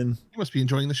 Taryn. You must be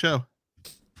enjoying the show.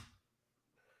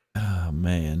 Oh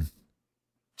man.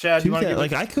 Chad, you want to give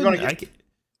like I you wanna couldn't. give,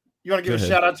 you want to give Go a ahead.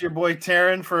 shout out to your boy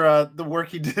Taryn for the work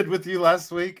he did with you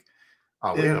last week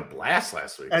Oh, we had a blast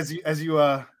last week. as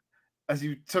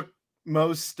you took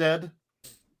Mo's stead.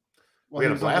 while We he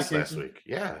had a was on blast last vacation. week.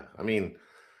 Yeah. I mean,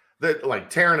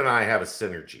 like Taryn and I have a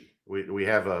synergy. We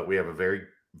have a very,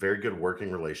 very good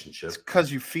working relationship. It's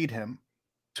because you feed him.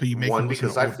 So you make One, him listen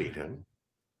because to I old- feed him.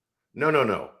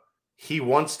 No. He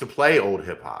wants to play old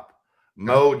hip hop.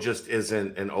 Mo just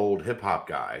isn't an old hip hop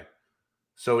guy.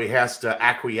 So he has to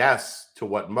acquiesce to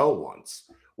what Mo wants.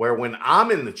 Where when I'm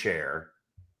in the chair,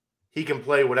 he can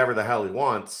play whatever the hell he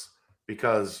wants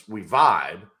because we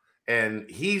vibe. And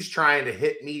he's trying to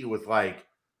hit me with like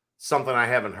something I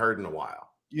haven't heard in a while.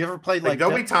 You ever played Like like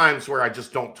there'll that? be times where I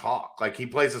just don't talk. Like he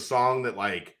plays a song that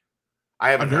like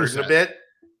I haven't I've heard noticed in a bit.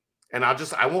 And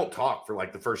I won't talk for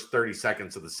like the first 30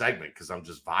 seconds of the segment because I'm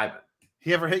just vibing.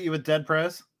 He ever hit you with dead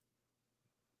prez?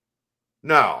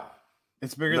 No,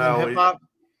 It's bigger No, than hip hop.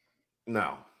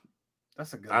 no.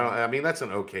 That's a good. I don't. one. I mean, that's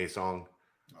an okay song.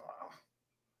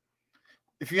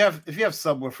 If you have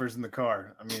subwoofers in the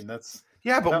car, I mean that's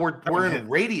Yeah, but That- we're that we're one in hit.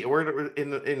 radio. We're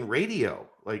in radio.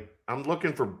 Like I'm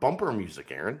looking for bumper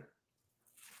music, Aaron.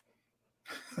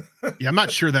 Yeah, I'm not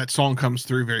sure that song comes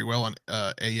through very well on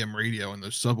AM radio and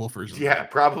those subwoofers. Yeah,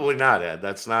 probably not, Ed.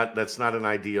 That's not an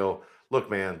ideal. Look,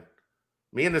 man,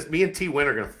 me and T Win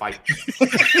are gonna fight.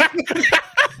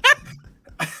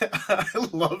 I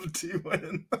love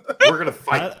T-Win. We're gonna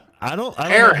fight. I don't know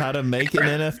Aaron. how to make an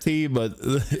NFT, but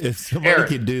if somebody Aaron.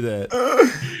 could do that,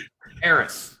 Aaron,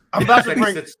 I'm about to said he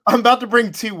bring sits- I'm about to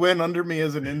bring T-Win under me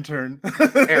as an intern.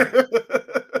 Aaron.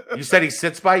 You said he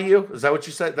sits by you. Is that what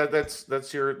you said?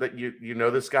 That's your that you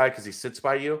know this guy because he sits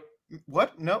by you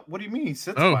What? No, what do you mean he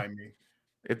sits Oh. by me?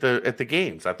 at the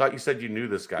games. I thought you said you knew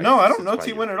this guy. No, 'cause I he don't sits know by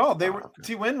T-Win you. at all. They Oh, were okay.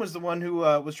 T-Win was the one who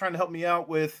was trying to help me out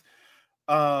with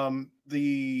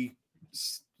the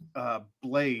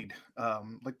blade,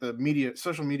 like the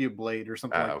social media blade or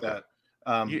something like okay.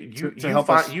 that. You to help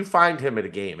us. you find him at a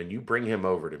game and you bring him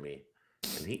over to me,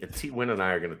 and T Win and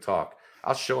I are going to talk.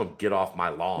 I'll show him get off my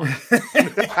lawn.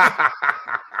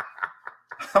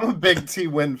 I'm a big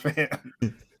T-Win fan.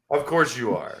 Of course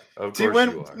you are. Of course you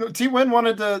are. T-Win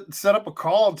wanted to set up a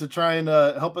call to try and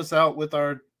help us out with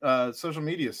our social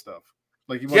media stuff.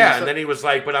 Like he wanted to Yeah, set- and then he was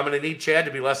like, "But I'm going to need Chad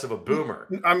to be less of a boomer."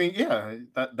 I mean, yeah,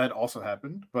 that also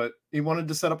happened, but he wanted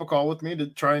to set up a call with me to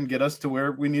try and get us to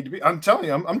where we need to be. I'm telling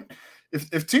you, I'm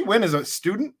if T-Win is a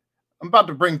student, I'm about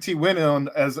to bring T-Win on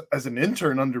as an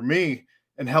intern under me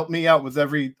and help me out with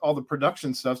all the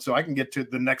production stuff so I can get to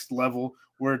the next level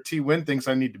where T-Win thinks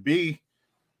I need to be.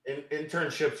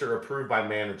 Internships are approved by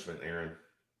management, Aaron.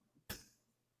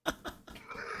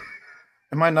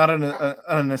 Am I not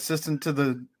an assistant to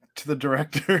the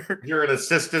director? You're an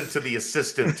assistant to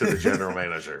the general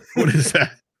manager. What is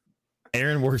that?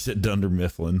 Aaron works at Dunder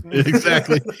Mifflin.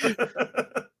 Exactly.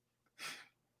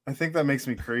 I think that makes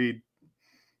me Creed.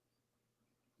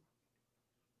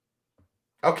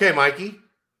 Okay, Mikey.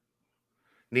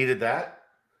 Needed that.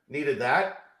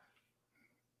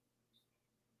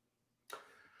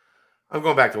 I'm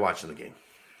going back to watching the game.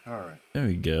 All right. There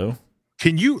we go.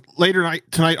 Can you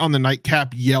tonight on the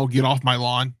nightcap yell "Get off my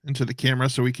lawn" into the camera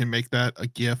so we can make that a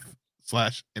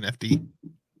GIF/NFT?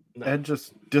 No. Ed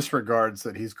just disregards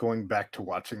that he's going back to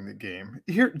watching the game.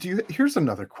 Here's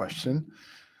another question.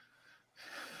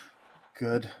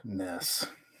 Goodness.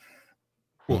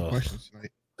 Cool questions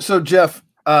tonight. So Jeff,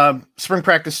 spring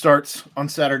practice starts on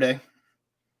Saturday.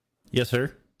 Yes,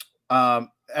 sir.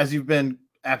 As you've been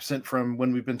absent from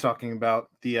when we've been talking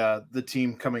about the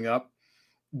team coming up,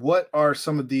 what are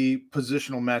some of the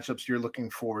positional matchups you're looking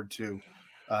forward to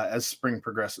as spring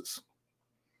progresses?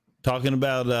 Talking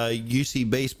about UC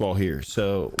baseball here.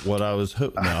 So what I was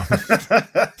hoping, no,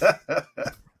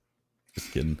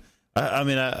 just kidding.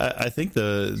 I think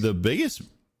the biggest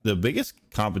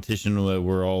competition that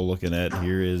we're all looking at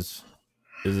here is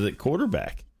at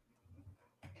quarterback,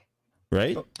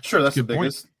 right? Sure, that's the Good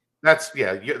point. biggest.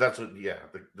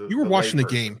 You were watching the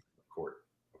game. Of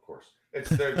course. It's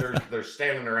they're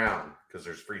standing around because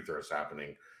there's free throws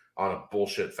happening on a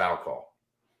bullshit foul call.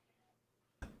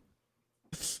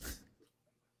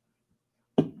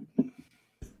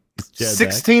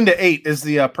 16-8 is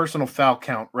the personal foul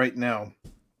count right now,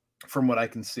 from what I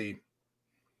can see.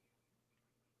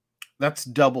 That's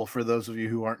double for those of you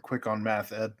who aren't quick on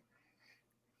math, Ed.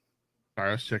 Sorry,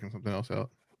 I was checking something else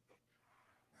out.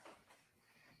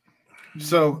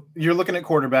 So you're looking at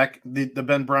quarterback, the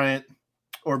Ben Bryant,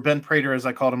 or Ben Prater, as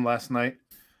I called him last night.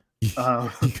 You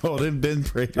called him Ben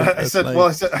Prater. I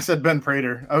said Ben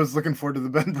Prater. I was looking forward to the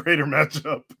Ben Prater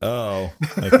matchup. Oh,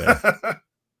 okay.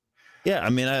 Yeah,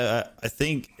 I mean, I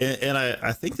think, and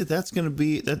I think that's going to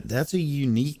be that's a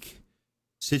unique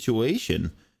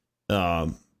situation,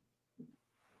 solely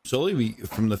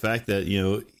from the fact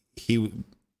that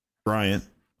Bryant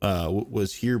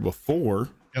was here before,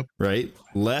 yep. Right?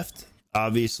 Left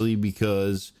obviously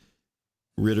because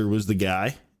Ritter was the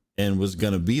guy and was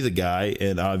going to be the guy,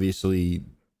 and obviously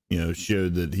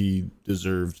showed that he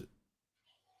deserved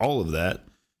all of that.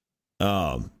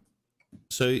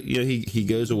 So he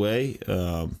goes away,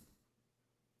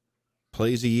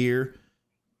 plays a year.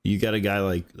 You got a guy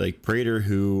like Prater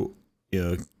who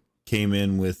came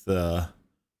in with come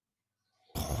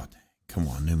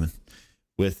on, Newman,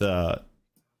 with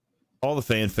all the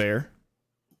fanfare,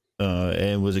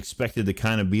 and was expected to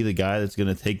kind of be the guy that's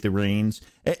going to take the reins,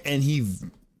 and he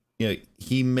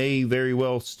may very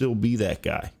well still be that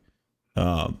guy.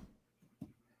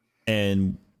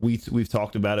 And we've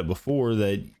talked about it before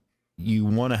that you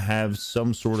want to have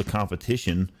some sort of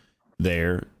competition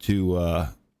there to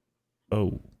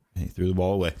he threw the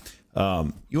ball away.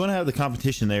 You want to have the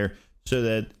competition there so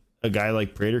that a guy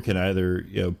like Prater can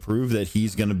either prove that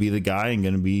he's going to be the guy and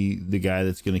going to be the guy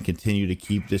that's going to continue to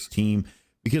keep this team,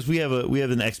 because we have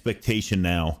an expectation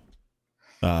now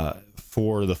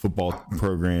for the football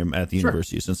program at the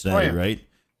University of Cincinnati, right?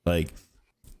 Like,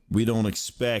 we don't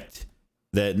expect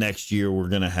that next year we're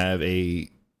going to have a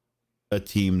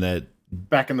team that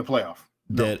back in the playoff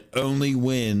that only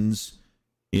wins,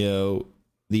 the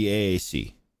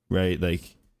AAC, right?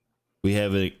 Like, we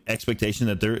have an expectation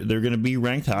that they're going to be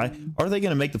ranked high. Are they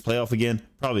going to make the playoff again?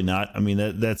 Probably not. I mean,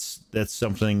 that's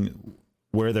something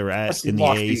where they're at in the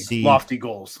AAC. Lofty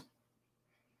goals.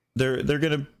 They're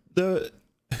going to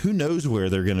who knows where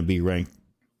they're going to be ranked.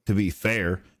 To be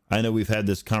fair, I know we've had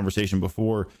this conversation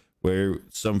before where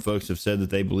some folks have said that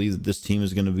they believe that this team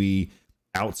is going to be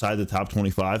outside the top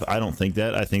 25. I don't think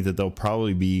that. I think that they'll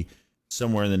probably be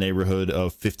somewhere in the neighborhood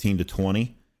of 15 to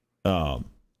 20 to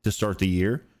start the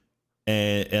year.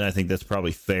 And I think that's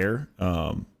probably fair.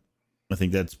 I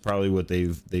think that's probably what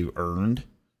they've earned.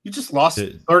 You just lost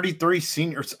 33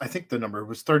 seniors. I think the number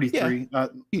was 33. Yeah.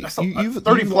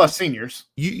 30 plus seniors.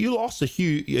 You lost a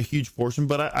huge portion,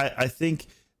 but I think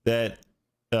that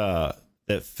that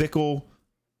Fickell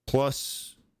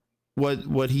plus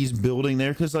what he's building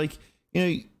there, because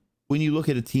when you look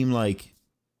at a team like,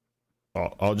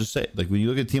 I'll just say, like, when you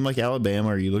look at a team like Alabama,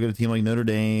 or you look at a team like Notre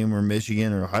Dame or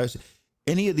Michigan or Ohio State,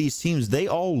 any of these teams, they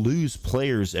all lose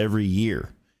players every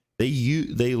year. They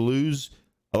lose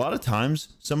a lot of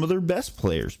times some of their best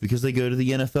players because they go to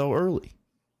the NFL early,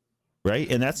 right?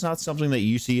 And that's not something that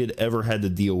UC had ever had to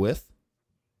deal with.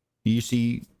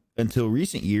 UC, until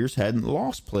recent years, hadn't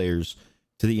lost players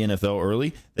to the NFL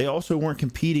early. They also weren't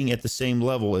competing at the same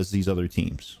level as these other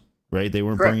teams, right? They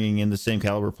weren't bringing in the same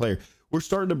caliber player. We're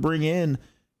starting to bring in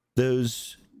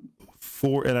those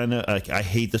four, and I know I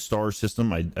hate the star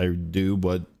system. I do,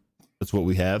 but that's what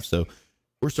we have. So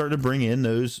we're starting to bring in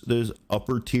those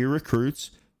upper tier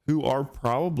recruits who are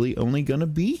probably only going to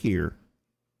be here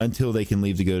until they can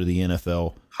leave to go to the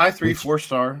NFL. High 3,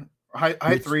 4-star,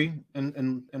 high 3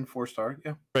 and 4-star.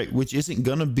 Yeah. Right. Which isn't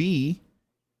going to be,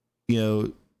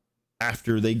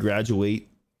 after they graduate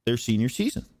their senior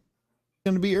season. It's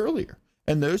going to be earlier.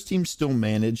 And those teams still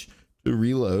manage to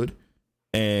reload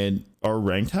and are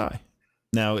ranked high.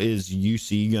 Now, is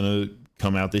UC going to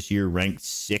come out this year ranked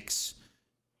 6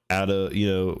 out of,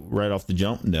 right off the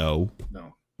jump? No.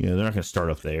 They're not going to start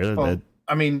up there. Well,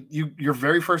 I mean, your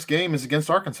very first game is against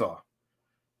Arkansas.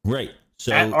 Right.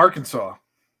 So at Arkansas.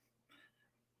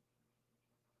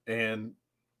 And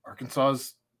Arkansas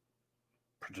is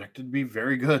projected to be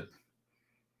very good.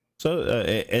 So,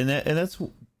 that's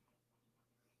what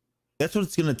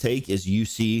it's going to take is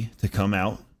UC to come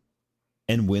out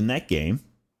and win that game,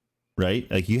 right?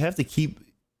 Like you have to keep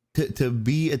to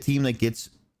be a team that gets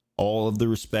all of the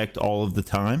respect all of the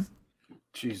time.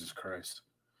 Jesus Christ.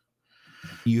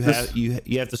 You have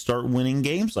to start winning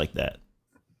games like that,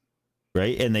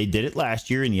 right? And they did it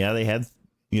last year, and they had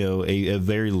a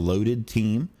very loaded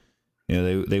team.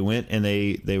 They went and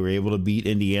they were able to beat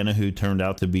Indiana, who turned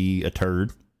out to be a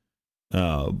turd,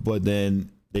 but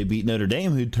then they beat Notre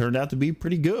Dame, who turned out to be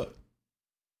pretty good,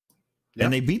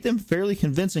 and they beat them fairly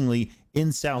convincingly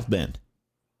in South Bend,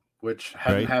 which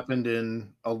hadn't happened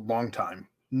in a long time.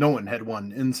 No one had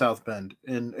won in South Bend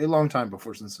in a long time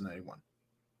before Cincinnati won.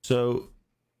 So,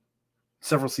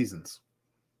 several seasons.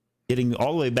 Getting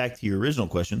all the way back to your original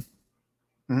question,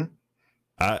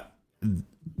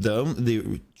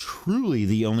 the truly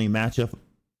the only matchup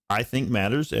I think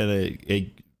matters, and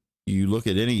you look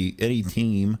at any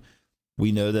team,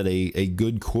 we know that a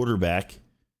good quarterback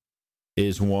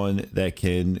is one that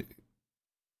can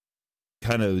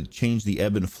kind of change the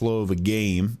ebb and flow of a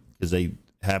game because they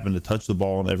happen to touch the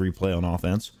ball on every play on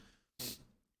offense.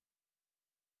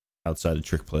 Outside of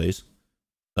trick plays,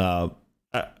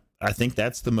 I think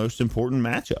that's the most important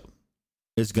matchup.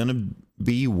 It's going to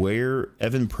be where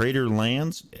Evan Prater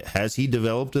lands. Has he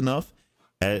developed enough?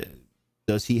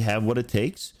 Does he have what it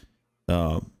takes?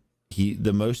 The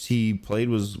most he played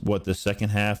was the second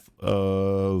half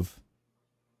of.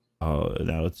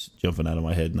 Now it's jumping out of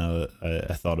my head. Now that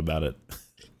I thought about it,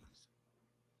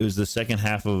 it was the second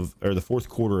half of or the fourth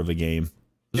quarter of a game.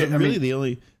 The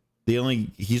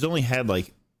only he's only had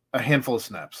like a handful of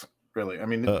snaps, really. I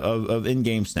mean, of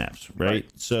in-game snaps, right?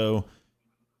 So,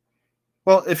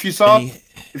 well, if you saw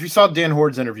Dan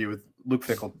Horde's interview with Luke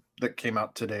Fickell that came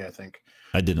out today, I think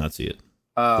I did not see it.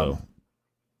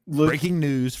 Breaking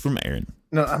news from Aaron.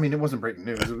 No, I mean it wasn't breaking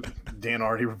news. Dan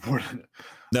already reported it.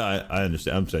 No, I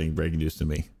understand. I'm saying breaking news to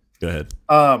me. Go ahead.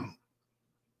 I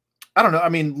don't know. I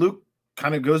mean, Luke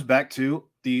kind of goes back to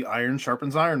the iron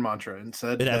sharpens iron mantra and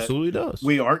said it absolutely does.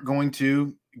 We aren't going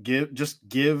to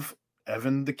give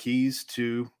Evan the keys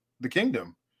to the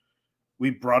kingdom.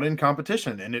 We brought in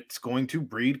competition, and it's going to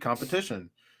breed competition.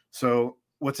 So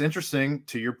what's interesting,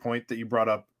 to your point that you brought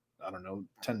up, I don't know,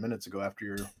 10 minutes ago after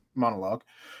your monologue.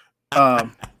 I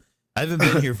haven't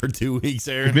been here for 2 weeks,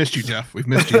 Aaron. We've missed you, Jeff. We've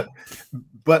missed you.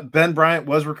 But Ben Bryant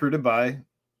was recruited by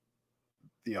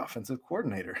the offensive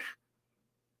coordinator.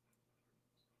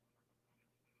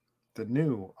 The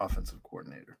new offensive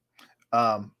coordinator.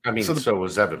 So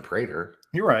was Evan Prater.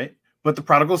 You're right. But the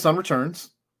prodigal son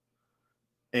returns.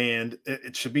 And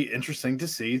it should be interesting to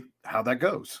see how that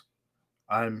goes.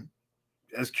 I'm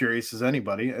as curious as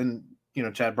anybody. And,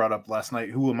 Chad brought up last night,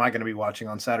 who am I going to be watching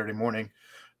on Saturday morning?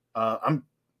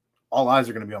 All eyes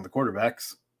are going to be on the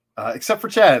quarterbacks, except for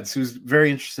Chad's, who's very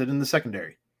interested in the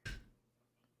secondary.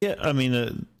 Yeah, I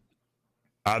mean,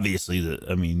 obviously,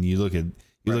 you look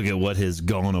at what has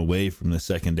gone away from the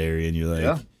secondary, and you're like,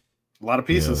 a lot of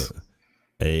pieces.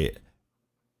 I'm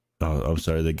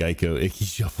sorry, the Geico Icky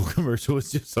Shuffle commercial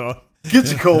was just on. Get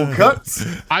your cold cuts.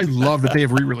 I love that they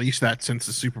have re-released that since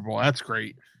the Super Bowl. That's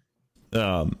great.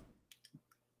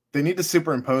 They need to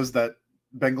superimpose that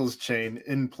Bengals chain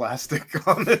in plastic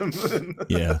on them.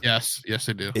 Yeah. Yes,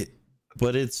 they do.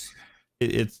 But it's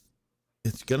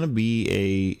going to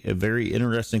be a very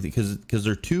interesting thing because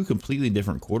they're two completely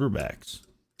different quarterbacks.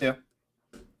 Yeah.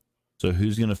 So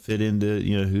who's going to fit into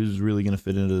who's really going to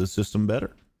fit into the system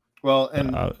better? Well,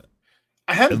 and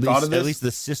I hadn't thought of this. At least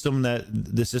the system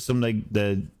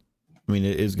that I mean,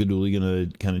 is Guidugli going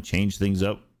to kind of change things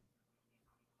up,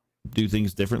 do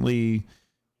things differently?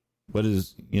 What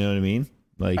is, you know what I mean?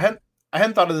 Like, I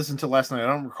hadn't thought of this until last night. I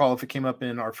don't recall if it came up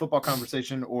in our football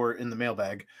conversation or in the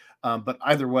mailbag. But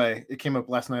either way, it came up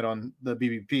last night on the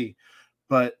BBP.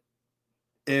 But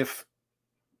if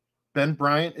Ben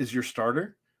Bryant is your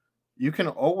starter, you can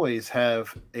always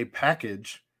have a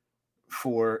package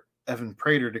for Evan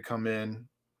Prater to come in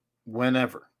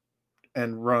whenever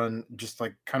and run just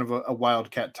like kind of a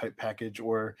wildcat type package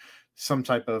or some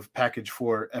type of package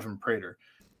for Evan Prater.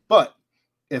 But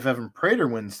if Evan Prater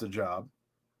wins the job,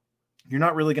 you're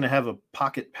not really going to have a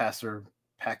pocket passer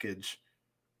package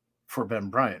for Ben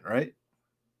Bryant, right?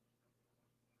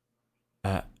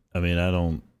 I mean, I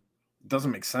don't.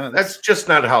 Doesn't make sense. That's just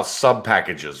not how sub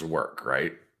packages work,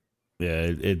 right?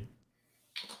 Yeah,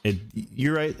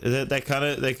 you're right.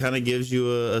 That kind of gives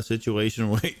you a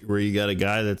situation where you got a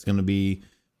guy that's going to be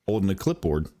holding a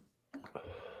clipboard.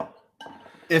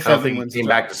 If I don't think he came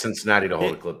back to Cincinnati to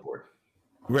hold a clipboard.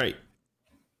 Right.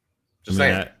 Just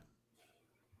saying.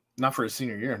 Not for his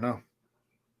senior year, no.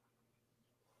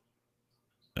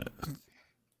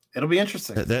 It'll be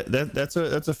interesting. That's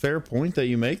a fair point that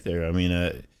you make there. I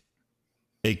mean,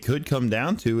 it could come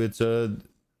down to it's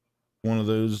one of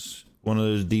those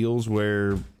deals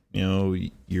where, you know,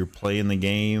 you're playing the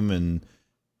game and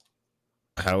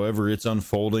however it's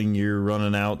unfolding, you're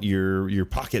running out your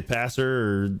pocket passer,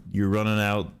 or you're running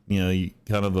out, you know,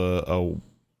 kind of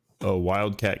a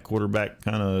wildcat quarterback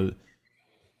kind of.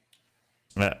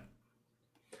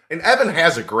 And Evan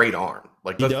has a great arm.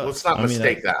 Like, let's not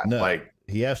mistake that. No, like,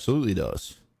 he absolutely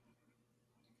does.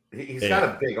 He's got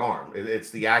a big arm. It's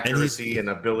the accuracy and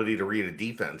ability to read a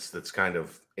defense that's kind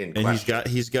of in question. And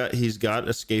he's got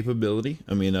escapability.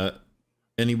 I mean,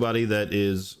 anybody that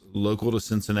is local to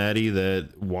Cincinnati that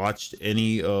watched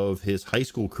any of his high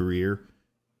school career,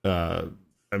 I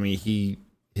mean,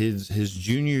 his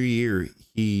junior year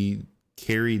he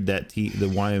carried that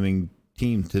the Wyoming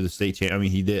team to the state champ. I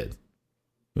mean, he did.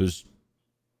 It was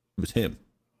him.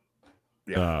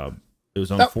 Yeah. It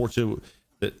was unfortunate.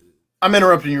 I'm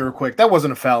interrupting you real quick. That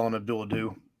wasn't a foul on Abdul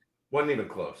Ado. Wasn't even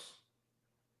close.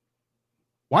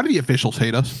 Why do the officials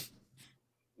hate us?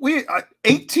 We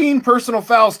 18 personal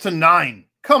fouls to 9.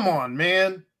 Come on,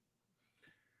 man.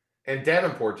 And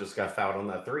Davenport just got fouled on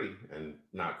that 3 and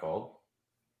not called.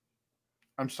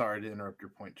 I'm sorry to interrupt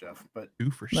your point, Jeff, but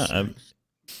 2 for 6.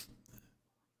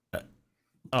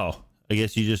 I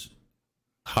guess you just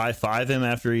high five him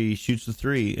after he shoots the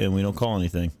 3 and we don't call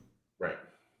anything. Right.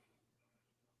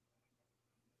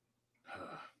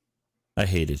 I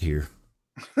hate it here.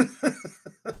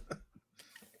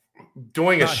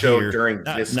 Doing a Not show here. during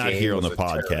this not game here on the was a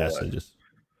terrible podcast. idea.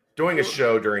 Doing a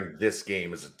show during this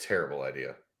game is a terrible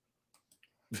idea.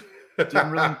 with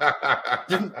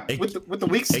the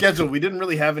week schedule, we didn't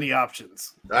really have any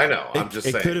options. I know. I'm just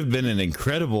saying. It could have been an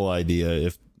incredible idea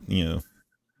if, you know.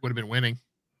 Would have been winning.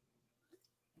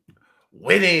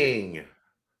 Winning.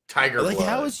 Tiger Like, blood.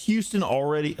 how is Houston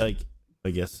already, like,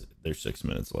 I guess there's 6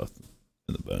 minutes left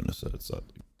in the bonus, so it's not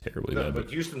terribly bad. But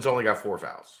Houston's only got 4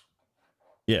 fouls.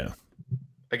 Yeah.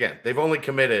 Again, they've only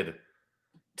committed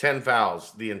 10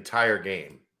 fouls the entire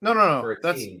game. No. For a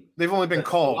That's team. they've only been That's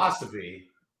called. Philosophy.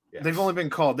 Yes. They've only been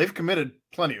called. They've committed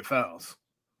plenty of fouls.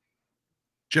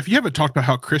 Jeff, you haven't talked about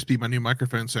how crispy my new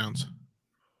microphone sounds.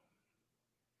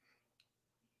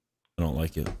 I don't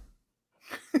like it.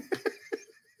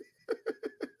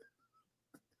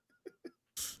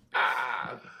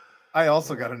 I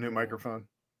also got a new microphone.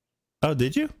 Oh,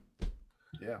 did you?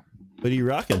 Yeah. What are you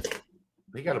rocking?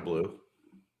 He got a blue.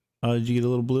 Oh, did you get a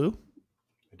little blue?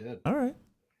 I did. All right.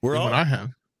 We're What all. I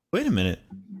have. Wait a minute.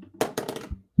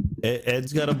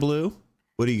 Ed's got a blue.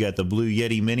 What do you got? The Blue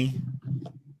Yeti Mini?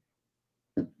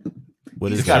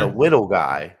 What He's is got that? a little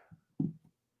guy.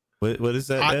 What is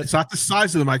that, Ed? It's not the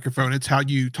size of the microphone. It's how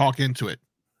you talk into it.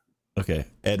 Okay.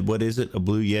 Ed, what is it? A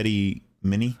Blue Yeti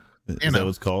Mini? Is that Nano. what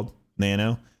it's called?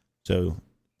 Nano? So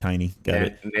tiny. Got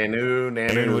it. Nanu.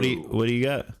 Aaron, what do you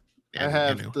got? I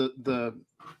have the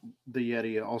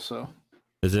Yeti also.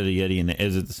 Is it a Yeti? And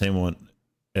is it the same one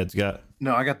Ed's got?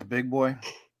 No, I got the big boy.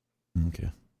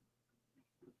 Okay.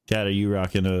 Chad, are you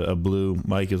rocking a blue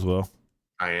mic as well?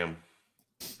 I am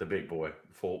the big boy,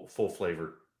 full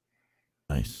flavor.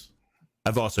 Nice.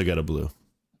 I've also got a blue.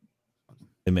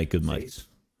 They make good mics.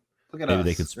 Look at Maybe us.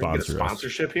 they could We can get a sponsor us.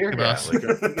 sponsorship here. Look Yeah, at us. like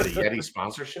a Yeti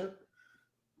sponsorship.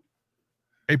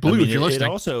 Hey, Blue, I mean, if you're it listening.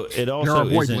 also our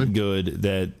boy, isn't Blue. good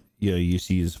that, you know, you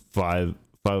see is 5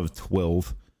 of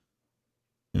 12.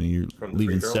 I mean, you're From the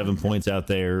leaving free throw 7 line? points out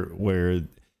there where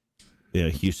Yeah,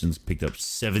 Houston's picked up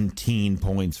 17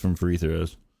 points from free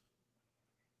throws.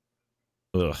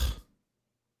 Ugh.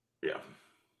 Yeah.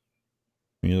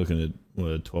 You're looking at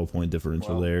what, a 12-point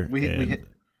differential there. We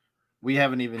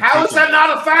haven't even. How is that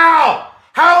not a foul?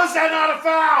 How is that not a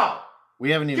foul?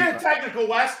 We haven't even. Get technical,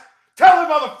 West. Tell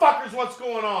the motherfuckers what's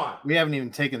going on. We haven't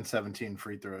even taken 17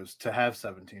 free throws to have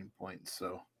 17 points.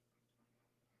 So.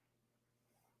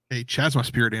 Hey, Chad's my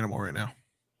spirit animal right now.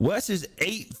 Wes is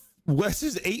 8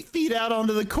 feet out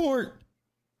onto the court.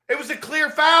 It was a clear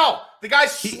foul. The guy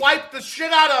swiped the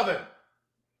shit out of him.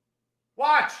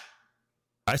 Watch.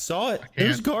 I saw it. It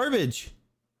was garbage.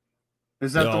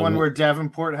 Is that the one where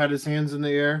Davenport had his hands in the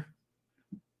air?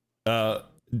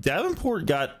 Davenport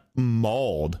got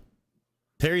mauled.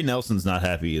 Terry Nelson's not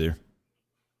happy either.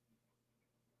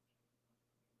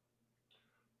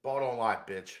 Ball don't lie,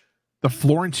 bitch. The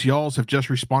Florence Y'alls have just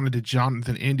responded to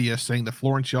Jonathan India saying the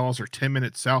Florence Y'alls are 10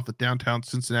 minutes south of downtown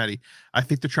Cincinnati. I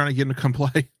think they're trying to get him to come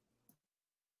play.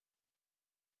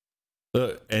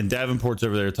 And Davenport's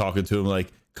over there talking to him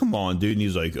like, come on, dude. And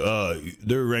he's like,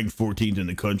 they're ranked 14th in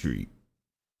the country.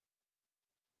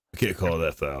 I can't call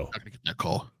that foul. Not gonna get that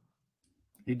call.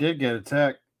 He did get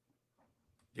attacked.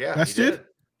 Yeah, That's he did. it?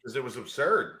 Because it was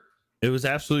absurd. It was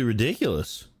absolutely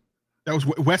ridiculous. That was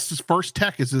West's first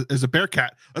tech as a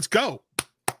Bearcat. Let's go.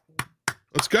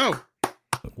 Let's go.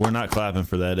 We're not clapping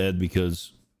for that, Ed,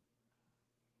 because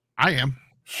I am.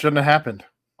 Shouldn't have happened.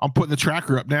 I'm putting the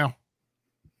tracker up now.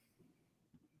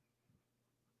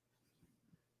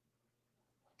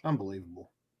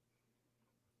 Unbelievable.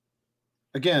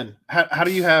 Again, how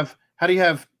do you have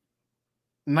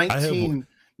 19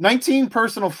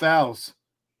 personal fouls?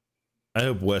 I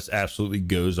hope Wes absolutely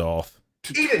goes off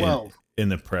To Eat it. 12. in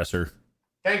the presser.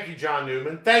 Thank you, John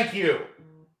Newman. Thank you.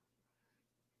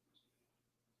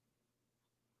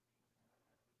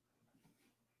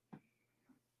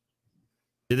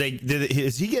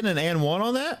 Is he getting an and one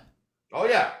on that? Oh,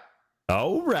 yeah.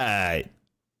 All right.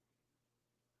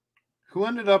 Who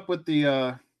ended up with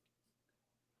the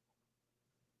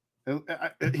he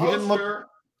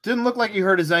didn't look like he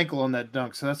hurt his ankle on that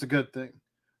dunk, so that's a good thing.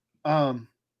 I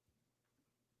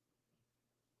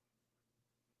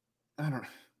don't know.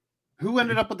 Who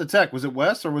ended up with the tech? Was it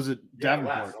Wes or was it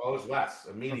Davenport? Wes. Oh, it was Wes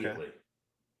immediately. Okay.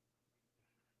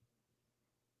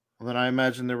 Well, then I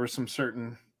imagine there were some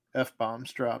certain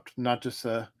F-bombs dropped, not just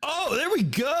Oh, there we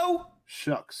go.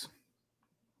 shucks.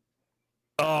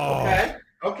 Oh,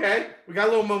 Okay. We got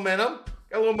a little momentum.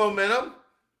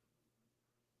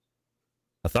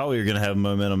 I thought we were going to have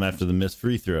momentum after the missed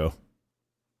free throw.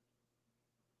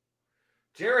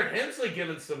 Jared Hensley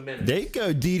giving some minutes. There you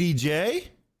go, DDJ.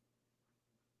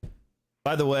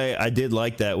 By the way, I did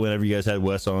like that whenever you guys had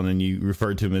Wes on and you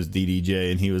referred to him as DDJ,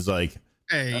 and he was like,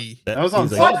 Hey. That was on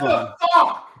he What Sullivan. the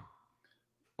fuck?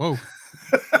 Whoa.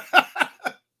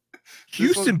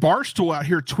 Houston Barstool out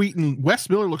here tweeting Wes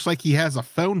Miller looks like he has a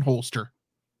phone holster.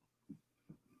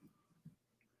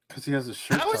 Because he has a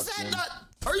shirt. How is tucked that in. not?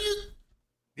 Are you?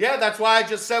 Yeah, that's why I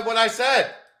just said what I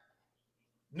said.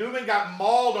 Newman got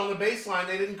mauled on the baseline.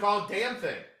 They didn't call a damn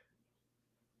thing.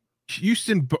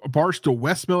 Houston Barstool,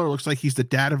 Wes Miller looks like he's the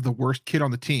dad of the worst kid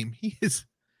on the team. He's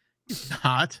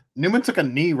not. Newman took a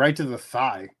knee right to the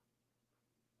thigh.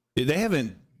 They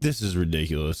haven't. This is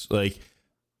ridiculous. Like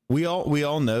we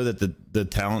all know that the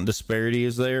talent disparity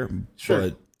is there.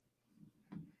 Sure.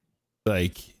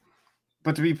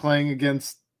 But to be playing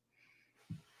against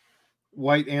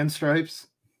white and stripes,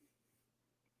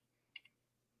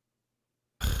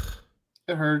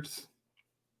 it hurts.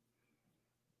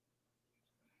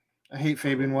 I hate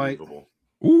Fabian White.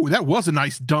 Ooh, that was a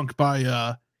nice dunk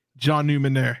by John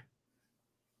Newman there.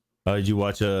 did you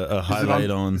watch a highlight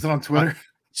on? Is it on Twitter?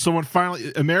 Someone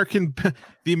finally the American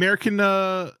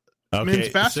men's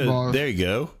basketball. So there you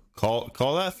go.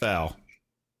 Call that foul.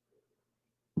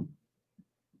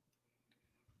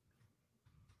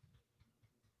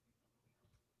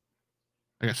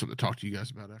 I got something to talk to you guys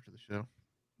about after the show.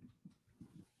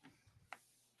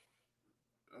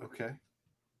 Okay.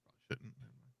 Shouldn't.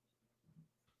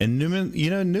 And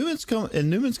Newman's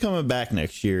coming back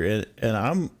next year, and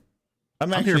I'm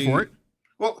here for it.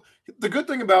 Well, the good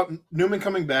thing about Newman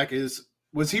coming back is,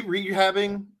 was he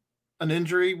rehabbing an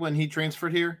injury when he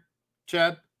transferred here,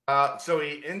 Chad? So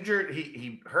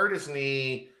he hurt his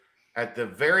knee at the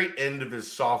very end of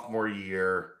his sophomore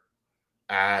year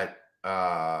at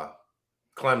Clemson.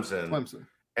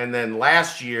 And then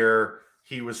last year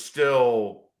he was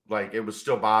still like, it was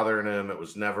still bothering him. It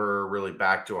was never really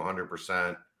back to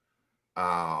 100%.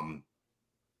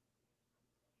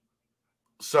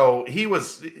 So he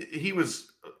was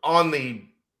on the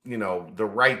the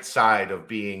right side of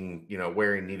being,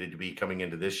 where he needed to be coming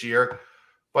into this year.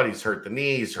 But he's hurt the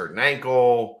knee, he's hurt an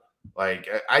ankle. Like,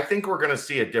 I think we're going to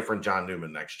see a different John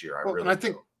Newman next year. I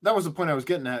think that was the point I was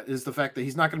getting at, is the fact that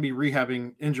he's not going to be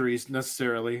rehabbing injuries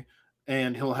necessarily,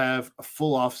 and he'll have a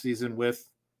full off season with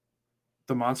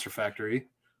the Monster Factory,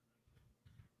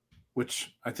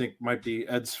 which I think might be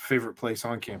Ed's favorite place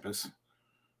on campus.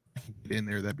 Get in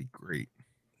there, that'd be great.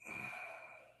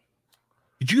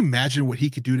 Could you imagine what he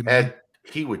could do to me? Ed,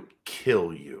 he would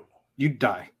kill you. You'd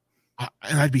die.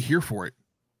 And I'd be here for it.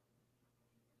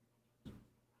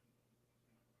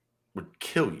 Would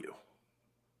kill you.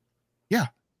 Yeah,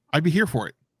 I'd be here for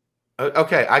it.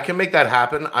 Okay, I can make that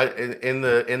happen. In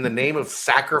the name of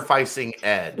sacrificing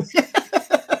Ed.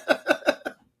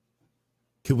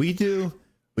 Can we do?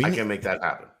 I can make that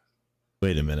happen.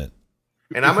 Wait a minute.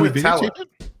 And I'm going to tell him.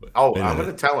 Oh, Wait a I'm going to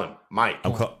minute. tell him, Mike.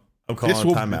 I'm calling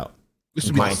timeout. This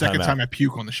will be the second time I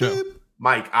puke on the show.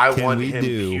 Mike, I Can want we him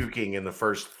do- puking in the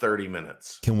first 30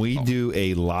 minutes. Can we do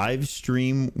a live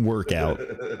stream workout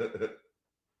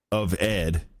of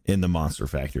Ed in the Monster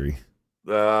Factory?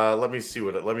 Let me see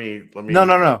what. Let me.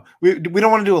 No. We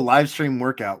don't want to do a live stream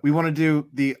workout. We want to do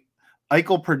the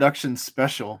Eichel production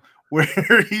special where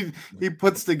he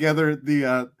puts together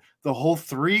the whole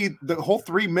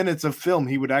 3 minutes of film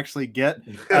he would actually get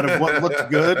out of what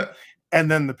looked good, and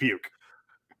then the puke.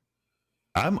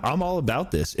 I'm all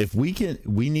about this. If we can,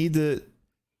 we need to.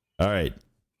 All right.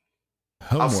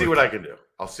 I'll see what I can do.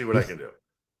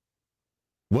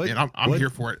 What? And I'm here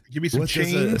for it. Give me some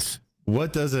chains.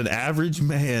 What does an average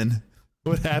man?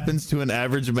 What happens to an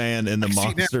average man in the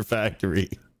Monster Factory?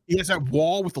 He has that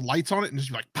wall with the lights on it, and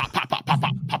just like pop, pop, pop, pop,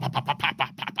 pop, pop, pop, pop, pop, pop,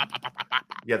 pop, pop, pop, pop, pop.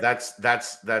 Yeah,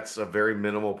 that's a very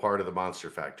minimal part of the Monster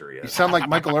Factory. You sound like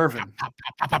Michael Irvin.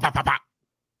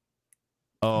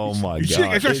 Oh my You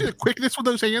god! see the quickness with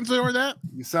those hands or that?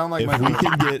 You sound like If Michael we Irvin.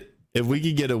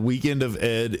 could get a weekend of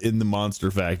Ed in the Monster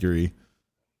Factory,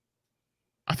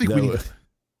 I think that we need would- to,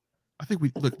 I think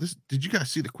we look this. Did you guys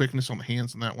see the quickness on the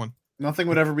hands on that one? Nothing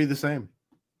would ever be the same.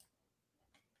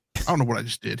 I don't know what I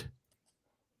just did.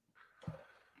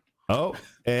 Oh,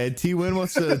 and T-Win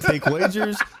wants to take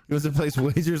wagers. He wants to place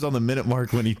wagers on the minute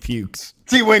mark when he pukes.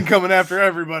 T-Win coming after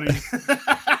everybody.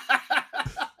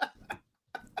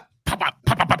 Pop, pop,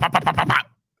 pop, pop, pop, pop, pop, pop, pop.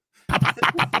 Pop, pop,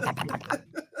 pop, pop, pop, pop, pop.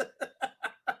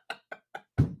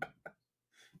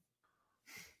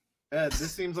 Ed,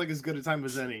 this seems like as good a time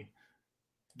as any.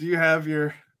 Do you have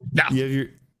your... Now, You have your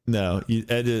no. You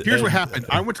edit. here's what happened.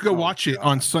 I went to go watch it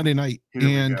on Sunday night, Here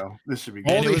we and go. This should be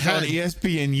all good. It they was on had-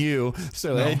 ESPNU,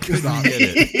 so No, Ed couldn't stop. get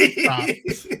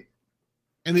it.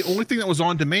 and the only thing that was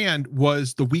on demand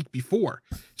was the week before.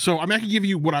 So I mean, I can give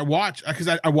you what I watched because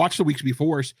I watched the weeks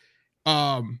before.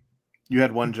 You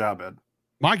had one job, Ed.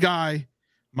 My guy.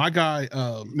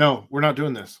 No, we're not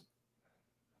doing this.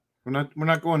 We're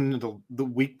not going into the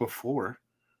week before.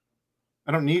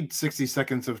 I don't need 60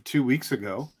 seconds of 2 weeks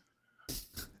ago.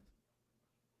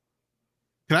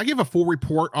 Can I give a full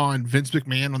report on Vince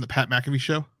McMahon on the Pat McAfee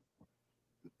show?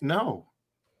 No.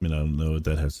 I mean, I don't know what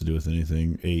that has to do with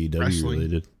anything AEW Wrestling.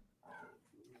 related.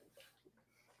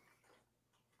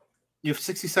 You have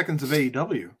 60 seconds of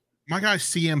AEW. My guy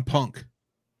CM Punk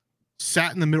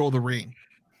sat in the middle of the ring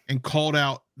and called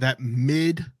out that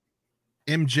mid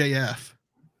MJF.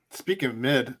 Speaking of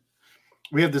mid,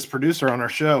 we have this producer on our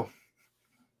show.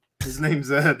 His name's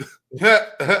Ed.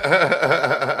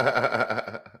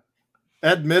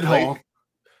 Ed Midhall.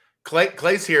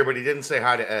 Clay's here, but he didn't say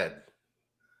hi to Ed.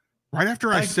 Right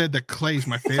after I said that Clay's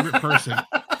my favorite person,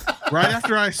 right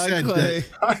after I said Clay.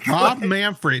 that Rob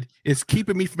Manfred is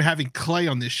keeping me from having Clay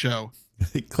on this show.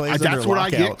 Clay's That's under what I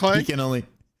lockout. get, Clay? He can only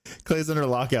Clay's under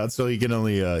lockout, so he can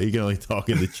only talk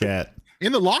in the chat.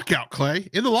 In the lockout, Clay.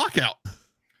 In the lockout.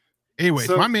 Anyways,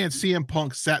 So- my man CM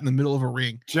Punk sat in the middle of a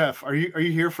ring. Jeff, are you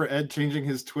here for Ed changing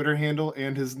his Twitter handle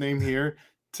and his name here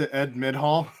to Ed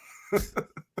Midhall?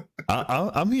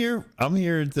 I'm here. I'm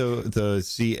here to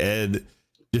see Ed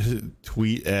just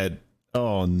tweet at.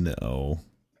 Oh no,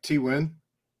 T-Win?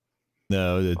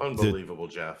 no! Unbelievable,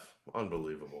 Jeff.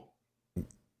 Unbelievable.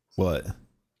 What?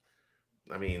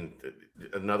 I mean,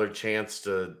 another chance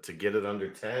to get it under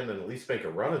 10 and at least make a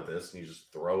run at this, and you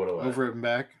just throw it away. Over and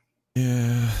back.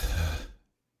 Yeah,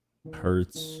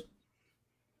 hurts.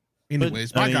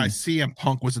 Anyways, But, I my guy mean- CM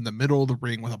Punk was in the middle of the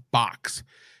ring with a box,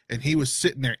 and he was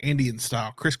sitting there Indian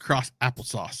style, crisscross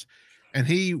applesauce, and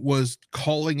he was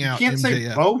calling You out can't say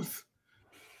MJF. both.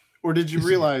 Or did you Is it-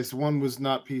 realize one was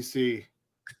not PC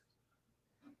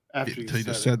after you Until you said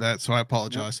just it? said that, so I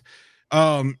apologize.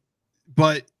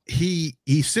 But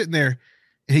he's sitting there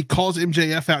and he calls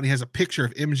MJF out, and he has a picture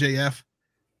of MJF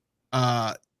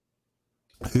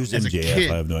Who's as a MJF?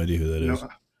 kid. I have no idea who that is. No,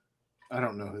 I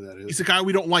don't know who that is. He's the guy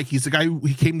we don't like. He's the guy who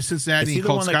came to Cincinnati Is he and the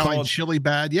called one that Skyline called- Chili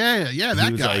bad. Yeah,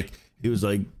 that guy. He was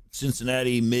like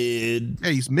Cincinnati mid. Yeah,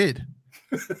 he's mid.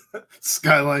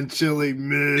 Skyline Chili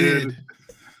mid.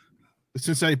 The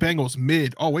Cincinnati Bengals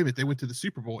mid. Oh, wait a minute. They went to the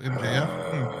Super Bowl.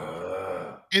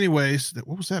 MJF. Anyways,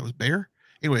 what was that? It was Bear?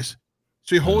 Anyways,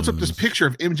 so he holds up this picture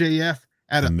of MJF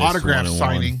at an Missed autograph 1-1.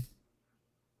 signing.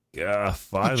 Yeah,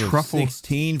 5 of truffle.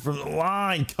 16 from the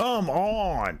line. Come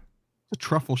on. The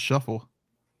truffle shuffle.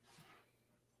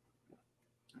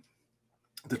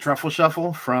 The Truffle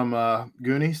Shuffle from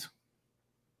Goonies.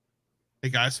 Hey,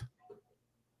 guys.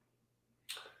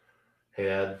 Hey,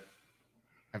 Ed.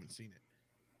 Haven't seen it.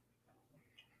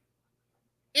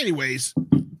 Anyways,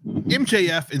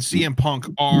 MJF and CM Punk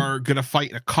are going to fight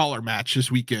in a collar match this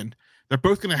weekend. They're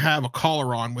both going to have a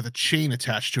collar on with a chain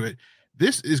attached to it.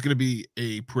 This is going to be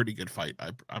a pretty good fight.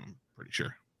 I'm pretty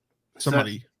sure. Is that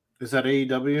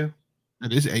AEW?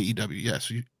 It is AEW,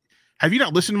 yes. Have you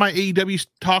not listened to my AEW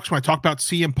talks when I talk about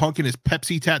CM Punk and his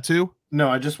Pepsi tattoo? No,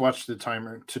 I just watched the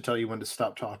timer to tell you when to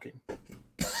stop talking.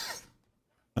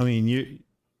 I mean, you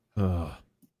Man,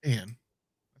 that's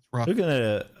rough. looking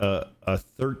at a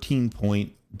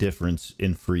 13-point difference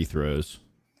in free throws.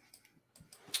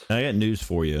 Now, I got news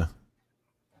for you.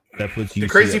 That puts you. The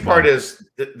crazy part is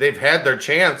that they've had their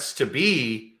chance to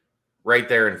be right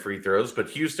there in free throws, but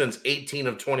Houston's 18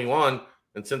 of 21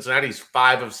 and Cincinnati's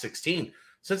 5 of 16.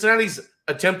 Cincinnati's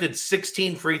attempted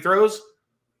 16 free throws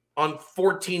on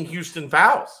 14 Houston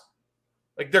fouls.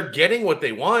 Like, they're getting what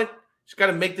they want. Just got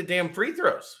to make the damn free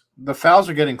throws. The fouls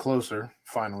are getting closer,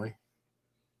 finally,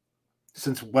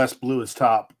 since West blew his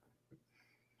top.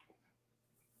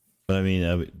 But I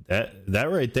mean,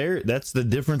 that right there, that's the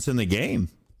difference in the game.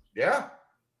 Yeah.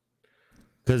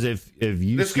 Because if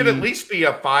you This could at least be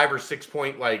a 5 or 6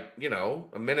 point, like,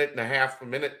 a minute and a half,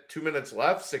 2 minutes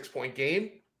left, 6-point game.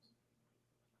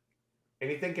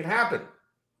 Anything can happen.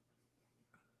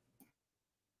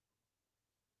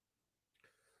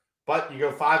 But you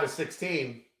go 5 of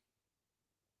 16.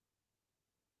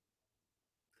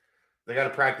 They got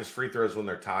to practice free throws when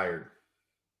they're tired.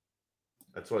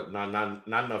 That's what not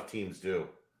enough teams do.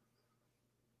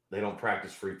 They don't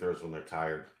practice free throws when they're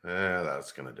tired.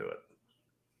 That's going to do it.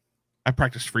 I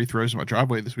practiced free throws in my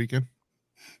driveway this weekend.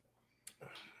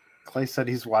 Clay said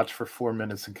he's watched for 4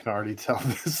 minutes and can already tell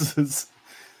this is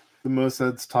the most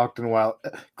Ed's talked in a while.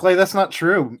 Clay, that's not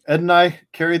true. Ed and I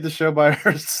carried the show by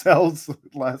ourselves the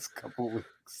last couple of weeks.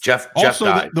 Jeff Also,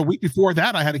 died. the week before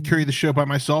that, I had to carry the show by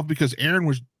myself because Aaron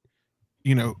was,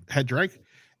 had drank,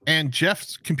 and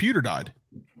Jeff's computer died.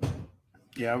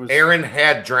 Yeah, Aaron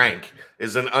had drank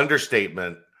is an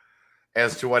understatement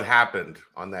as to what happened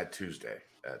on that Tuesday.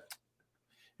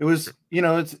 It was,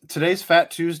 it's today's Fat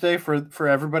Tuesday for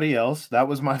everybody else. That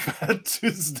was my Fat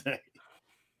Tuesday.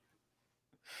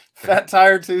 Fat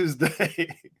Tire Tuesday.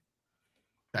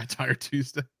 That Tire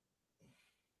Tuesday.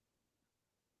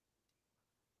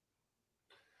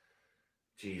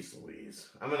 Jeez Louise.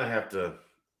 I'm going to have to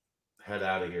head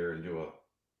out of here and do a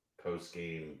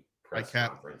post-game press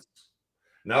conference.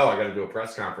 No, I got to do a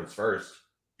press conference first.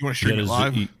 You want to stream it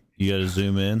live? You got to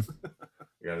zoom in.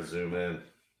 You got to zoom in.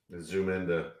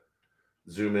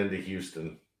 Zoom into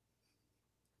Houston.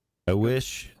 I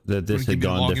wish that this had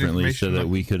gone differently so that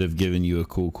we could have given you a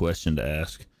cool question to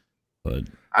ask. But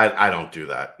I don't do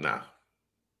that. No.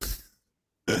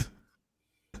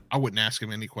 I wouldn't ask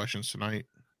him any questions tonight.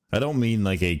 I don't mean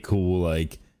like a cool,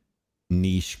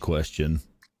 niche question.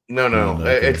 No.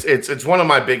 It's one of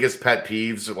my biggest pet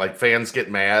peeves. Like, fans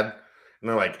get mad and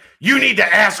they're like, "You need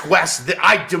to ask Wes.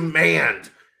 I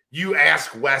demand you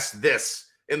ask Wes this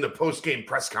in the post-game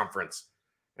press conference."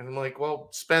 And I'm like, well,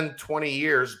 spend 20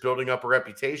 years building up a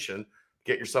reputation,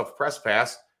 get yourself a press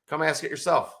pass, come ask it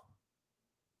yourself,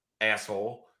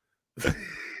 asshole.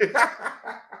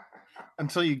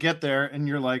 Until you get there and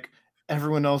you're like,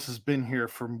 everyone else has been here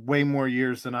for way more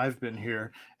years than I've been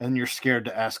here, and you're scared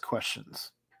to ask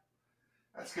questions.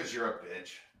 That's because you're a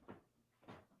bitch.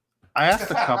 I asked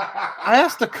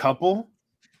a couple.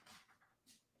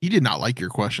 He did not like your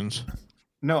questions.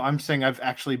 No, I'm saying I've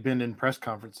actually been in press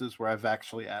conferences where I've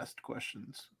actually asked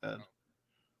questions.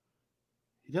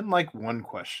 He didn't like one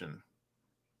question.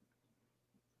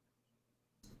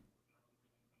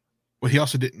 Well, he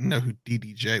also didn't know who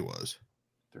DDJ was.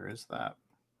 There is that.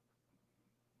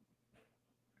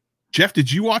 Jeff,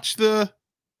 did you watch the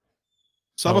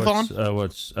subathon?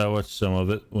 I watched some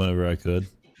of it whenever I could.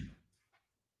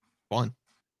 Fun.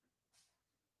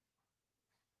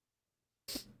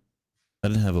 I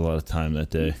didn't have a lot of time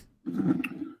that day.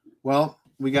 Well,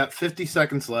 we got 50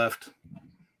 seconds left.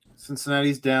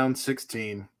 Cincinnati's down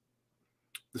 16.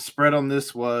 The spread on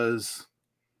this was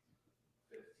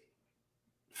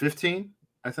 15,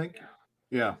 I think.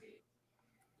 Yeah.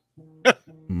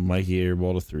 Mikey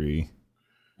airball to 3.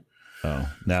 Oh,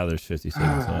 now there's 50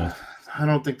 seconds left. I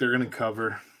don't think they're going to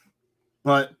cover,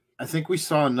 but I think we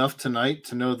saw enough tonight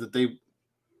to know that they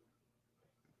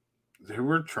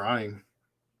were trying.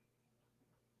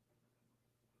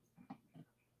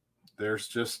 There's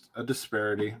just a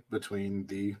disparity between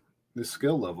the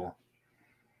skill level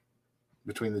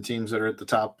between the teams that are at the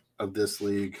top of this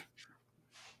league.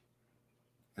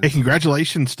 Hey,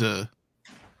 congratulations to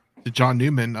John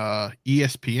Newman.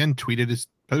 ESPN tweeted his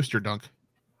poster dunk.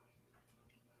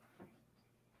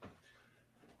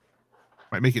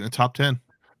 Might make it in the top 10.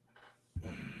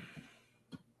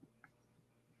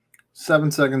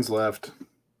 7 seconds left.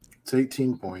 It's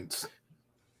 18 points.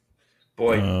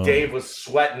 Boy, Dave was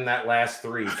sweating that last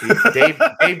 3. Dave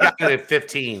got it at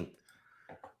 15.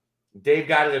 Dave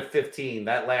got it at 15.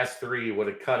 That last 3 would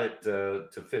have cut it to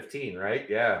 15, right?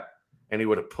 Yeah. And he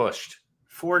would have pushed.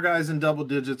 4 guys in double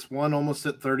digits, one almost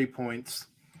at 30 points.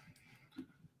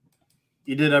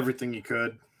 You did everything you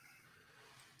could.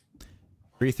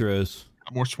 Free throws.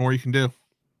 Not more you can do.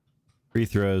 Free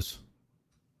throws.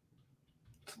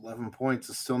 11 points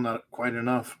is still not quite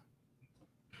enough.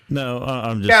 No,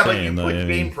 I'm just saying. But you put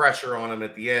game pressure on them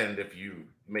at the end if you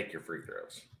make your free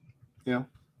throws. Yeah.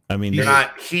 I mean, you're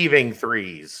not heaving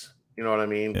threes. You know what I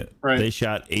mean? Yeah, right. They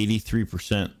shot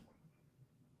 83%.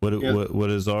 What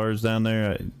is ours down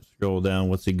there? I scroll down.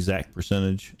 What's the exact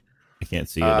percentage? I can't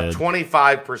see it.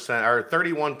 25% or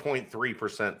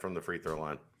 31.3% from the free throw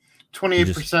line.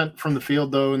 28% from the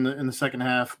field though in the second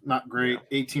half. Not great.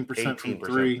 18% from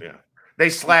 3. Yeah. They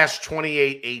slashed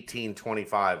 28, 18,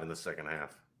 25 in the second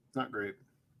half. Not great.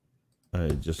 I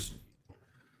just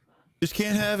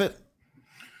can't have it.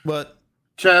 But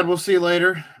Chad, we'll see you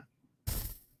later.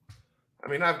 I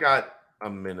mean, I've got a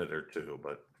minute or two,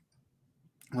 but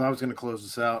I was going to close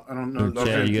this out. I don't know.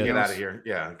 Chad, you get out of here.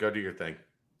 Yeah, go do your thing.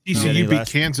 TCU beat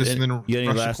Kansas and then you got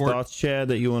any last thoughts, Chad,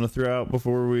 that you want to throw out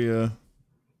before we?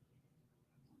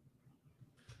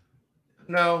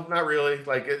 No, not really.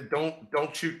 Like,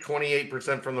 don't shoot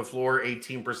 28% from the floor,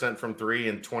 18% from 3,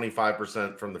 and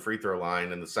 25% from the free throw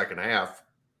line in the second half.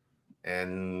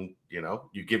 And you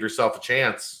give yourself a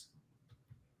chance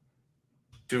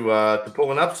to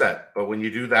pull an upset. But when you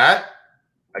do that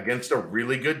against a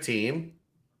really good team,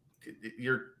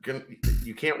 you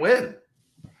can't win.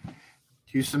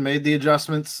 Houston made the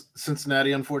adjustments.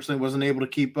 Cincinnati, unfortunately, wasn't able to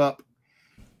keep up,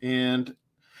 and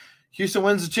Houston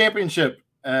wins the championship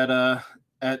at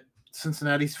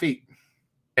Cincinnati's feet.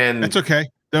 And that's okay.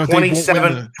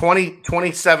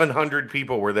 2,700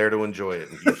 people were there to enjoy it.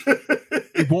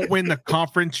 They won't win the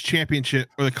conference championship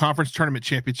or the conference tournament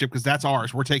championship because that's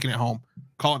ours. We're taking it home.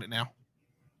 Calling it now.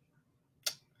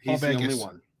 He's the only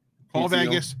one. Call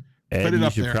Vegas. Ed, put it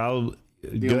up there. Probably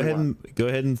go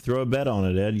ahead and throw a bet on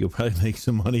it, Ed. You'll probably make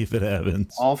some money if it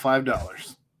happens. All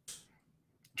 $5.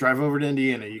 Drive over to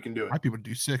Indiana. You can do it. Might be able to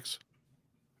do 6.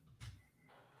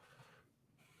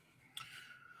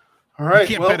 All right.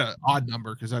 You can't bet an odd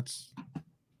number because that's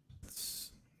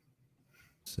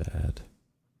sad.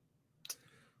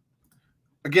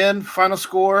 Again, final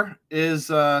score is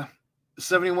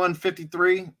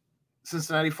 71-53.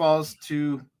 Cincinnati falls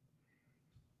to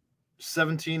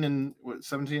 17-12?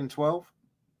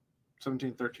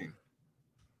 17-13.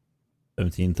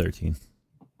 17-13.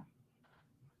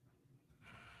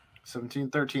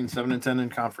 17-13, 7-10 in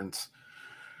conference.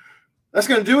 That's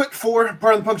going to do it for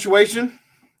Part of the Punctuation.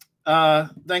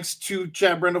 Thanks to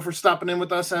Chad Brendel for stopping in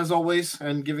with us as always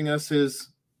and giving us his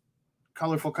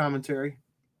colorful commentary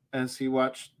as he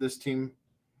watched this team.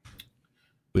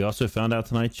 We also found out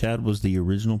tonight Chad was the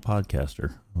original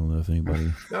podcaster. I don't know if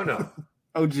anybody. No.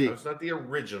 OG. I was not the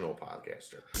original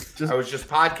podcaster. I was just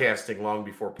podcasting long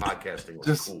before podcasting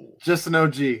was cool. Just an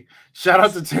OG. Shout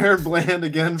out to Taryn Bland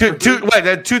again.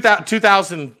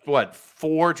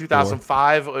 2004,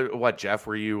 2005. What, Jeff?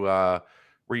 Were you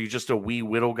just a wee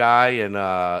whittle guy? And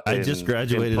I just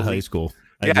graduated high school.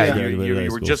 You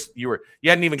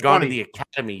hadn't even gone to the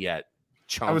academy yet.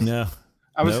 I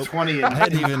was 20. I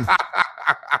hadn't even.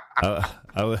 I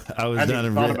was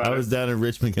down in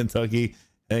Richmond, Kentucky,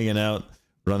 hanging out,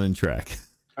 running track.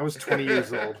 I was 20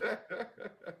 years old.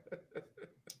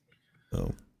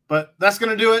 Oh. But that's going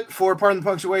to do it for Part of the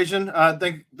Punctuation.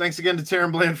 Thanks again to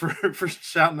Taryn Bland for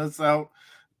shouting us out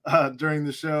during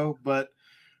the show. But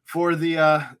for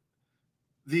the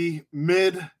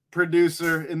mid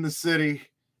producer in the city,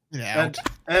 Ed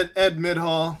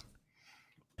Midhall,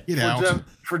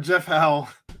 for Jeff Howell,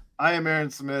 I am Aaron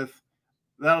Smith.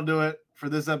 That'll do it for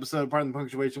this episode. Pardon the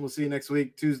punctuation. We'll see you next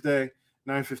week, Tuesday,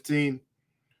 9:15.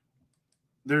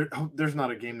 There's not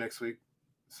a game next week.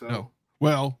 So No.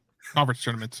 Well, conference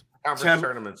tournaments. Conference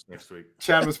tournaments next week.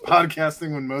 Chad was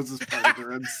podcasting when Moses parted the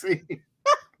Red Sea.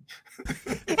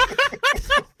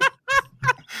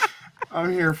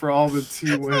 I'm here for all the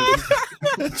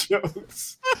T-win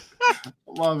jokes.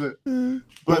 Love it.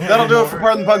 But that'll do it for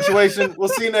Pardon the Punctuation. We'll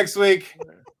see you next week.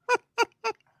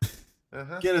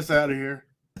 Get us out of here.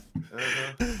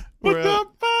 We're out.